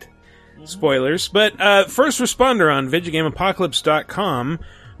fact. Spoilers. But first responder on VidjagameApocalypse.com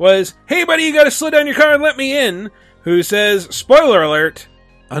was, hey buddy, you gotta slow down your car and let me in, who says, spoiler alert,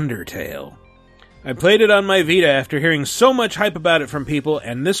 Undertale. I played it on my Vita after hearing so much hype about it from people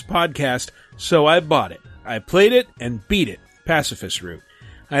and this podcast, so I bought it. I played it and beat it, pacifist route.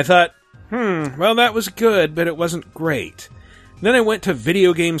 I thought, well that was good, but it wasn't great. Then I went to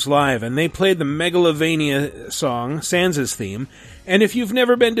Video Games Live, and they played the Megalovania song, Sans' theme, and if you've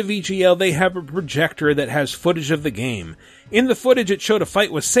never been to VGL, they have a projector that has footage of the game. In the footage, it showed a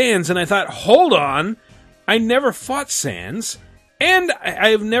fight with Sans, and I thought, hold on, I never fought Sans, and I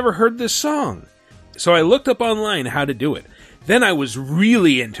have never heard this song. So I looked up online how to do it. Then I was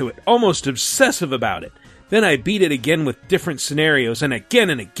really into it, almost obsessive about it. Then I beat it again with different scenarios, and again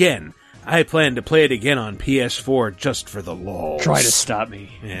and again. I plan to play it again on PS4 just for the lols. Try to stop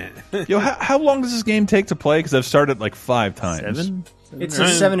me. Yeah. Yo, how long does this game take to play? Because I've started like 5 times. 7? It's a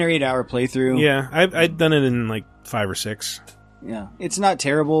 7 or 8 hour playthrough. Yeah, I've done it in like 5 or 6. Yeah, it's not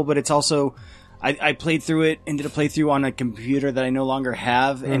terrible, but it's also... I played through it and did a playthrough on a computer that I no longer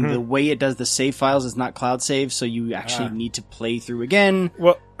have, and the way it does the save files is not cloud save, so you actually need to play through again.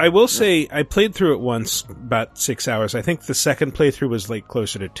 Well, I will say I played through it once, about 6 hours. I think the second playthrough was like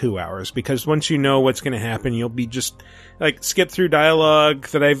closer to 2 hours, because once you know what's going to happen, you'll be just like skip through dialogue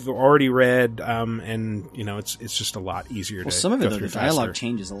that I've already read, and you know it's just a lot easier. Well, to some of go it though, through the dialogue faster.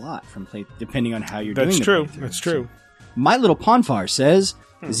 changes a lot from depending on how you're That's doing. true. The That's true. My Little Ponfar says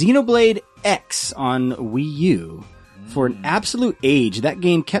Xenoblade X on Wii U. For an absolute age, that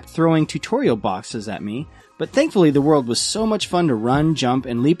game kept throwing tutorial boxes at me, but thankfully the world was so much fun to run, jump,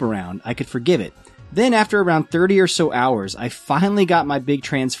 and leap around, I could forgive it. Then after around 30 or so hours, I finally got my big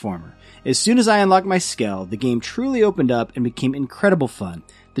transformer. As soon as I unlocked my skull, the game truly opened up and became incredible fun.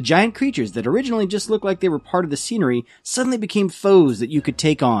 The giant creatures that originally just looked like they were part of the scenery suddenly became foes that you could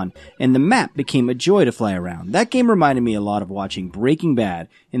take on, and the map became a joy to fly around. That game reminded me a lot of watching Breaking Bad,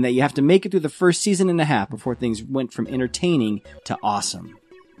 in that you have to make it through the first season and a half before things went from entertaining to awesome.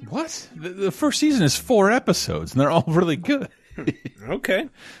 What? The first season is 4 episodes, and they're all really good. Okay.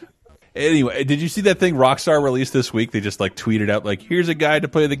 Anyway, did you see that thing Rockstar released this week? They just like tweeted out like, "Here's a guide to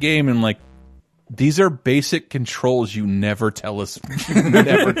play the game," and like, these are basic controls you never tell us, you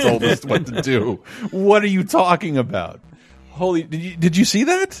never told us what to do. What are you talking about? Holy, did you see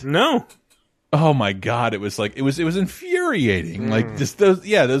that? No. Oh my God, it was infuriating. Like just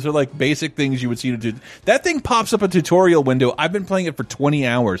those are like basic things you would see to do. That thing pops up a tutorial window. I've been playing it for 20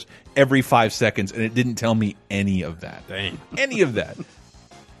 hours every 5 seconds, and it didn't tell me any of that. Dang. Any of that.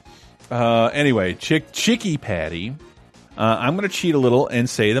 Anyway, Chicky Patty. I'm going to cheat a little and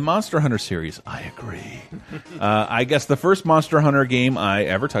say the Monster Hunter series. I agree. I guess the first Monster Hunter game I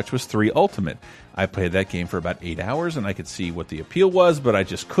ever touched was 3 Ultimate. I played that game for about 8 hours, and I could see what the appeal was, but I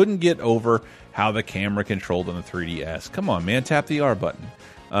just couldn't get over how the camera controlled on the 3DS. Come on, man, tap the R button.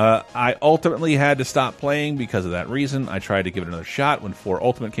 I ultimately had to stop playing because of that reason. I tried to give it another shot when 4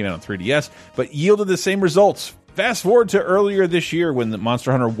 Ultimate came out on 3DS, but yielded the same results. Fast forward to earlier this year when the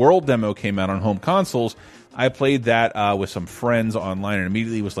Monster Hunter World demo came out on home consoles. I played that with some friends online and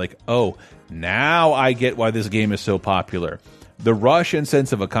immediately was like, oh, now I get why this game is so popular. The rush and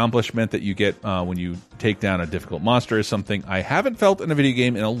sense of accomplishment that you get when you take down a difficult monster is something I haven't felt in a video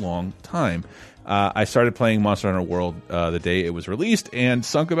game in a long time. I started playing Monster Hunter World the day it was released and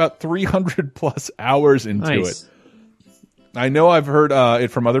sunk about 300 plus hours into it. I know I've heard it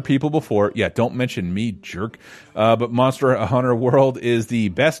from other people before. Yeah, don't mention me, jerk. But Monster Hunter World is the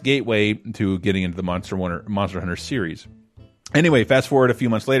best gateway to getting into the Monster Hunter series. Anyway, fast forward a few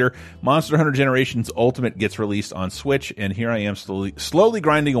months later, Monster Hunter Generations Ultimate gets released on Switch, and here I am slowly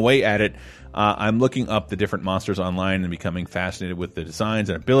grinding away at it. I'm looking up the different monsters online and becoming fascinated with the designs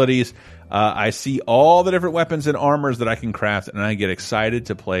and abilities. I see all the different weapons and armors that I can craft, and I get excited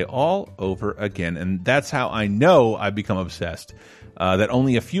to play all over again. And that's how I know I've become obsessed. That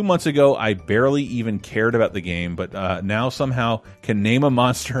only a few months ago I barely even cared about the game, but now somehow can name a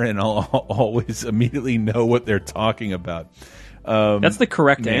monster and I'll always immediately know what they're talking about. That's the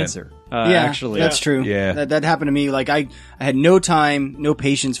correct answer. Actually, that's true. Yeah, that happened to me. Like I had no time, no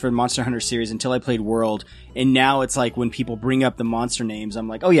patience for the Monster Hunter series until I played World, and now it's like when people bring up the monster names, I'm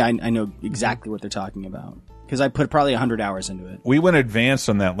like, oh yeah, I know exactly what they're talking about because I put probably 100 hours into it. We went advanced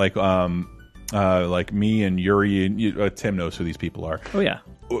on that, like me and Yuri and Tim knows who these people are. Oh yeah,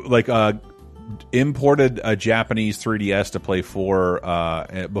 like imported a Japanese 3DS to play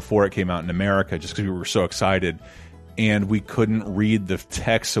 4 before it came out in America, just because we were so excited. And we couldn't read the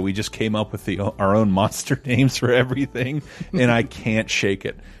text, so we just came up with our own monster names for everything, and I can't shake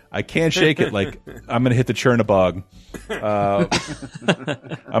it. I can't shake it. Like, I'm going to hit the Chernabog. I'm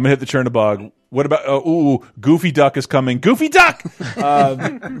going to hit the Chernabog. What about, Goofy Duck is coming. Goofy Duck!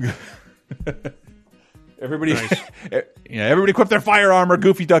 Everybody, everybody equip their fire armor.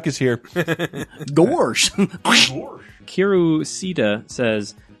 Goofy Duck is here. Gorge. Kiru Sita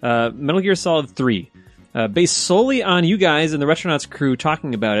says, Metal Gear Solid 3. Based solely on you guys and the Retronauts crew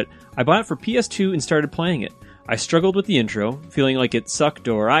talking about it, I bought it for PS2 and started playing it. I struggled with the intro, feeling like it sucked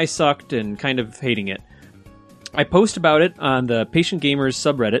or I sucked and kind of hating it. I post about it on the Patient Gamers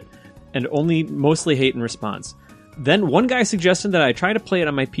subreddit and only mostly hate in response. Then one guy suggested that I try to play it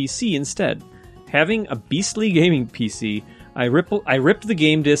on my PC instead. Having a beastly gaming PC, I ripped the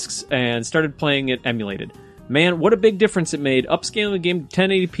game discs and started playing it emulated. Man, what a big difference it made. Upscaling the game to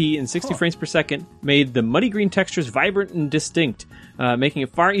 1080p and 60 frames per second made the muddy green textures vibrant and distinct, making it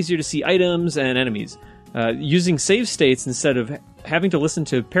far easier to see items and enemies. Using save states instead of having to listen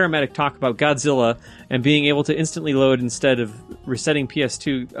to paramedic talk about Godzilla and being able to instantly load instead of resetting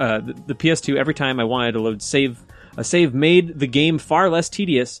PS2, the PS2 every time I wanted to load a save made the game far less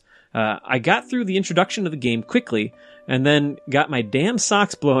tedious. I got through the introduction of the game quickly and then got my damn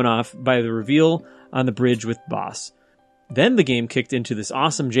socks blown off by the reveal on the bridge with Boss. Then the game kicked into this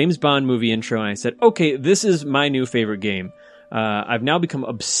awesome James Bond movie intro and I said, okay, this is my new favorite game. I've now become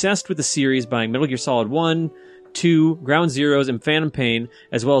obsessed with the series, buying Metal Gear Solid 1, 2, Ground Zeroes, and Phantom Pain,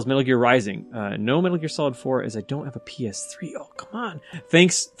 as well as Metal Gear Rising. No Metal Gear Solid 4, as I don't have a PS3. Oh, come on.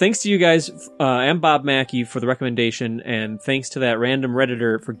 Thanks to you guys and Bob Mackey for the recommendation, and thanks to that random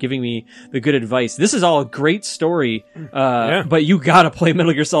Redditor for giving me the good advice. This is all a great story, but you gotta play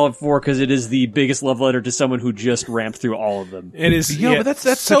Metal Gear Solid 4 because it is the biggest love letter to someone who just ramped through all of them. It is, but that's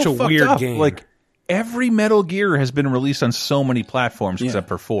such so a weird up. game. Like, every Metal Gear has been released on so many platforms except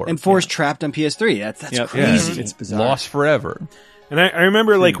for 4. And 4 is trapped on PS3. That's crazy. Yeah, it's bizarre. Lost forever. And I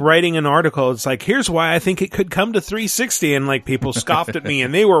remember like writing an article. It's like, here's why I think it could come to 360, and like people scoffed at me,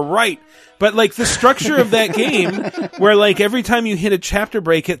 and they were right. But like the structure of that game, where like every time you hit a chapter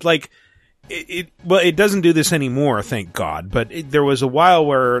break, it like it doesn't do this anymore, thank God. But there was a while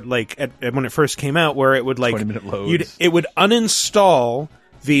where like when it first came out, where it would like 20-minute loads. It would uninstall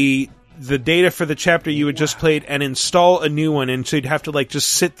the data for the chapter you had just played and install a new one, and so you'd have to like just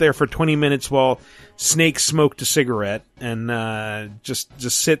sit there for 20 minutes while Snake smoked a cigarette and just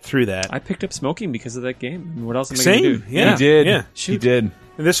sit through that. I picked up smoking because of that game. What else am I Same, going to do? yeah. He did. Yeah. He did.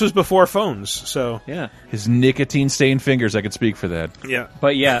 And this was before phones, so yeah. His nicotine-stained fingers, I could speak for that. Yeah.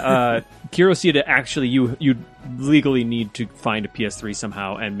 But yeah, Kirosita, actually, you legally need to find a PS3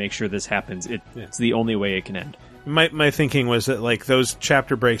 somehow and make sure this happens. It's the only way it can end. My thinking was that like those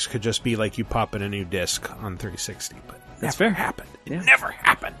chapter breaks could just be like you pop in a new disc on 360, but that's never fair. happened. It Yeah. never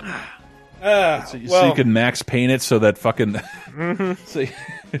happened. So you can max paint it so that fucking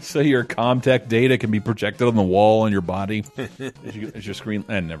so your Comtech data can be projected on the wall on your body as your screen.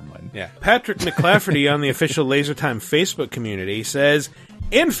 And never mind. Yeah. Patrick McClafferty on the official LaserTime Facebook community says,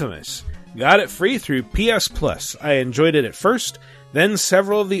 "Infamous. Got it free through PS Plus. I enjoyed it at first. Then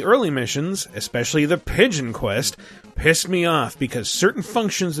several of the early missions, especially the Pigeon Quest, pissed me off because certain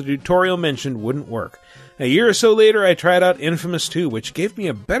functions the tutorial mentioned wouldn't work. A year or so later, I tried out Infamous 2, which gave me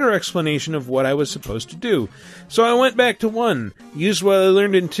a better explanation of what I was supposed to do. So I went back to 1, used what I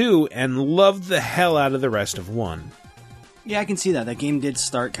learned in 2, and loved the hell out of the rest of 1. Yeah, I can see that. That game did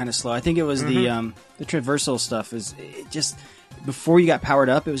start kind of slow. I think it was the traversal stuff. It just before you got powered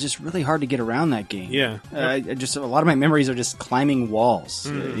up, it was just really hard to get around that game. Yeah. Just a lot of my memories are just climbing walls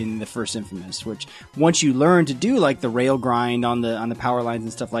in the first Infamous, which once you learn to do like the rail grind on the power lines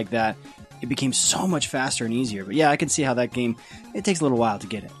and stuff like that, it became so much faster and easier. But yeah, I can see how that game, it takes a little while to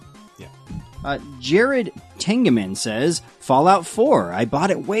get it. Yeah. Jared Tengeman says, Fallout 4. I bought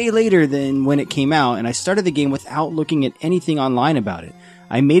it way later than when it came out, and I started the game without looking at anything online about it.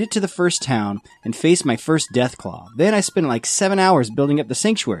 I made it to the first town and faced my first Deathclaw. Then I spent like 7 hours building up the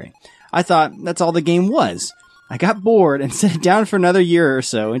sanctuary. I thought that's all the game was. I got bored and set it down for another year or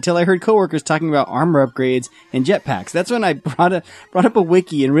so until I heard coworkers talking about armor upgrades and jetpacks. That's when I brought up a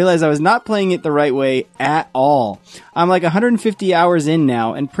wiki and realized I was not playing it the right way at all. I'm like 150 hours in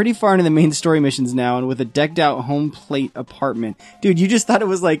now and pretty far into the main story missions now, and with a decked out home plate apartment. Dude, you just thought it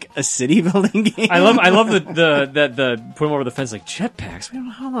was like a city building game. I love the put them over the fence like jetpacks. Wait,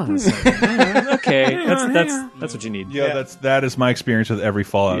 hold on a second. Okay, that's what you need. Yeah, that is my experience with every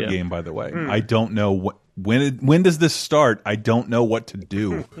Fallout game. By the way, I don't know when does this start. I don't know what to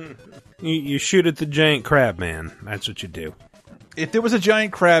do. You shoot at the giant crab man. That's what you do. If there was a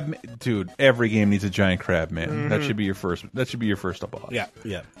giant crab, dude, every game needs a giant crab man. That should be your first. That should be your first boss. Yeah,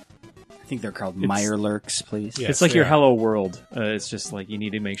 yeah. I think they're called Mirelurks, please. Yes, it's like your Hello World. It's just like you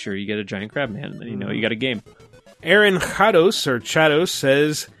need to make sure you get a giant crab man, and then you know you got a game. Aaron Chados or Chados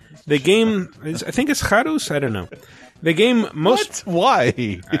says the game is, I think it's Chados. I don't know. The game most why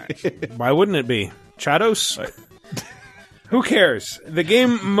why wouldn't it be Chados? Who cares? The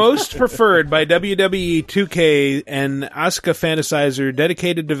game most preferred by WWE 2K and Asuka Fantasizer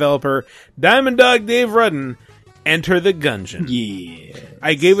dedicated developer Diamond Dog Dave Rudden. Enter the Gungeon. Yeah.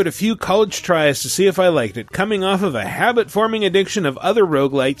 I gave it a few college tries to see if I liked it, coming off of a habit-forming addiction of other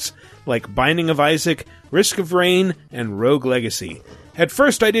roguelites like Binding of Isaac, Risk of Rain, and Rogue Legacy. At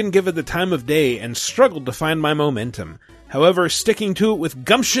first I didn't give it the time of day and struggled to find my momentum. However, sticking to it with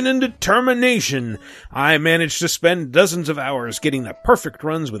gumption and determination, I managed to spend dozens of hours getting the perfect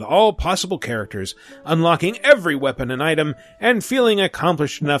runs with all possible characters, unlocking every weapon and item, and feeling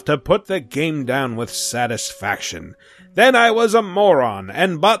accomplished enough to put the game down with satisfaction. Then I was a moron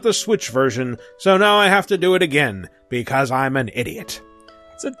and bought the Switch version, so now I have to do it again, because I'm an idiot.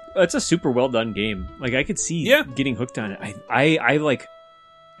 It's a super well done game. Like, I could see getting hooked on it. I like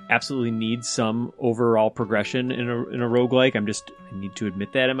absolutely need some overall progression in a roguelike. I need to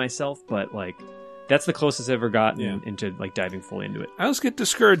admit that in myself, but like that's the closest I've ever gotten into like diving fully into it. I always get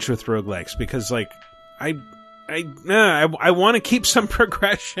discouraged with roguelikes because like I want to keep some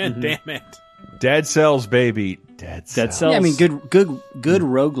progression, damn it. Dead Cells, baby. Dead Cells. Yeah, I mean, good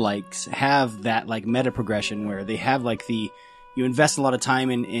roguelikes have that like meta progression where they have like you invest a lot of time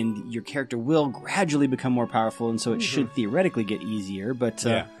and your character will gradually become more powerful, and so it should theoretically get easier. But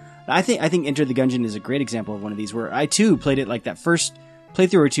I think Enter the Gungeon is a great example of one of these where I too played it like that first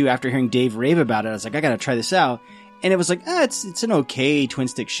playthrough or two after hearing Dave rave about it. I was like, I gotta try this out, and it was like, it's an okay twin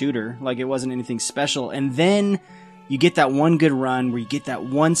stick shooter. Like it wasn't anything special, and then you get that one good run where you get that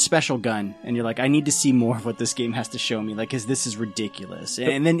one special gun, and you're like, I need to see more of what this game has to show me, like, because this is ridiculous.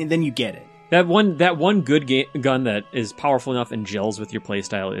 And then you get it. That one good gun that is powerful enough and gels with your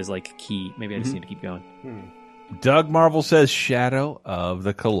playstyle is like key. Maybe I just need to keep going. Doug Marvel says Shadow of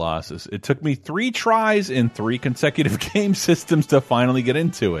the Colossus. It took me 3 tries in 3 consecutive game systems to finally get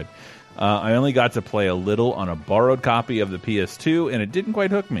into it. I only got to play a little on a borrowed copy of the PS2, and it didn't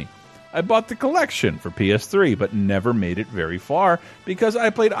quite hook me. I bought the collection for PS3, but never made it very far because I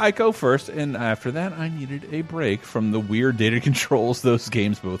played Ico first, and after that I needed a break from the weird data controls those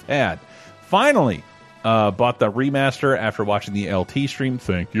games both had. Finally, bought the remaster after watching the LT stream,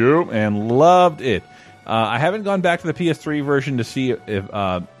 thank you, and loved it. I haven't gone back to the PS3 version to see if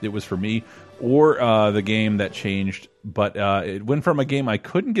it was for me or the game that changed, but it went from a game I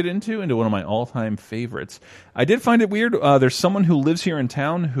couldn't get into one of my all-time favorites. I did find it weird. There's someone who lives here in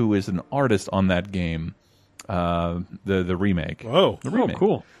town who is an artist on that game, the remake. Whoa. The remake. Oh,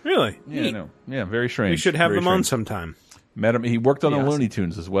 cool. Really? Yeah, yeah, very strange. We should have very them on sometime. Met him. He worked on the Looney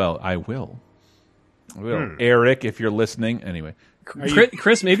Tunes as well. I will. Eric, if you're listening. Anyway.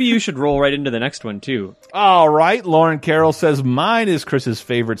 Chris, maybe you should roll right into the next one, too. All right. Lauren Carroll says, mine is Chris's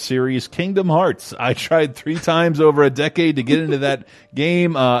favorite series, Kingdom Hearts. I tried 3 times over a decade to get into that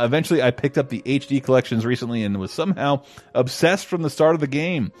game. Eventually, I picked up the HD collections recently and was somehow obsessed from the start of the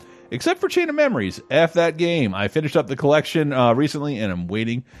game. Except for Chain of Memories. F that game. I finished up the collection recently, and I'm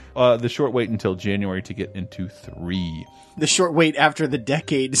waiting the short wait until January to get into 3. The short wait after the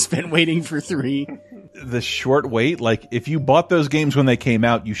decade spent waiting for 3. The short wait? Like, if you bought those games when they came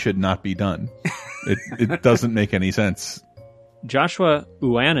out, you should not be done. It doesn't make any sense. Joshua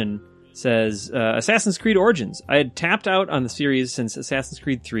Uanan says, Assassin's Creed Origins. I had tapped out on the series since Assassin's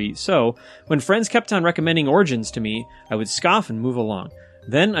Creed 3, so when friends kept on recommending Origins to me, I would scoff and move along.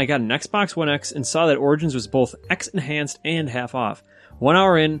 Then I got an Xbox One X and saw that Origins was both X-enhanced and half off. 1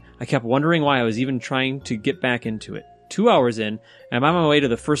 hour in, I kept wondering why I was even trying to get back into it. 2 hours in, I'm on my way to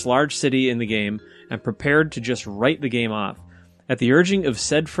the first large city in the game and prepared to just write the game off. At the urging of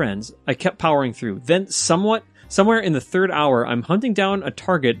said friends, I kept powering through. Then somewhere in the 3rd hour, I'm hunting down a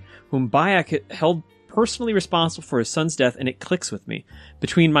target whom Bayek held personally responsible for his son's death, and it clicks with me.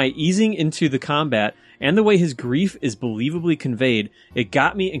 Between my easing into the combat and the way his grief is believably conveyed, it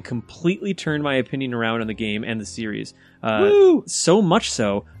got me and completely turned my opinion around on the game and the series. So much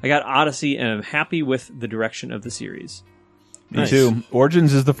so, I got Odyssey and I'm happy with the direction of the series. Me too.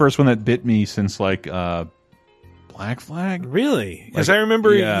 Origins is the first one that bit me since like Black Flag. Really? Because I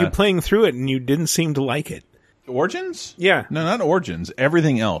remember you playing through it and you didn't seem to like it. Origins? Yeah. No, not Origins.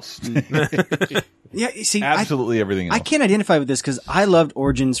 Everything else. Yeah, see, absolutely everything else. I can't identify with this because I loved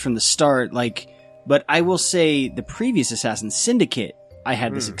Origins from the start. But I will say the previous Assassin, Syndicate, I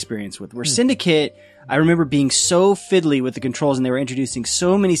had this experience with. Where Syndicate, I remember being so fiddly with the controls, and they were introducing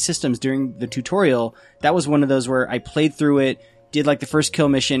so many systems during the tutorial. That was one of those where I played through it, did like the first kill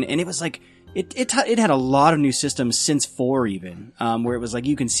mission, and it was like it had a lot of new systems since 4 even, where it was like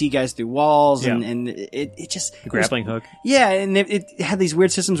you can see guys through walls, and it just the grappling hook. Yeah, and it had these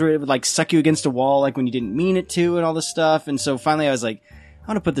weird systems where it would like suck you against a wall, like when you didn't mean it to, and all this stuff. And so finally, I was like, I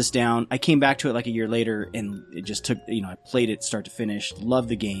want to put this down. I came back to it like a year later, and it just took, I played it start to finish, loved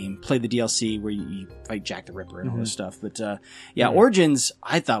the game, played the DLC where you fight Jack the Ripper and all this stuff. But Origins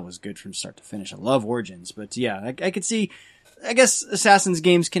I thought was good from start to finish. I love Origins, but yeah, I could see, I guess Assassin's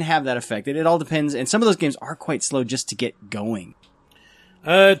games can have that effect. It all depends, and some of those games are quite slow just to get going.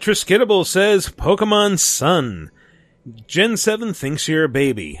 Triskidable says Pokemon Sun. Gen 7 thinks you're a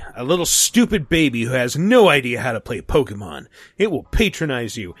baby. A little stupid baby who has no idea how to play Pokemon. It will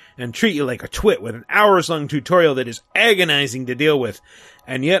patronize you and treat you like a twit with an hours-long tutorial that is agonizing to deal with.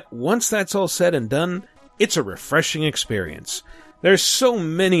 And yet, once that's all said and done, it's a refreshing experience. There's so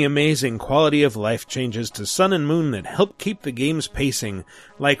many amazing quality of life changes to Sun and Moon that help keep the game's pacing,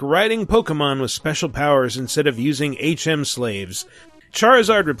 like riding Pokemon with special powers instead of using HM slaves.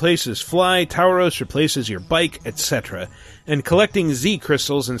 Charizard replaces Fly, Tauros replaces your bike, etc., and collecting Z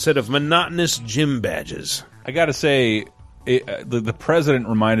crystals instead of monotonous gym badges. I gotta say, the president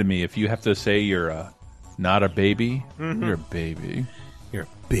reminded me, if you have to say you're not a baby, you're a baby. You're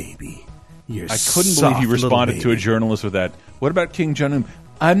a baby. You're I couldn't believe he responded to a journalist with that. What about King Jong-un?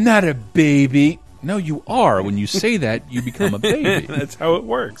 I'm not a baby. No, you are. When you say that, you become a baby. That's how it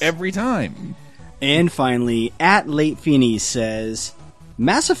works. Every time. And finally, @LateFeeny says,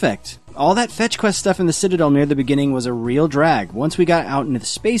 Mass Effect. All that fetch quest stuff in the Citadel near the beginning was a real drag. Once we got out into the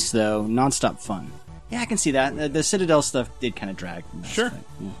space, though, nonstop fun. Yeah, I can see that. The Citadel stuff did kind of drag. Sure.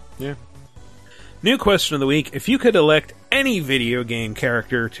 Yeah. New question of the week. If you could elect any video game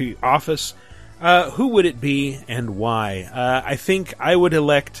character to office, who would it be and why? I think I would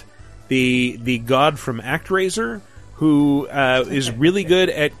elect the god from ActRaiser, who is really good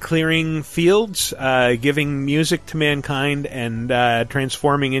at clearing fields, giving music to mankind, and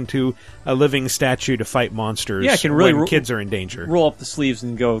transforming into a living statue to fight monsters. Yeah, can really when kids are in danger. Roll up the sleeves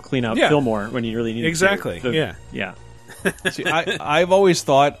and go clean out Fillmore when you really need exactly. to. Yeah. See, I've always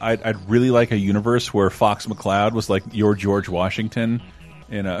thought I'd really like a universe where Fox McCloud was like your George Washington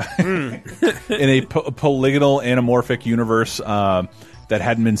in a in a polygonal anamorphic universe that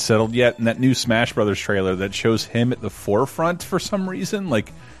hadn't been settled yet. And that new Smash Brothers trailer that shows him at the forefront for some reason,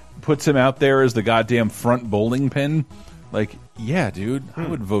 like puts him out there as the goddamn front bowling pin. Like, yeah, dude, I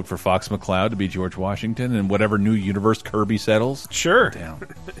would vote for Fox McCloud to be George Washington in whatever new universe Kirby settles. Sure. Damn.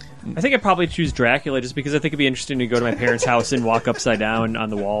 I think I'd probably choose Dracula just because I think it'd be interesting to go to my parents' house and walk upside down on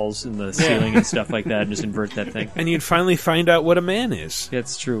the walls and the ceiling and stuff like that and just invert that thing. And you'd finally find out what a man is.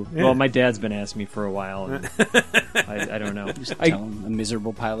 That's true. Yeah. Well, my dad's been asking me for a while. And I don't know. Just tell him a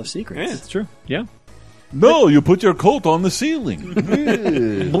miserable pile of secrets. Yeah, it's true. Yeah. No, you put your coat on the ceiling.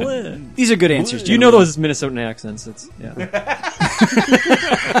 These are good answers. Do you know those Minnesotan accents?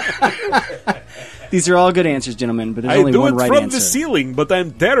 These are all good answers, gentlemen, but there's only one right answer. I do it from the ceiling, but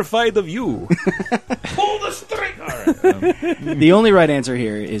I'm terrified of you. Pull the string! All right. The only right answer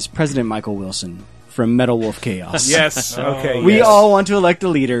here is President Michael Wilson from Metal Wolf Chaos. Yes, okay. We all want to elect a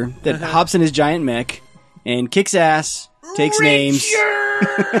leader that hops in his giant mech and kicks ass, takes names.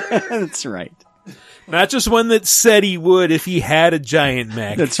 That's right. Not just one that said he would if he had a giant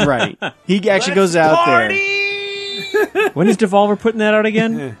mech. That's right. He actually goes out there. When is Devolver putting that out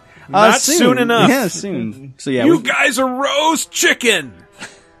again? Not soon enough. Yeah, soon. So yeah, you guys are roast chicken.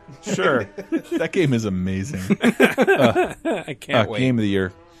 Sure. That game is amazing. I can't wait. Game of the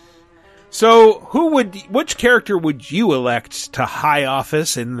year. So, which character would you elect to high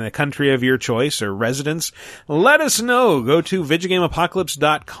office in the country of your choice or residence? Let us know. Go to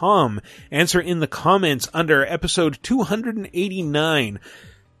VidjagameApocalypse.com. Answer in the comments under episode 289.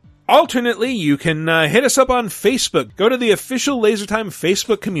 Alternately, you can hit us up on Facebook. Go to the official LaserTime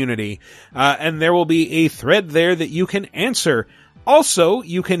Facebook community, and there will be a thread there that you can answer. Also,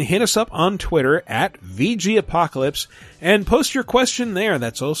 you can hit us up on Twitter @VGApocalypse and post your question there.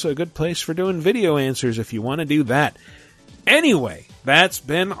 That's also a good place for doing video answers if you want to do that. Anyway, that's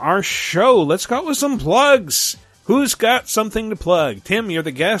been our show. Let's go with some plugs. Who's got something to plug? Tim, you're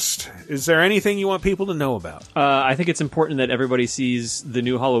the guest. Is there anything you want people to know about? I think it's important that everybody sees the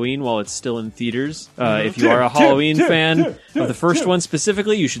new Halloween while it's still in theaters. If you are a Halloween fan of the first one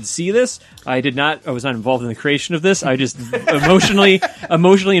specifically, you should see this. I was not involved in the creation of this. I just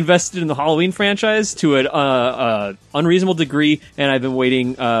emotionally invested in the Halloween franchise to an unreasonable degree, and I've been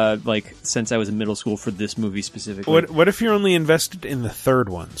waiting since I was in middle school for this movie specifically. What if you're only invested in the third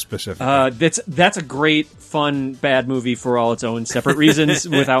one specifically? That's a great, fun, bad movie for all its own separate reasons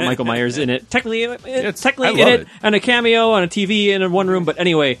without Michael Myers in it. Technically in it, and a cameo on a TV in one room. But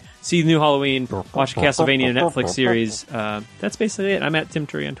anyway, see the new Halloween, watch the Castlevania Netflix series. That's basically it. I'm at Tim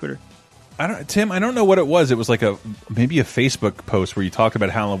Turry on Twitter. Tim, I don't know what it was. It was like maybe a Facebook post where you talked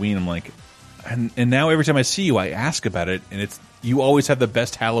about Halloween. I'm like, and now every time I see you, I ask about it, and you always have the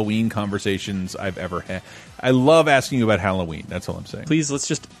best Halloween conversations I've ever had. I love asking you about Halloween. That's all I'm saying. Please, let's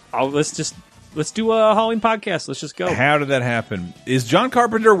do a Halloween podcast. Let's just go. How did that happen? Is John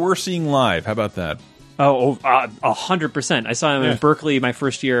Carpenter worth seeing live? How about that? 100%. I saw him in Berkeley my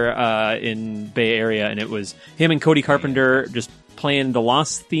first year in Bay Area, and it was him and Cody Carpenter just playing the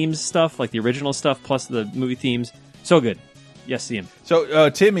Lost themes stuff, like the original stuff, plus the movie themes. So good. Yes, see him.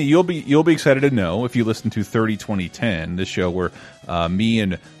 So, Timmy, you'll be excited to know if you listen to 30-2010, this show where me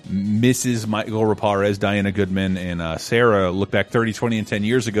and Mrs. Michael Raparez, Diana Goodman, and Sarah look back 30, 20, and 10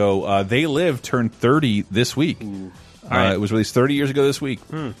 years ago. They Live turned 30 this week. It was released 30 years ago this week.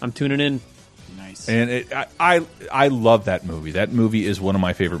 I'm tuning in. Nice. And I love that movie. That movie is one of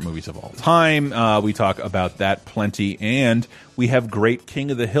my favorite movies of all time. We talk about that plenty, and we have great King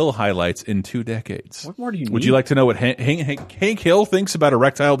of the Hill highlights in 2 decades. What more do you need? Would you like to know what Hank Hill thinks about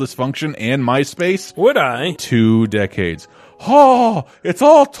erectile dysfunction and MySpace? Would I? 2 decades. Oh, it's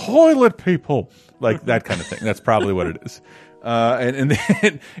all toilet people. Like that kind of thing. That's probably what it is. And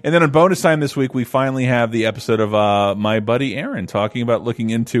then on bonus time this week, we finally have the episode of my buddy Aaron talking about looking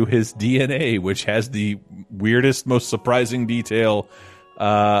into his DNA, which has the weirdest, most surprising detail.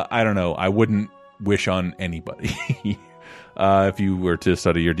 I don't know. I wouldn't wish on anybody if you were to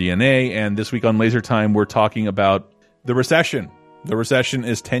study your DNA. And this week on Laser Time, we're talking about the recession. The recession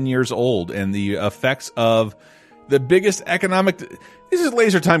is 10 years old, and the effects of the biggest economic. This is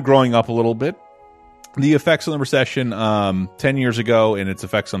Laser Time growing up a little bit. The effects of the recession 10 years ago and its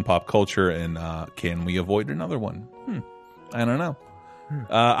effects on pop culture, and can we avoid another one? I don't know.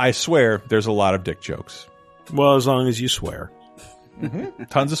 I swear there's a lot of dick jokes. Well, as long as you swear.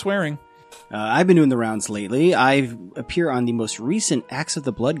 Tons of swearing. I've been doing the rounds lately. I appear on the most recent Acts of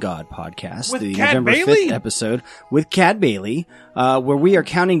the Blood God podcast, With the Cat November Bailey? 5th episode with Cat Bailey, where we are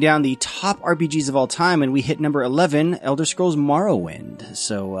counting down the top RPGs of all time, and we hit number 11, Elder Scrolls Morrowind.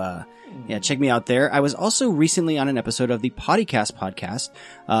 So, yeah, check me out there. I was also recently on an episode of the Poddycast podcast,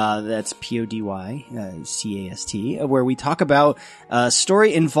 that's PODYCAST, where we talk about a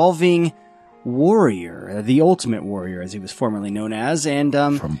story involving Warrior, the Ultimate Warrior, as he was formerly known as, and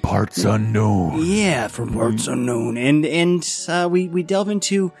From Parts Unknown. Yeah, from Parts Unknown, and we delve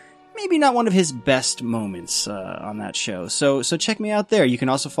into maybe not one of his best moments on that show. So check me out there. You can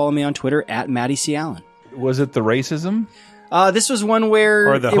also follow me on Twitter at Matty C. Allen. Was it the racism? This was one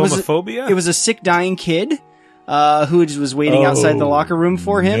where Or the homophobia? It was a sick, dying kid who was waiting outside the locker room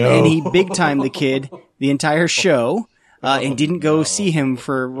for him, and he big-timed the kid the entire show. And didn't go see him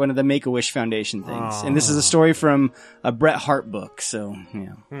for one of the Make-A-Wish Foundation things. And this is a story from a Bret Hart book, so,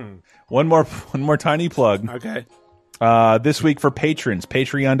 yeah. One more tiny plug. Okay. This week for patrons,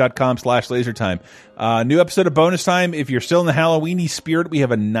 patreon.com/lasertime. New episode of Bonus Time. If you're still in the Halloweeny spirit, we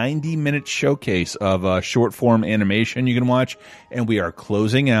have a 90-minute showcase of short-form animation you can watch, and we are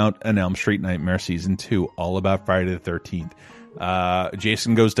closing out an Elm Street Nightmare Season 2, all about Friday the 13th.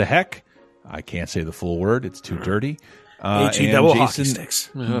 Jason Goes to Heck. I can't say the full word. It's too dirty. H-E-double hockey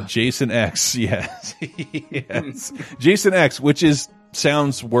sticks. Jason X, yes. Yes. Jason X, which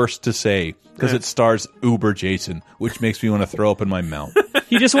sounds worse to say because it stars Uber Jason, which makes me want to throw up in my mouth.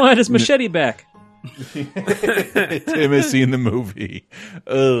 He just wanted his machete back. Tim has seen the movie.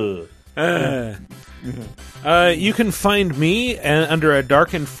 You can find me under a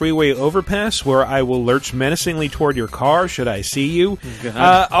darkened freeway overpass where I will lurch menacingly toward your car should I see you.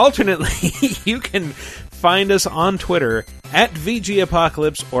 Alternately, you can find us on Twitter at VG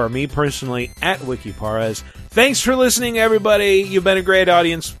Apocalypse or me personally at WikiParas. Thanks for listening, everybody. You've been a great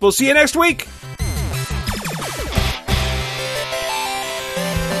audience. We'll see you next week.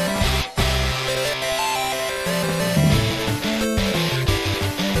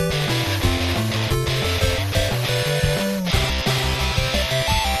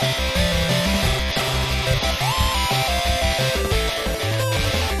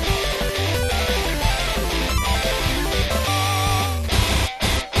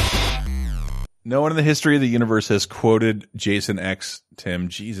 No one in the history of the universe has quoted Jason X, Tim.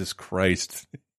 Jesus Christ.